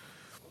of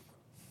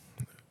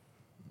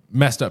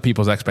messed up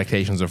people's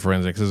expectations of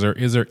forensics.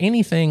 Is there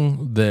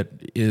anything that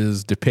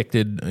is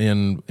depicted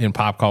in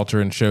pop culture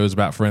and shows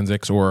about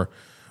forensics or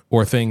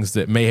things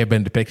that may have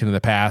been depicted in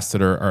the past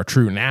that are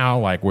true now?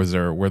 Like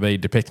were they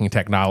depicting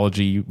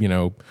technology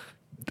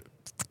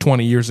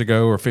 20 years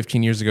ago or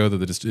 15 years ago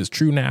that is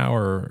true now,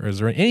 or is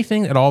there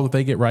anything at all that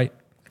they get right?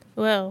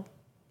 Well,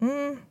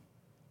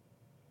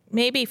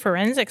 maybe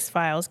Forensics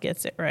Files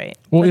gets it right.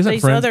 Well, but isn't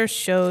these other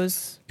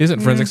shows, Isn't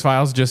Forensics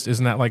Files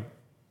isn't that like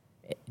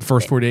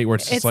First 48 where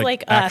it's just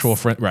like actual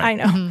us. right? I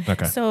know. Mm-hmm.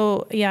 Okay.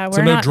 So yeah, we're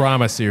So no not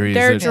drama series.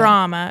 They're that-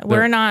 drama. they're-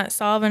 We're not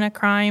solving a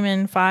crime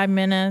in 5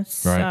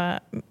 minutes. Right.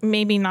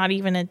 Maybe not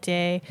even a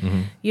day.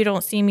 Mm-hmm. You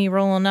don't see me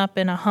rolling up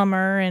in a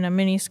Hummer and a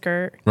mini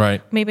skirt.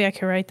 Right. Maybe I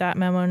could write that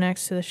memo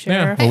next to the Yeah.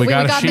 sheriff. Well, we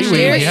got a the sheet.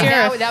 sheriff.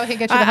 Yeah. Now we can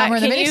get you the Hummer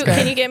and the can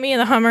miniskirt. you get me in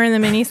the Hummer and the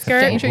mini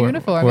skirt? Change your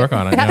uniform. Work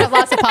on it, They have to yeah. have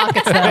lots of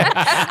pockets, though.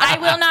 I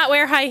will not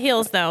wear high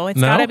heels though. It's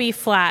No? got to be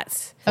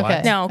flats.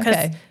 Okay. No, because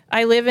Okay.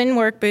 I live in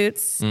work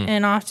boots Mm.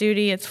 and off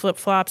duty it's flip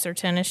flops or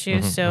tennis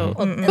shoes. So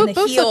And Boot- the boots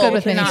look heel, good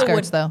with the mini heel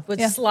skirts, would, though. would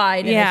Yeah.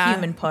 slide in Yeah. a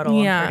human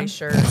puddle. Yeah. I'm pretty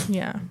sure.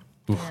 yeah,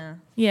 Yeah.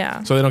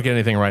 yeah. So they don't get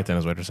anything right then,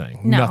 is what you're saying.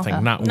 No.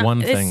 Nothing. Not No,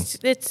 one thing.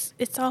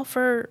 It's all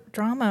for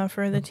drama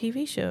for the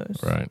TV shows.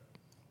 Right.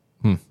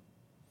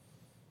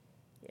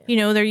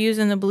 They're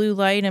using the blue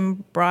light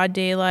in broad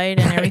daylight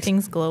and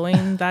everything's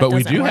glowing. That But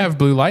we doesn't do work. have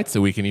blue lights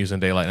that we can use in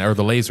daylight, or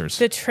the lasers.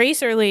 The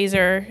tracer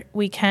laser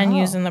we can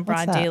use in the what's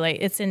broad that? daylight.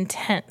 It's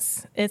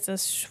intense. It's a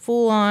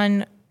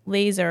full-on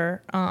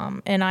laser,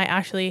 and I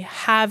actually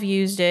have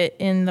used it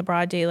in the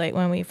broad daylight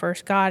when we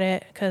first got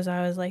it because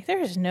I was like,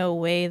 there's no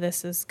way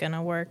this is going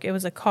to work. It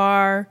was a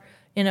car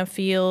in a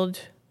field.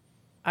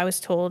 I was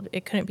told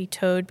it couldn't be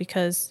towed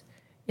because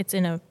it's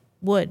in a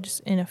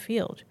woods in a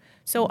field.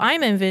 So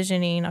I'm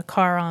envisioning a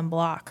car on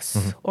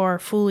blocks or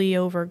fully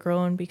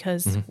overgrown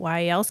because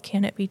why else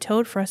can it be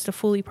towed for us to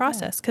fully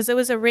process? Because it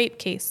was a rape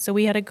case, so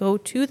we had to go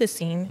to the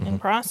scene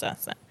and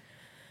process it.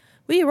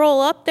 We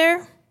roll up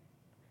there.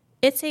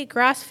 It's a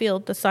grass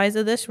field the size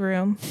of this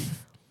room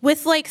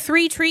with like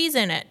 3 trees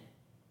in it.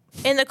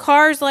 And the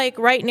car's like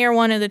right near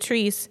one of the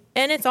trees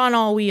and it's on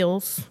all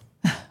wheels.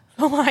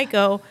 So I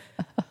go,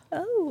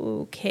 oh,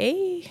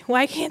 okay,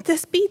 why can't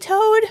this be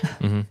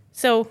towed?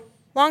 So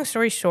long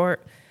story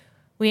short,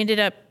 we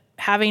ended up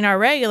having our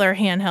regular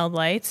handheld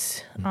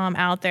lights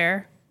out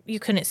there. You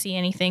couldn't see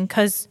anything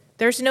because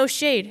there's no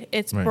shade.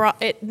 It's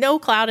Right. no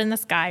cloud in the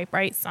sky,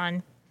 bright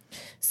sun.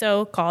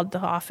 So called the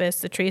office.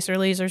 The tracer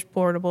laser's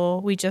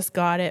portable. We just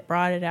got it,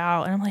 brought it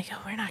out, and I'm like,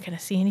 oh, we're not going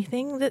to see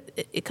anything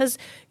because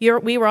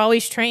we were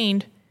always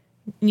trained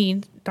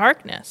need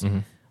darkness.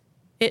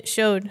 It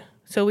showed,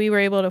 so we were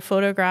able to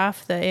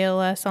photograph the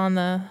ALS on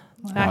the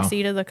back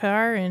seat of the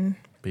car and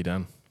Be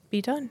done.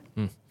 be done.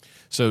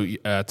 So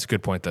that's a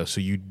good point, though. So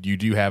you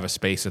do have a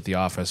space at the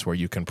office where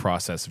you can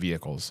process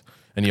vehicles,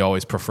 and you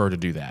always prefer to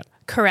do that.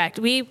 Correct.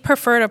 We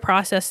prefer to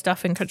process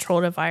stuff in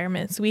controlled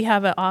environments. We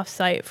have an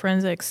off-site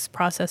forensics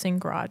processing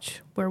garage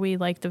where we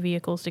like the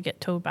vehicles to get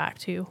towed back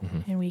to,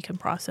 and we can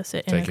process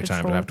it in a Take your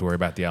time. Don't have to worry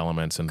about the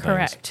elements and things.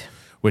 Correct.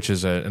 Which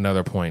is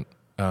another point.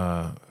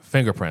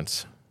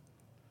 Fingerprints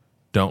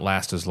don't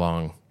last as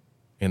long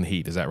in the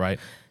heat. Is that right?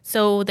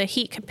 So the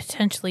heat could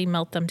potentially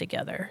melt them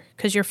together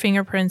because your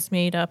fingerprint's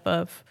made up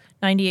of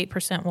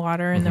 98%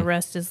 water and the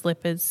rest is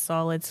lipids,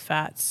 solids,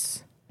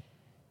 fats,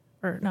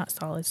 or not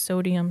solids,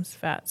 sodiums,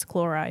 fats,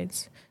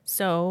 chlorides.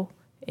 So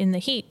in the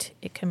heat,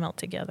 it can melt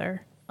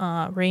together.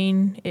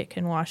 Rain, it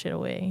can wash it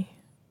away.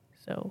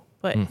 So,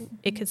 but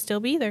it could still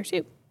be there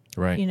too.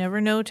 Right. You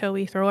never know till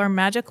we throw our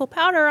magical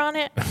powder on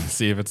it.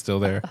 See if it's still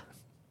there.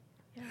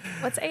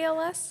 What's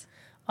ALS?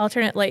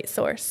 Alternate light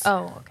source.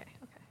 Oh, okay.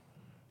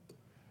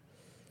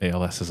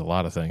 ALS is a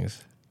lot of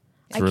things.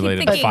 It's I keep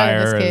related to thinking-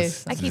 fire, But in this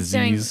it's case- I keep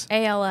disease.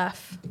 doing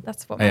ALF.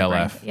 That's what my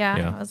ALF, brain. Yeah,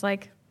 yeah. I was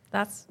like,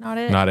 that's not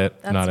it. Not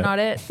it, That's not it. not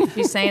it.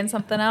 You're saying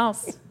something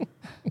else.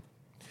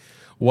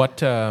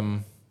 What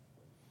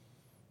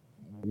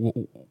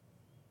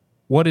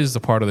is the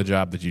part of the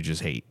job that you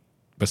just hate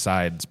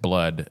besides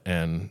blood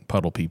and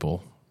puddle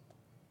people?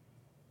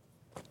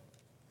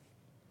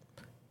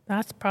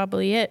 That's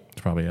probably it.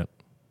 That's probably it.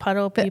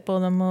 Puddle people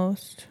the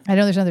most. I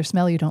know there's another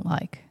smell you don't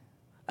like.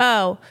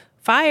 Oh,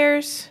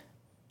 fires.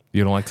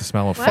 You don't like the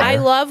smell of What? fire? I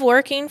love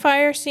working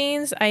fire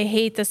scenes. I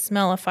hate the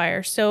smell of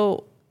fire.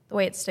 So The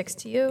way it sticks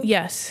to you.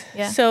 yes.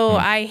 Yeah. So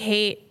I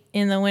hate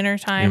in the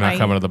wintertime. You're not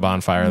coming to the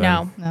bonfire then?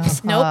 No. No.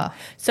 Nope. Ah.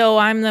 So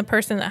I'm the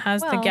person that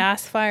has the Well-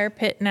 gas fire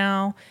pit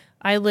now.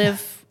 I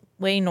live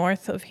way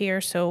north of here,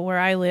 so where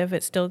I live,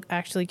 it still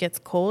actually gets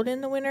cold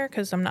in the winter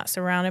because I'm not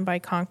surrounded by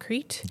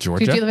concrete.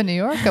 Georgia? Do you live in New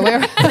York? Or where?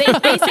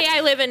 They say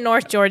I live in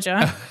North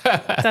Georgia.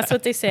 That's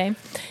what they say.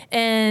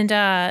 And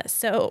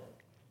so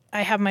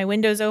I have my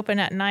windows open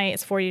at night.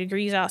 It's 40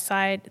 degrees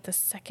outside. The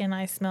second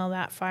I smell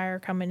that fire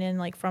coming in,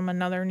 like from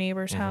another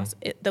neighbor's house,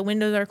 the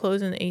windows are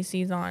closed and the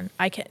AC's on.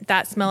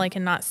 That smell I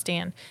cannot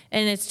stand.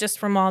 And it's just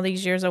from all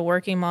these years of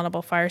working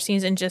multiple fire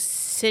scenes and just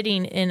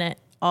sitting in it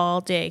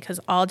all day, because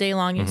all day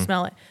long you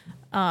smell it.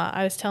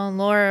 I was telling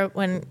Laura,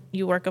 when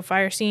you work a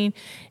fire scene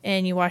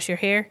and you wash your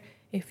hair,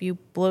 if you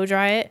blow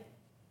dry it,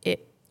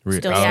 it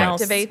still smells.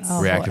 Reactivates.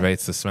 Oh, boy.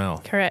 Reactivates the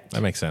smell. Correct.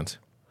 That makes sense.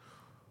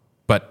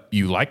 But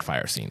you like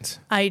fire scenes.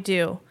 I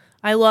do.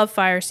 I love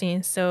fire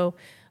scenes. So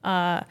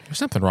There's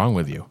something wrong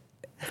with you.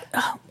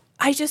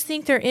 I just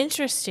think they're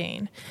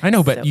interesting. I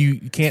know, but So-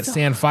 you can't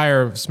stand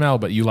fire smell,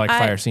 but you like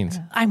fire scenes.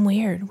 I'm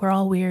weird. We're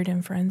all weird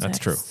in forensics. That's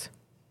true.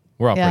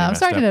 We're all Yeah, pretty I'm messed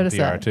starting to up notice in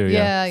PR that. too.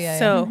 Yeah.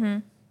 So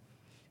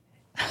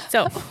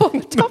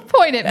Don't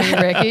point at me,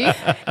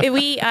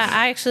 Ricky.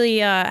 I actually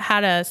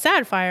had a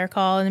sad fire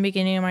call in the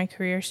beginning of my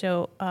career.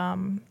 So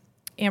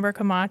Amber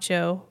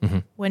Camacho,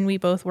 when we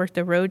both worked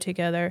the road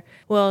together,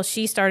 well,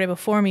 she started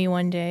before me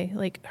one day.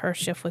 Like her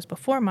shift was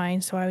before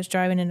mine. So I was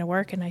driving into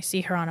work and I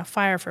see her on a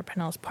fire for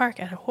Pinellas Park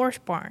at a horse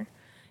barn.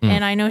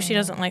 And I know she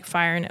doesn't like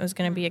fire and it was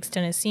going to be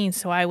extended scenes.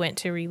 So I went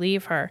to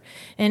relieve her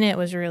and it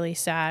was really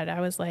sad. I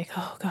was like,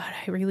 oh God,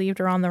 I relieved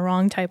her on the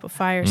wrong type of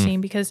fire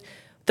scene because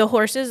the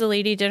horses, the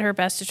lady did her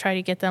best to try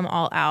to get them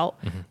all out,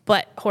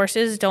 but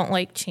horses don't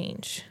like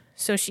change.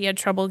 So she had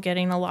trouble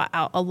getting a lot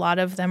out. A lot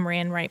of them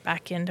ran right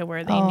back into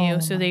where they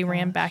knew. So they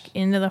ran back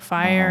into the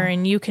fire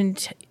and you can,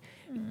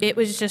 it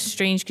was just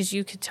strange because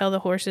you could tell the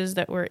horses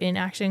that were in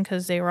action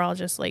because they were all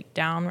just like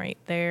down right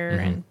there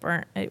and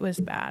burnt. It was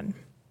bad.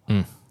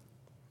 Yeah.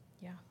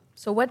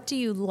 So what do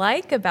you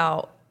like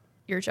about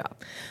your job?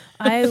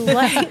 I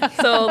like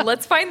So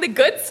let's find the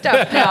good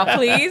stuff now,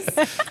 please.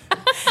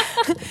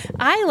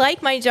 I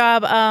like my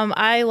job.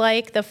 I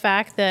like the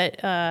fact that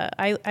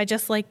I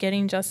just like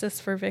getting justice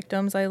for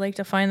victims. I like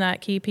to find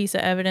that key piece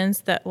of evidence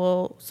that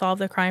will solve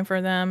the crime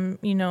for them,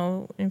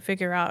 and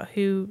figure out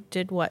who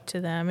did what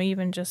to them,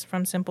 even just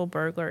from simple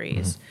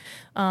burglaries.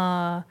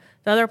 The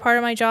other part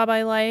of my job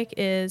I like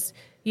is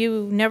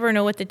you never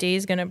know what the day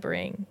is going to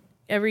bring.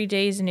 Every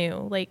day is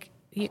new. Like,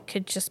 it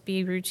could just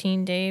be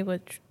routine day,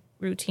 which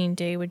routine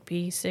day would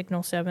be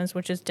signal sevens,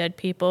 which is dead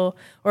people,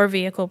 or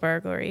vehicle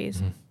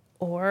burglaries.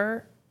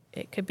 Or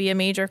it could be a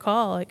major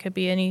call. It could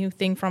be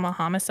anything from a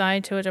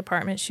homicide to a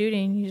department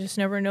shooting. You just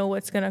never know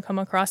what's going to come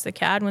across the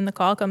CAD when the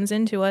call comes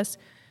into us.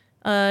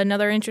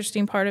 Another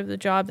interesting part of the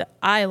job that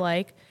I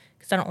like,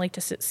 because I don't like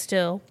to sit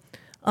still,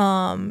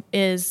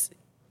 is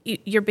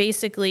you're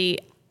basically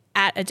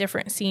at a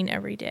different scene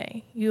every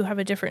day. You have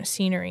a different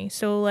scenery.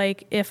 So,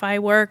 like, if I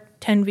work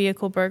 10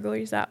 vehicle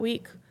burglaries that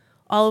week,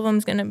 all of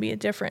them's going to be a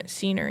different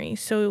scenery.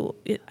 So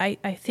I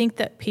think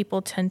that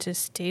people tend to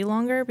stay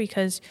longer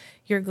because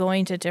you're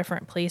going to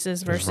different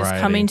places versus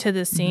variety. coming to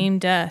the same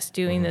desk,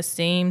 doing the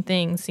same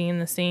thing, seeing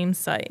the same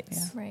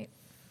sites. Right.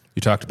 You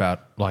talked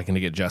about liking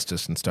to get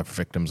justice and stuff for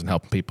victims and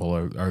helping people.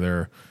 Are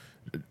there,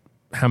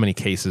 how many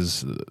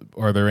cases,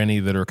 are there any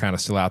that are kind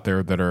of still out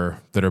there that are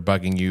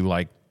bugging you,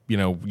 like,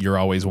 you're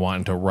always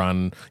wanting to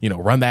run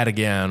that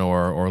again,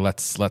 or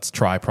let's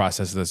try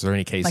process this? Are there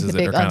any cases Like the that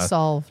big are kind of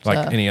unsolved,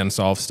 any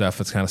unsolved stuff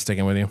that's kind of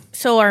sticking with you?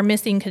 So our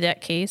missing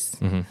cadet case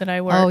that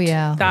I worked, Oh,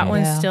 yeah. that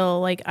one's Yeah. still,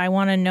 like, I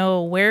want to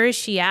know, where is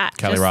she at?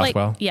 Kelly Just like-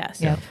 Roswell?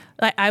 yes. Yep.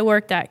 Like, I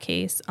worked that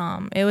case.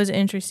 It was an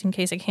interesting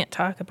case. I can't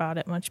talk about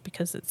it much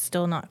because it's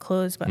still not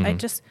closed, but I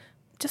just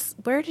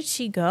where did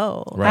she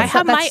go? Right. I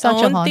have That's my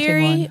such a own haunting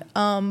theory,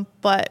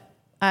 but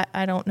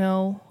I don't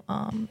know.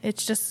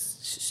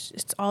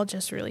 It's all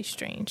just really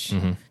strange.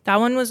 That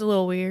one was a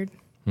little weird.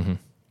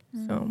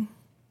 So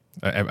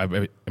I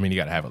mean, you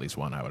got to have at least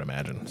one, I would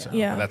imagine. So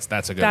Yeah.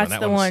 that's a good That's one.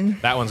 the one.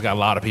 That one's got a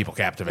lot of people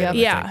captivated. I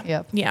yeah, think.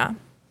 Yep. yeah.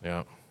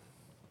 Yeah.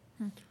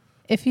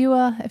 If you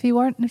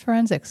weren't in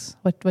forensics,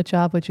 what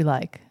job would you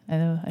like? I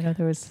know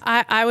there was.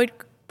 I would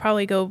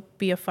probably go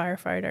be a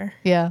firefighter.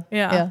 Yeah.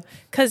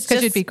 Because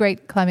You'd be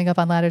great climbing up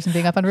on ladders and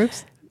being up on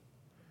roofs.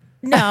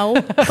 no,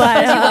 but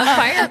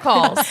Fire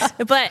calls.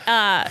 but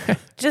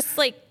just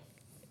like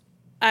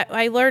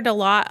I learned a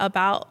lot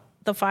about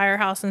the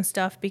firehouse and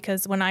stuff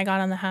because when I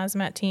got on the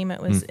hazmat team, it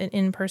was an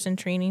in-person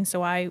training,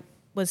 so I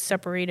was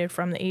separated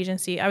from the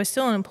agency. I was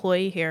still an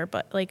employee here,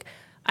 but like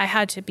I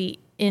had to be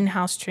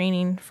in-house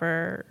training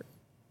for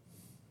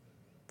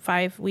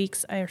 5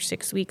 weeks or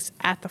 6 weeks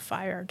at the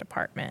fire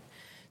department.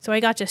 So I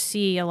got to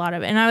see a lot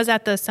of it. And I was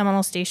at the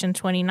Seminole Station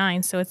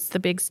 29, so it's the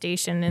big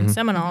station in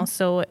Seminole,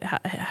 so it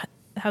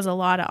has a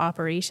lot of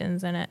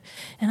operations in it.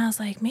 And I was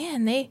like,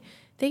 man, they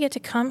They get to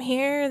come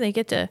here. They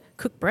get to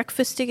cook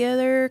breakfast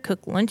together,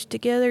 cook lunch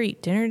together,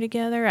 eat dinner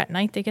together. At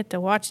night, they get to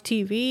watch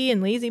TV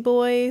and Lazy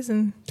Boys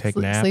and Take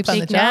naps. Sleep on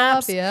the take job.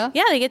 naps. Yeah.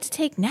 Yeah, they get to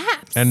take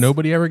naps. And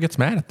nobody ever gets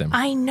mad at them.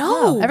 I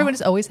know. Everyone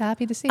is always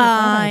happy to see it.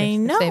 I They're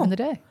know. saving the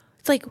day.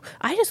 It's like,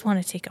 I just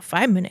want to take a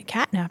 5-minute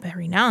cat nap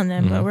every now and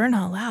then, but we're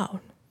not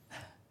allowed.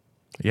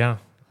 Yeah.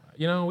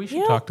 We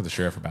should talk to the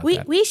sheriff about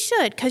that. We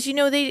should, because,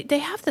 they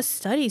have the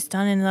studies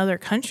done in other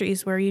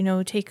countries where,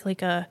 take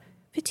like a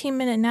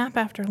 15-minute nap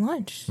after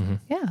lunch.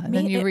 Yeah, and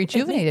then you it-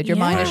 rejuvenated. Your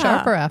mind is yeah.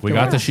 sharper after. We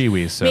got the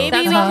shiwis, so Maybe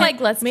That's we not can- like,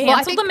 let's Well, I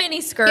cancel think- the mini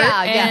skirt. Yeah,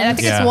 I and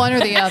think Yeah. it's one or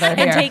the other And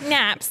here. take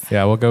naps.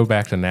 yeah, we'll go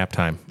back to nap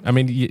time. I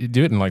mean, you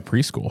do it in like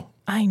preschool.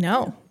 I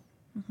know.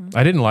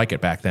 I didn't like it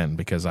back then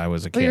because I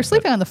was a kid. Well, you're but-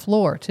 sleeping on the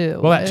floor too.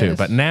 Well, that too. It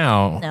But is-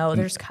 now, No,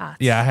 there's cots.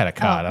 yeah, I had a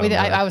cot. Oh,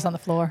 I was on the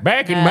floor.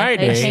 Back in my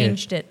They day,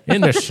 changed it. in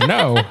the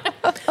snow.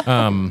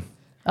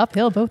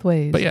 Uphill both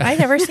ways. But yeah, I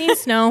never seen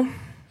snow.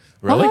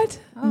 really? What?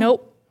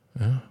 Nope.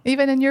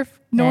 Even in your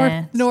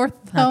Nah, north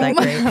Not home?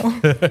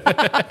 that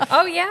great.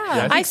 Oh,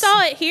 yeah. I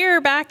saw it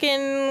here back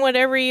in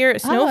whatever year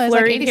it snow Oh, it was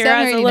flurried like here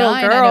 87 as or a little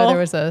 89. girl. I know there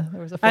was a I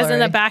was in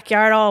the flurry.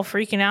 backyard all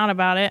freaking out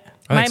about it.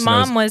 I My think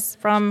mom snow's- was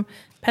from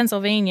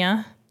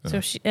Pennsylvania,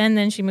 and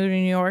then she moved to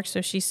New York,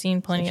 so she's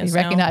seen plenty She of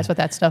snow. recognized what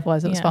that stuff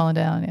was that was Yeah. falling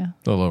down. Yeah,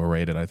 A little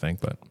overrated, I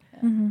think. But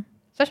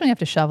especially when you have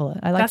to shovel it.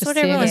 I like That's to what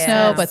see the everyone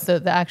snow, says.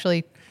 but the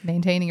actually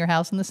maintaining your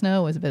house in the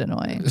snow was a bit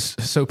annoying.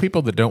 so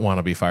people that don't want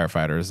to be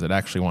firefighters that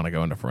actually want to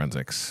go into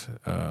forensics,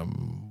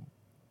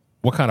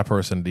 what kind of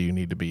person do you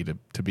need to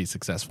be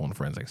successful in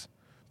forensics?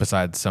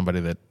 Besides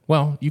somebody that,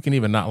 well, you can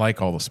even not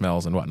like all the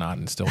smells and whatnot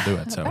and still do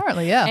it. So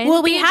Apparently, yeah. And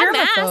Well, we be a have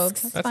germaphobe.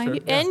 masks. That's fine. true.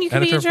 Yeah. And you can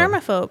And be a a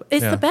germaphobe.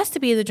 It's Yeah. the best to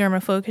be the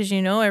germaphobe because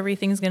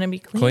everything's going to be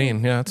clean.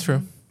 clean, yeah, that's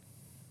true.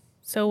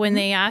 So when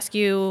they ask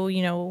you,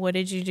 what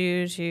did you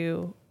do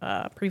to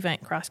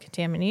prevent cross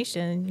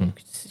contamination? You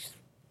could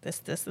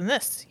s- this, and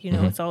this.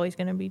 It's always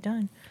going to be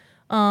done.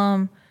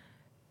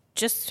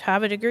 Just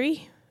have a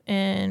degree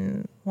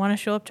and want to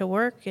show up to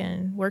work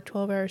and work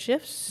 12-hour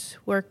shifts,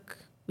 work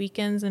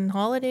weekends and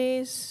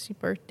holidays,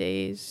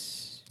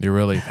 birthdays. You're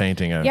really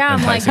painting a Yeah,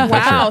 I'm like, enticing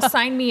picture. wow,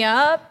 sign me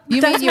up.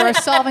 You mean you are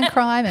solving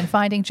crime and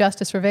finding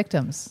justice for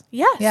victims?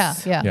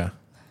 Yes. Yeah. Yeah.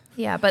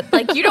 Yeah, but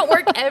like you don't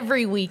work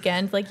every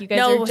weekend. Like you guys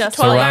No, are just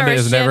So 12-hour Rhonda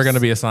is never shifts. going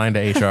to be assigned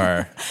to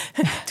HR.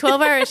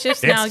 12-hour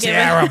shifts now. It's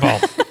terrible.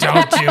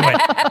 Don't do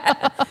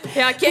it.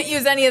 Yeah, I can't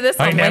use any of this.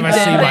 I on never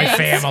LinkedIn. see my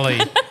Thanks. family.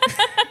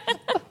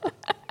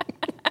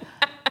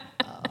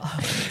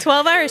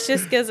 12 hours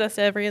just gives us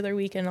every other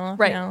weekend off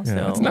Right. now. Yeah,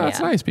 So it's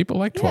yeah. nice. People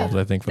like 12s,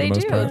 I think, for They the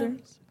most do. part. There's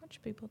a bunch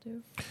of people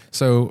do.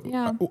 So,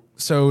 Yeah.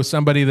 so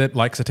somebody that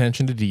likes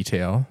attention to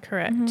detail,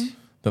 correct.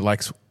 that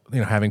likes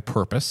having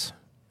purpose.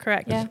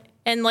 Correct. Yeah.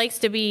 And likes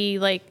to be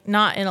like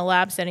not in a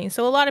lab setting.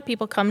 So a lot of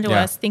people come to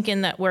Yeah. us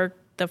thinking that we're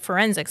the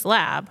forensics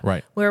lab,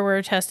 Right. where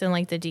we're testing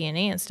like the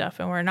DNA and stuff,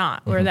 and we're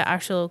not. We're the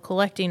actual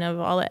collecting of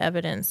all the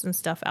evidence and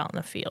stuff out in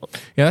the field.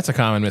 Yeah, that's a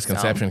common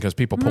misconception because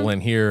people pull in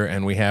here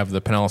and we have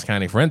the Pinellas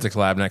County Forensics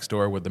Lab next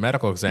door with the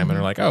medical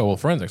examiner. Like, oh, well,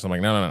 forensics. I'm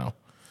like, no.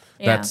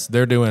 Yeah. That's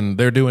they're doing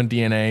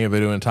DNA, they're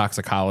doing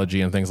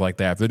toxicology and things like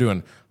that. They're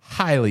doing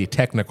highly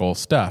technical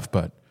stuff,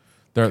 but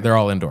they're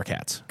all indoor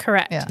cats.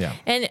 Correct. Yeah.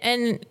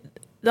 And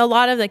a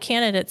lot of the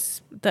candidates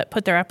that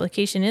put their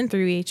application in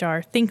through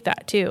HR think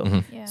that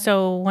too. Yeah.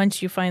 So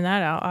once you find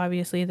that out,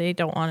 obviously they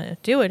don't want to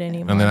do it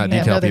anymore. And they're not Yeah,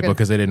 detail no, they're people gonna-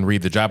 because they didn't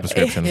read the job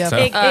description. Yeah. So.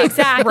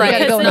 Exactly. Right. You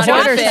gotta Because go in the the job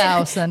auditor's fit-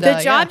 house and the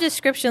job yeah.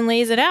 description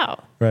lays it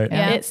out. Right.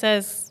 Yeah. It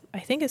says, I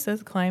think it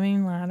says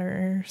climbing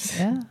ladders,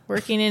 Yeah.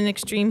 working in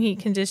extreme heat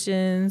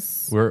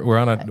conditions.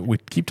 We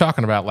keep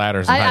talking about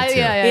ladders and heights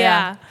here.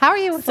 Yeah. How are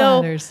you with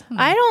So ladders?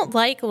 I don't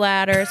like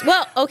ladders.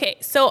 Well, okay,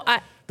 so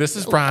This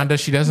is Rhonda.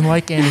 She doesn't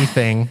like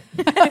anything.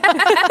 the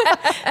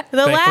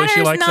Thankfully,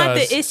 she ladder's likes not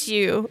us. the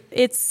issue.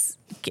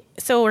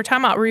 So we're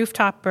talking about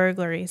rooftop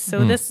burglaries.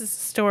 So this is a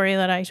story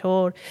that I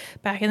told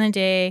back in the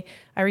day.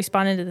 I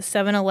responded to the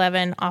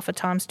 7-Eleven off of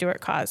Tom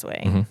Stewart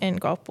Causeway in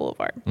Gulf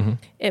Boulevard.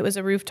 It was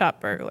a rooftop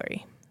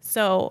burglary.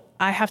 So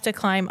I have to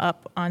climb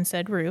up on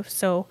said roof.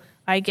 So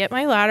I get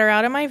my ladder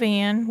out of my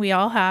van. We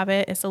all have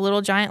it. It's a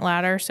little giant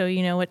ladder, so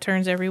it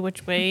turns every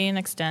which way and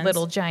extends.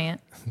 Little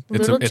giant.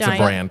 It's a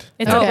brand.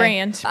 It's Okay. a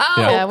brand. Oh,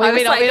 Yeah, we I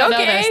was don't, we like, don't know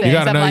okay. those things. You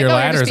gotta I'm know like, your oh,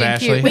 we're just ladders, being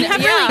Ashley. cute. We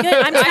have really good.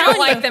 I'm I telling don't you.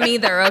 like them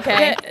either.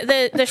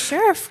 Okay. The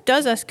sheriff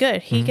does us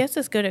good. He gets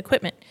us good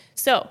equipment.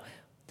 So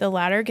the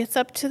ladder gets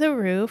up to the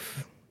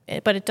roof,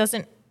 but it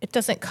doesn't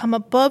come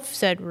above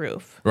said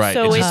roof. Right.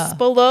 So It's- it's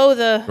below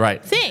the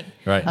Right. thing.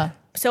 Right.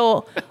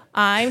 So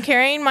I'm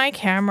carrying my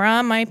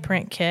camera, my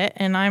print kit,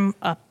 and I'm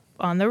up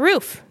on the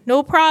roof.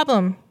 No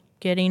problem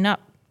getting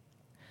up.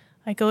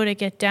 I go to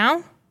get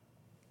down,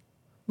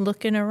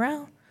 looking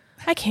around.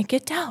 I can't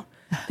get down.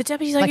 The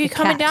deputy's like, Like are you a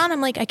coming cat. down?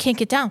 I'm like, I can't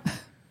get down.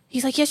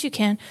 He's like, yes, you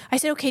can. I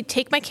said, okay,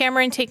 take my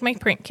camera and take my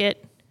print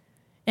kit.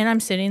 And I'm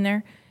sitting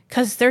there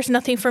because there's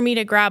nothing for me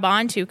to grab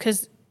onto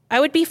because I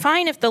would be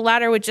fine if the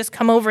ladder would just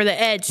come over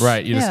the edge.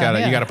 Right. You just Yeah, you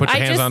yeah. gotta put your I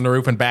hands just- on the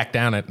roof and back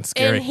down it. It's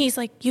scary. And he's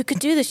like, you can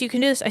do this. You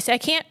can do this. I said, I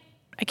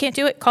can't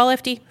do it. Call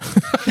FD.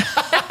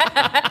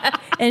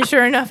 And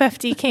sure enough,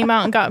 FD came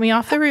out and got me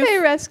off the roof. They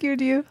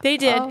rescued you. They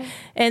did. Oh.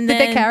 And Did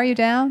then they carry you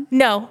down?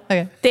 No.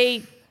 Okay.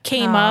 They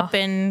came up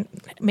and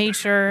made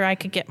sure I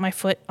could get my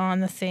foot on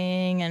the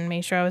thing and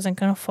made sure I wasn't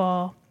going to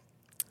fall.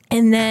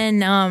 And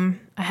then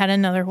I had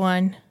another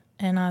one,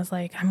 and I was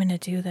like, I'm going to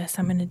do this.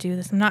 I'm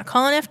not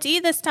calling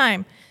FD this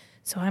time.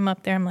 So I'm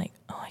up there. I'm like,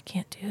 oh, I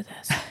can't do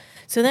this.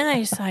 So then I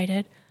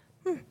decided,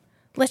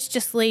 let's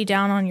just lay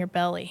down on your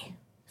belly.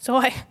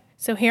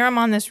 So here I'm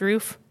on this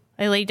roof.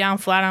 I lay down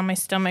flat on my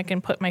stomach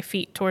and put my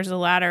feet towards the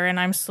ladder, and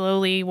I'm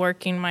slowly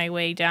working my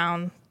way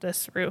down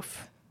this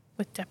roof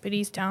with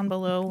deputies down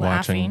below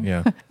laughing.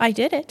 Yeah. I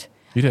did it.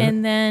 You did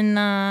And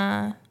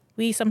then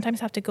we sometimes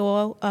have to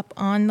go up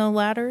on the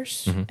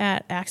ladders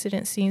at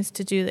accident scenes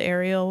to do the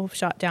aerial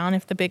shot down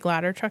if the big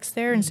ladder truck's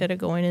there instead of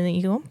going in the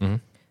Eagle.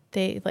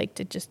 They like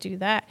to just do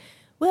that.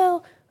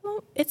 Well,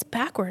 it's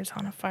backwards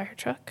on a fire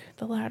truck,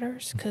 the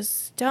ladders,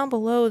 because down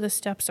below the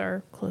steps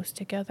are close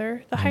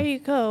together. The higher you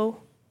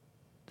go,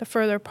 the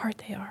further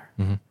apart they are.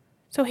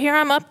 So here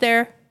I'm up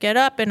there, get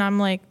up, and I'm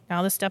like,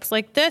 now the step's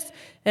like this.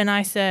 And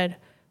I said,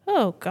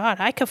 oh, God,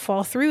 I could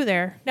fall through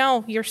there.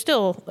 No, you're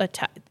still,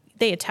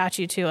 they attach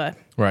you to a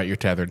Right, you're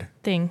tethered.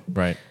 thing.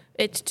 Right.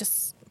 It's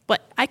just,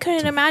 but I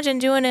couldn't imagine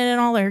doing it in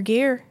all their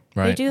gear.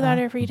 They Right. do that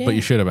every day. But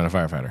you should have been a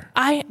firefighter.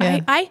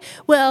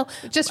 Well,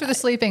 Just for the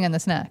sleeping and the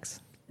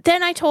snacks.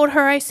 then I told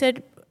her, I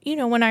said,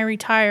 when I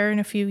retire in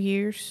a few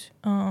years,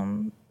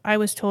 I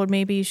was told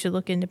maybe you should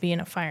look into being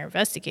a fire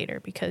investigator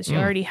because you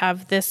already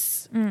have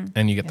this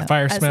And you get the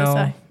fire as smell.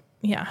 a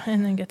yeah,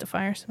 and then get the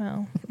fire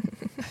smell.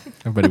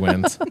 Everybody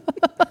wins.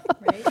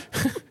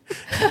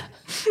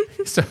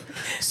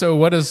 So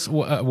what does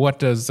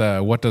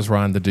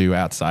Rhonda do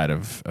outside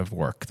of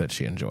work that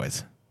she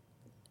enjoys?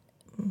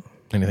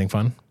 Anything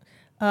fun?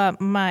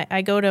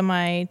 I go to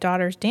my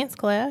daughter's dance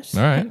class,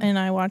 All right. and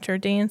I watch her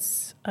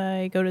dance.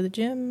 I go to the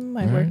gym.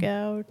 I work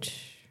out.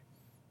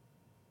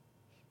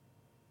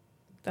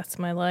 That's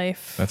my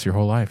life. That's your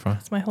whole life, huh?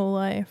 That's my whole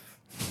life.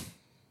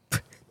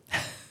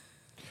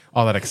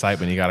 All that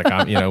excitement you got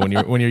to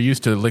when you're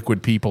used to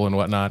liquid people and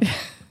whatnot,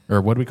 or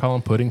what do we call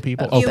them? Pudding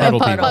people? You Puddle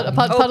mean people. A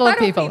puddle of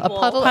people. A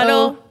puddle of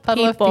people.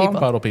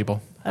 Puddle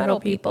people. Puddle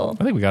people.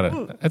 I think we got it.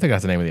 I think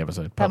that's the name of the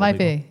episode. That Puddle might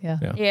people. be,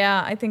 yeah.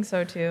 Yeah, I think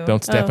so too.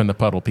 Don't step in the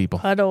puddle people.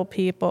 Puddle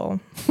people.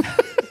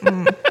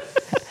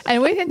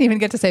 And we didn't even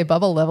get to say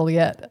bubble level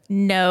yet.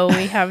 No,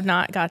 we have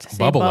not got to say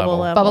Bubble bubble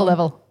level.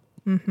 level.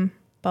 Bubble level.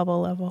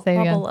 Bubble level. Say it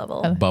Bubble again.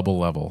 level. Bubble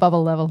level.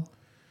 Bubble level.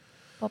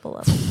 Bubble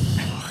level.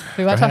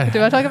 Do we want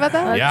to talk about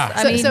that? Yeah.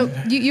 I mean- So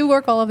you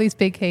work all of these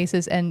big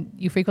cases, and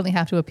you frequently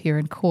have to appear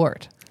in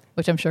court,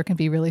 which I'm sure can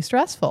be really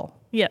stressful.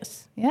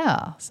 Yes.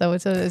 Yeah. So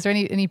is there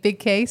any big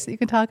case that you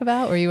can talk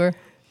about where you were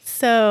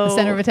So the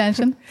center of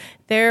attention?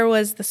 there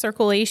was the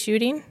Circle A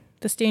shooting,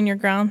 the Stand Your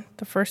Ground,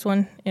 the first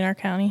one in our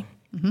county.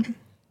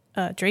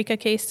 Draca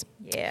case.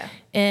 Yeah.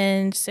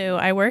 And so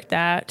I worked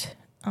that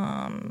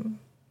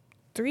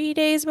 3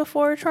 days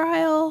before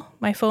trial.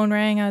 My phone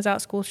rang. I was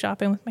out school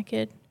shopping with my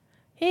kid.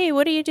 Hey,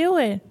 what are you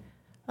doing?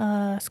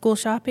 School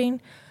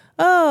shopping.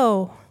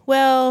 Oh,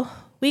 well,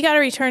 we got to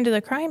return to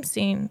the crime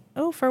scene.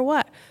 Oh, for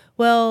what?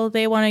 Well,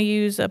 they want to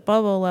use a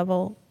bubble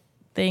level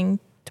thing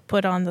to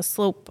put on the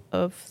slope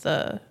of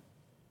the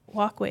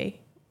walkway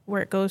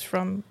where it goes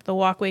from the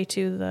walkway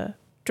to the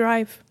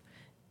drive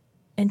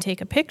and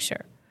take a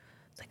picture.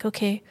 It's like,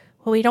 okay,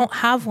 well, we don't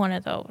have one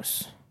of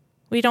those.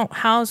 We don't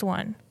house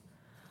one.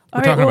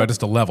 We're talking about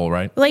just a level,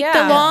 right? Like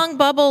Yeah. the long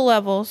bubble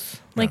levels,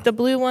 like the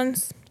blue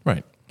ones.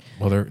 Right.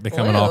 Well, they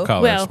come in all Blue.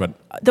 colors, Well, but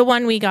the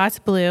one we got's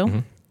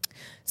blue.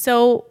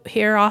 So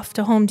here off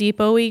to Home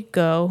Depot we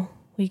go.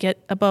 We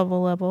get a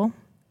bubble level,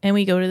 and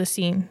we go to the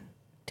scene.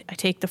 I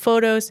take the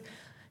photos.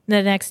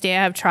 The next day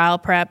I have trial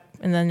prep,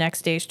 and the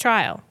next day's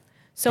trial.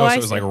 So it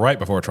was like right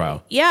before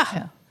trial.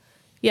 yeah.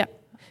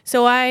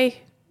 So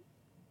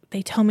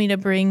they tell me to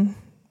bring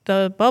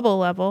the bubble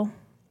level,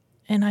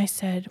 and I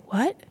said,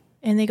 what?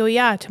 And they go,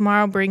 yeah,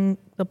 tomorrow bring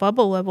the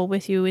bubble level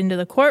with you into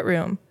the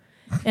courtroom.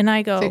 And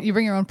I go, So you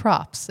bring your own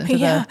props into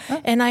yeah.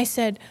 the... And I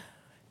said,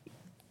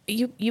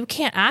 you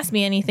can't ask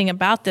me anything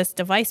about this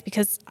device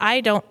because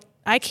I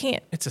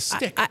can't. It's a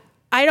stick.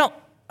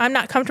 I'm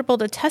not comfortable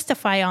to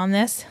testify on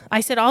this.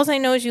 I said, all I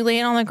know is you lay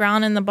it on the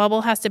ground and the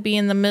bubble has to be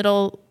in the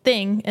middle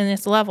thing and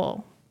it's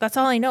level. That's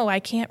all I know. I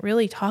can't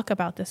really talk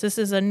about this. This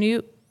is a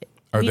new,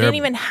 we didn't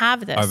even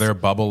have this. Are there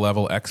bubble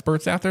level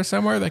experts out there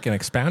somewhere that can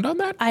expound on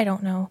that? I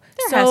don't know.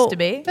 There has to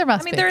be. There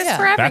must I mean, be, there is yeah.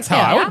 for everything. That's how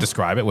I would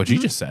describe it, what you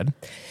just said.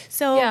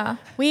 So Yeah.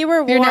 we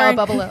were You're now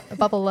warned. a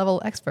bubble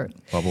level expert.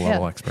 Bubble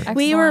level expert.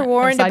 We were Excellent.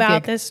 warned Side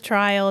about gig. this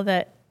trial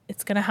that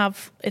it's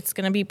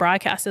going to be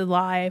broadcasted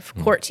live.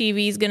 Court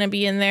TV is going to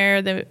be in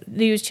there. The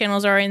news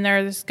channels are in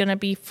there. There's going to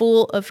be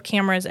full of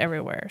cameras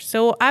everywhere.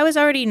 So I was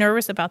already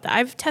nervous about that.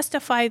 I've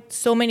testified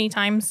so many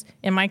times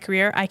in my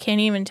career. I can't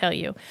even tell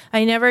you.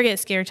 I never get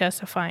scared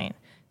testifying.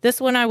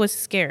 This one I was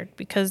scared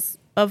because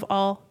of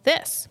all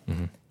this.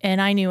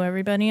 And I knew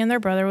everybody and their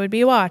brother would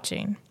be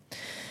watching.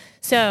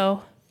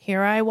 So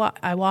here I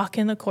walk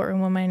in the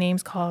courtroom when my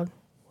name's called.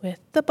 with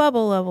the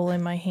bubble level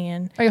in my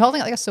hand. Are you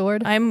holding it like a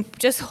sword? I'm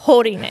just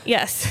holding it,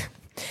 yes.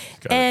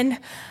 Got it. And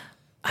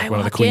I one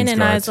of the walk in Queen's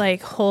and I guards. was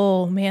like,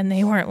 oh man,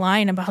 they weren't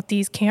lying about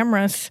these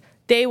cameras.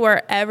 They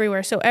were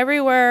everywhere. So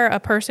everywhere a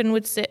person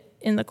would sit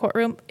in the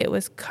courtroom, it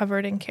was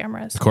covered in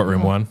cameras.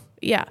 Courtroom 1.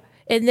 Yeah.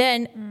 And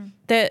then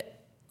the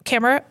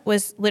camera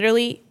was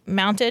literally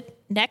mounted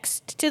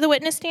next to the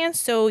witness stand.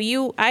 So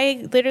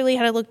I literally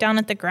had to look down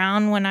at the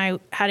ground when I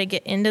had to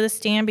get into the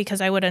stand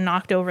because I would have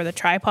knocked over the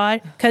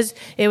tripod because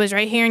it was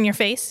right here in your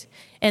face.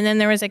 And then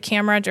there was a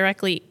camera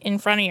directly in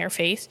front of your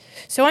face.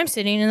 So I'm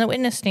sitting in the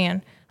witness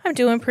stand. I'm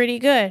doing pretty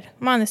good.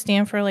 I'm on the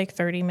stand for like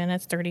 30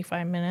 minutes,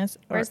 35 minutes.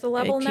 Where's the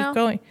level keep now?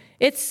 Going.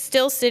 It's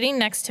still sitting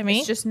next to me.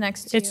 It's just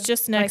next to you. It's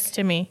just next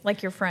to me.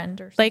 Like your friend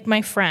or something. Like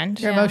my friend.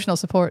 Your Yeah. emotional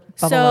support.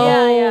 Bubble So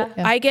level.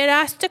 Yeah. I get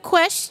asked a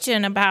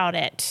question about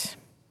it.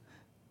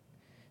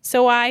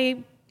 So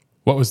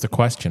What was the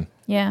question?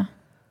 Yeah.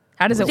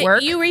 How does it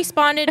work? You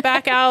responded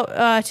back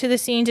out to the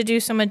scene to do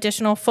some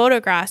additional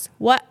photographs.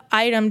 What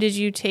item did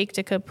you take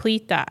to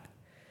complete that?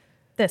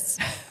 This.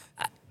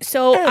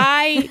 So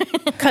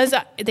because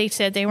they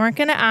said they weren't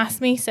going to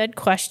ask me said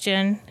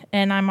question,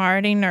 and I'm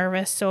already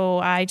nervous, so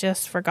I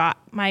just forgot.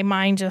 My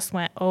mind just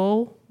went,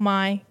 oh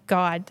my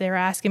God, they're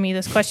asking me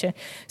this question.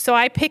 So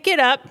I pick it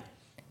up,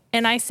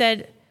 and I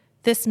said,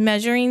 this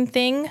measuring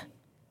thing,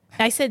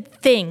 I said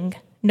thing,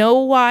 no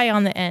Y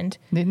on the end.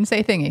 Didn't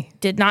say thingy.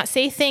 Did not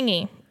say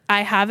thingy.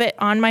 I have it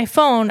on my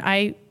phone.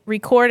 I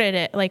recorded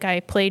it. Like I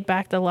played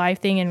back the live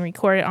thing and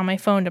recorded it on my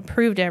phone to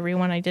prove to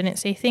everyone I didn't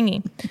say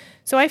thingy.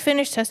 So I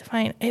finished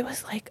testifying. It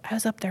was like I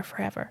was up there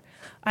forever.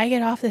 I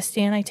get off the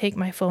stand. I take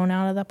my phone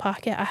out of the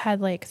pocket. I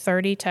had like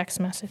 30 text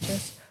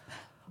messages.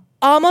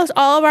 Almost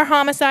all of our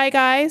homicide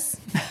guys,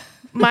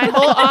 my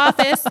whole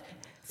office,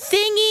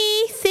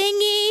 thingy,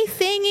 thingy,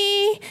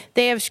 thingy.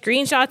 They have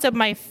screenshots of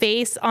my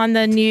face on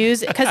the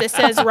news because it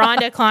says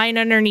Rhonda Klein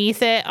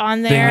underneath it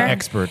on there. Thing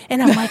expert.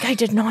 And I'm like, I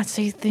did not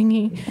say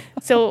thingy.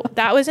 So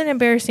that was an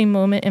embarrassing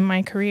moment in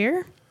my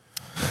career.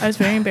 I was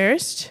very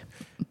embarrassed.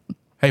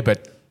 Hey,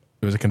 but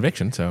it was a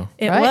conviction, so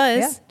It Right, was.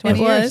 yeah, It 20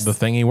 years. was.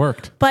 the thingy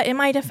worked. But in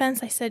my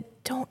defense, I said,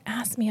 don't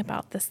ask me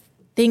about this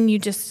thing you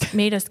just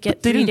made us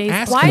get They 3 didn't days.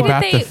 ask Why you did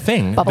about they- the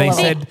thing. Bubble They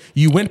level. said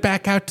you went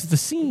back out to the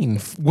scene.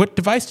 What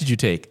device did you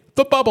take?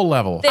 The bubble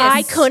level. This-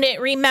 I couldn't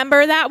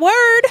remember that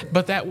word.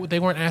 But they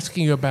weren't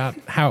asking you about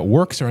how it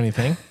works or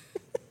anything.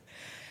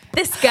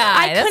 This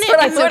guy. I That's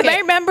couldn't what okay.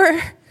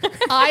 remember.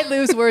 I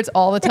lose words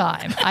all the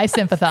time. I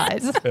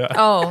sympathize.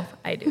 Oh,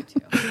 I do too.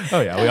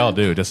 Oh yeah, we all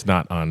do, just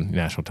not on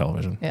national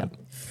television. Yeah.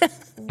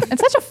 And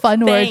such a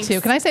fun word Thanks.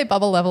 too. Can I say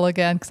bubble level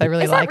again? Because I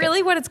really Is like that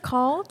really what it's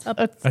called?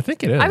 I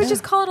think it is. I would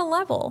just call it a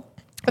level.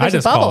 it. But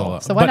there's a call bubble.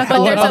 it So why not but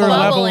call what it there's a other bubble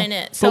level in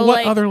it, But so, what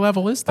like- other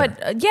level is there?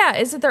 But yeah,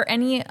 isn't there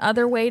any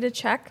other way to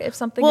check if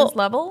something is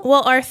level?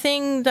 Well, our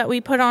thing that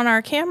we put on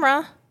our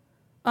camera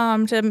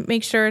to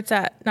make sure it's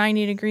at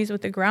 90 degrees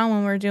with the ground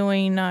when we're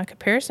doing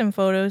comparison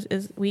photos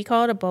is we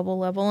call it a bubble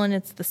level, and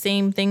it's the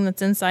same thing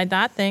that's inside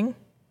that thing.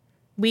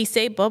 We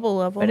say bubble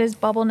level. But is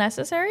bubble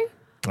necessary?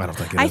 I don't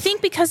think it is. I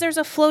think because there's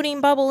a floating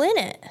bubble in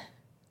it.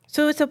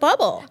 So it's a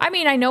bubble. I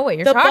mean, I know what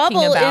you're The talking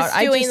bubble about.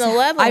 is doing the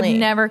leveling. I've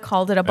never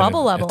called it a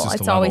bubble it's level. just a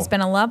It's always level.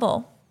 been a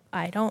level.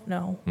 I don't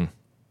know. All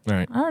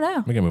right. I don't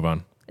know. We can move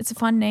on. It's a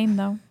fun name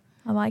though.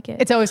 I like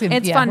it. It's always going to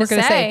It's be. fun we're to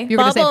gonna say. You're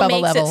going to say Bubble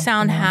bubble makes level. it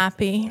sound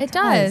happy. It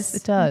does.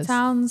 It does. It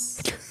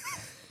sounds.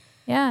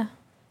 Yeah.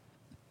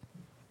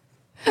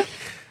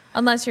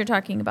 Unless you're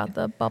talking about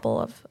the bubble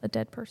of a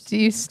dead person. Do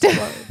you still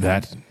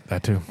That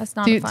too. That's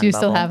not do a you, fun do you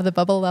still bubble. have the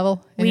bubble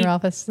level in We- your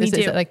office? we Is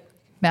do. it like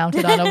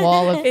mounted on a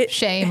wall of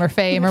shame or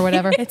fame or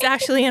whatever? It's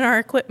actually in our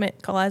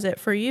equipment closet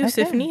for use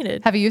if Okay.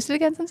 needed. Have you used it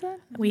again since then?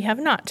 We have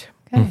not.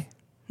 Okay.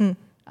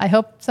 I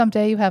hope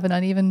someday you have an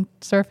uneven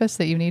surface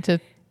that you need to,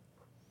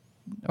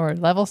 or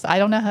levels. I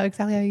don't know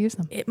exactly how you use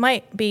them. It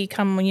might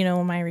become,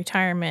 my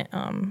retirement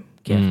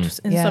gift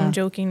in Yeah. some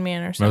joking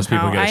manner. Somehow. Most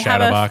people get a I have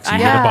shadow box. You I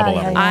get a have- bubble yeah,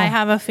 level. yeah. I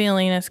have a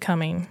feeling it's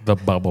coming. The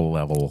bubble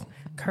level.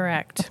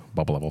 Correct.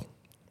 Bubble level.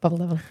 Bubble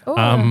level.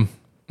 Ooh.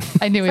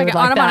 I knew we It's would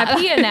like an like that.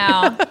 onomatopoeia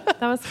now.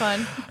 That was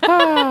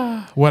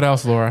fun. What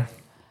else, Laura?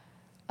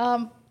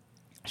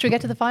 Should we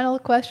get to the final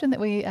question that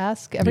we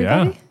ask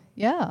everybody?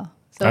 Yeah.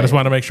 So I just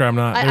want to make sure I'm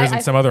not. I- There isn't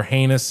I- some other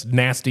heinous,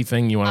 nasty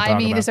thing you want to I talk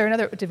mean, about. is there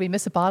another? Did we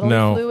miss a bottle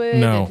No, of fluid?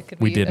 no, Could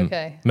we didn't.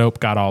 Okay. Nope,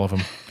 got all of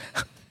them.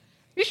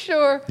 You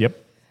sure? Yep.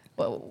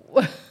 Well,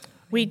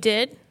 We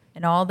did.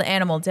 And all the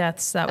animal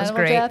deaths. That was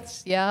animal great.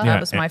 deaths? Yeah. Yeah. That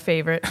was my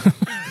favorite.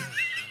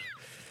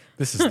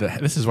 This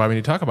is why we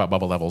need to talk about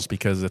bubble levels,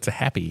 because it's a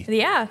happy.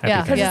 Yeah.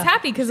 Yeah. Because Yeah. it's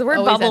happy because the word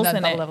Always end bubbles on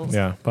in bubble it. levels.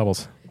 Yeah,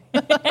 bubbles.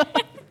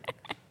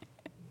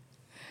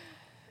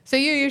 So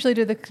you usually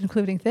do the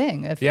concluding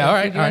thing. If, Yeah, all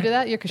right, If you all want to do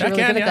right. that, because you're I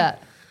really can, good at yeah.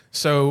 that.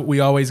 So we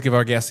always give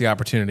our guests the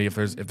opportunity. If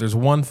there's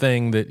one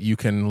thing that you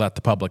can let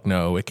the public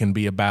know, it can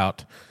be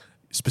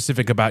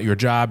specific about your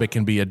job. It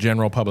can be a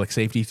general public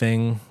safety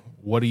thing.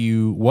 What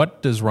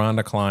does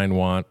Rhonda Klein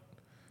want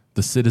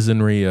the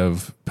citizenry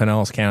of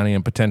Pinellas County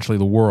and potentially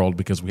the world,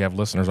 because we have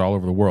listeners all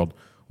over the world?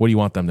 What do you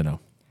want them to know?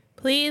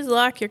 Please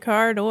lock your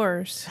car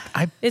doors.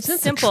 It's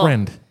It's simple. a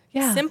trend.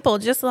 Yeah. Simple.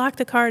 Just lock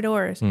the car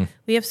doors.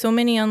 We have so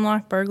many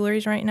unlocked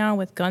burglaries right now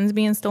with guns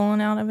being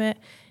stolen out of it.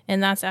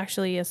 And that's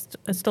actually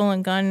a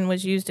stolen gun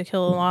was used to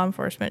kill a law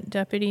enforcement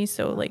deputy.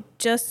 So, like,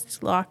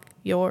 just lock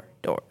your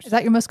doors. Is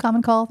that your most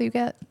common call that you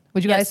get?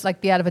 Would you Yes. guys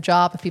like be out of a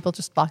job if people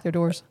just lock their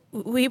doors?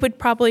 We would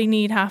probably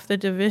need half the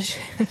division.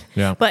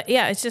 Yeah. But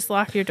yeah, it's just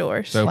lock your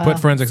doors. So Wow. put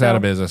forensics out of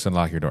So- business and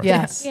lock your doors.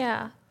 Yes.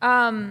 Yeah.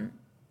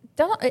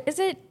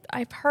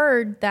 I've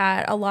heard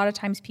that a lot of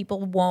times people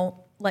won't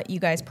let you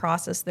guys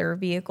process their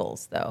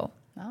vehicles though.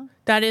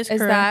 That is Is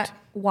correct. that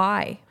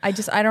why? I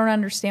don't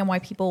understand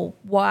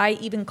why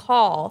even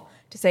call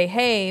to say,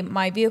 hey,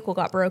 my vehicle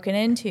got broken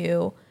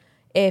into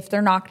if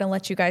they're not going to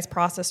let you guys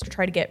process to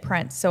try to get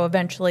prints. So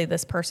eventually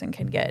this person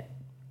can get,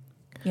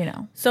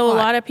 So a caught.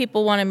 lot of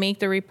people want to make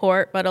the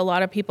report, but a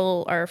lot of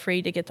people are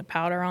afraid to get the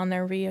powder on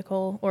their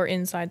vehicle or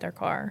inside their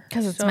car.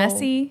 'Cause it's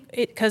messy?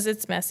 Because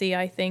it's messy,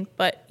 I think.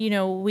 But,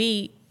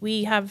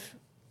 we have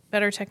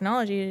better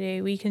technology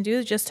today. We can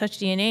do just touch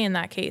DNA in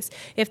that case.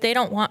 If they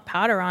don't want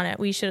powder on it,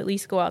 we should at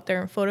least go out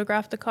there and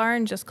photograph the car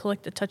and just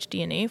collect the touch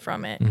DNA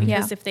from it. Because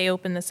Yeah. if they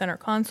open the center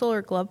console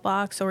or glove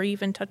box or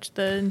even touch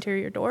the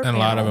interior door And a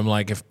lot of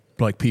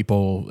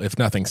panel- them, if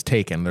nothing's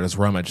taken, there's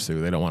rummage through.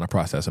 They don't want to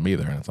process them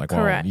either. And it's like,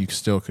 well, Correct. you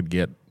still could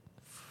get.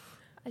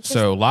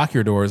 So lock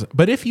your doors.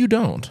 But if you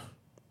don't,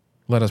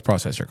 let us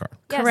process your car.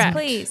 yes, Correct.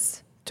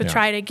 please. to Yeah.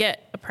 try to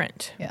get a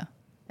print. Yeah.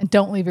 And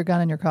don't leave your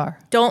gun in your car.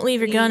 Don't leave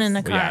your gun in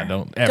the But car. yeah,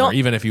 don't ever.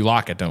 Even if you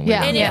lock it, don't leave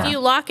Yeah. it. And in the if car. you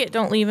lock it,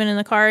 don't leave it in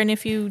the car. And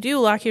if you do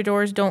lock your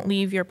doors, don't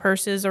leave your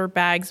purses or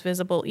bags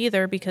visible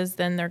either, because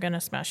then they're going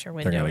to smash your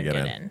window gonna and get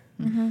get in.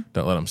 in.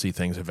 Don't let them see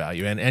things of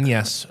value. And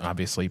yes,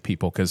 obviously,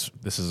 people, because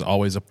this is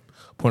always a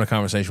point of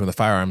conversation with the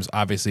firearms.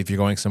 Obviously, if you're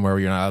going somewhere where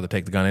you're not allowed to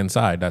take the gun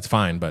inside, that's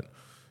fine. But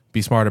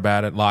be smart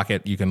about it. Lock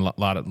it. You can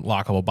lot of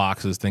lockable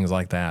boxes, things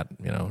like that.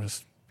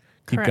 Just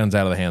keep Correct. guns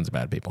out of the hands of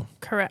bad people.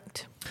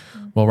 Correct.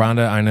 Well,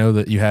 Rhonda, I know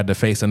that you had to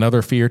face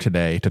another fear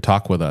today to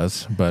talk with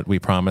us, but we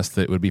promised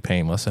that it would be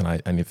painless, and I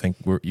think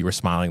you were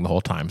smiling the whole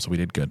time, so we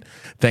did good.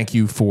 Thank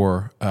you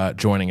for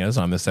joining us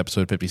on this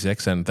episode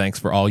 56, and thanks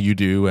for all you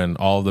do and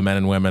all the men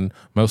and women,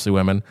 mostly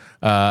women,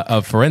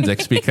 of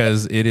forensics,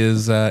 because it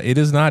is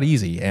not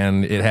easy,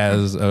 and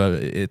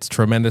it's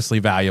tremendously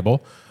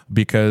valuable,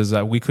 because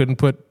we couldn't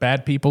put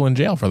bad people in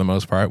jail for the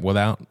most part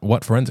without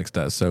what forensics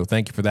does. So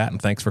thank you for that,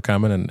 and thanks for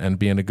coming and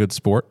being a good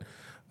sport.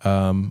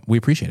 We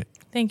appreciate it.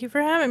 Thank you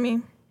for having me.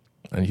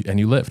 And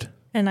you lived.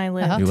 And I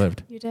lived. You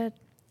lived. You did.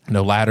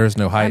 No ladders,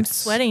 no I'm heights.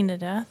 sweating to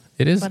death.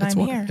 It is. but It's I'm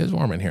warm. here. It is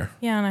warm in here.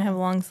 Yeah, and I have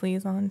long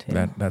sleeves on too.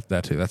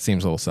 That too. That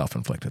seems a little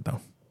self-inflicted though.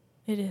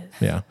 It is.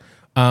 Yeah.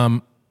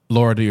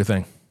 Laura, do your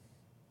thing.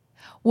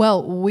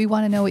 Well, we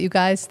want to know what you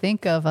guys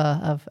think of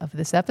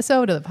this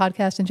episode, of the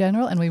podcast in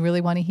general, and we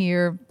really want to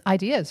hear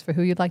ideas for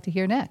who you'd like to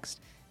hear next.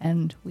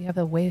 And we have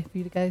a way for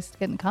you guys to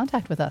get in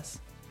contact with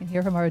us and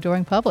hear from our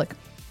adoring public.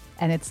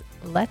 And it's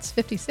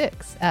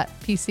lets56 at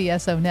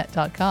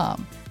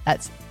pcsonet.com.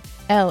 That's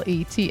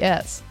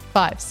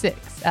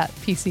LETS56 at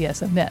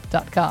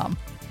pcsonet.com.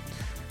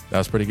 That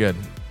was pretty good.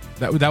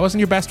 That wasn't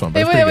your best one, but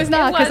It, it was pretty was good.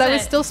 not, because I was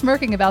wasn't. still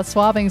smirking about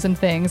swabbings and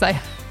things. I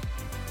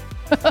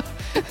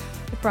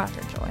It brought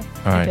her joy.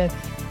 All right. did.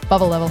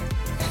 Bubble level.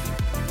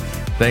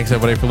 Thanks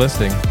everybody for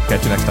listening.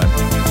 Catch you next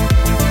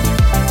time.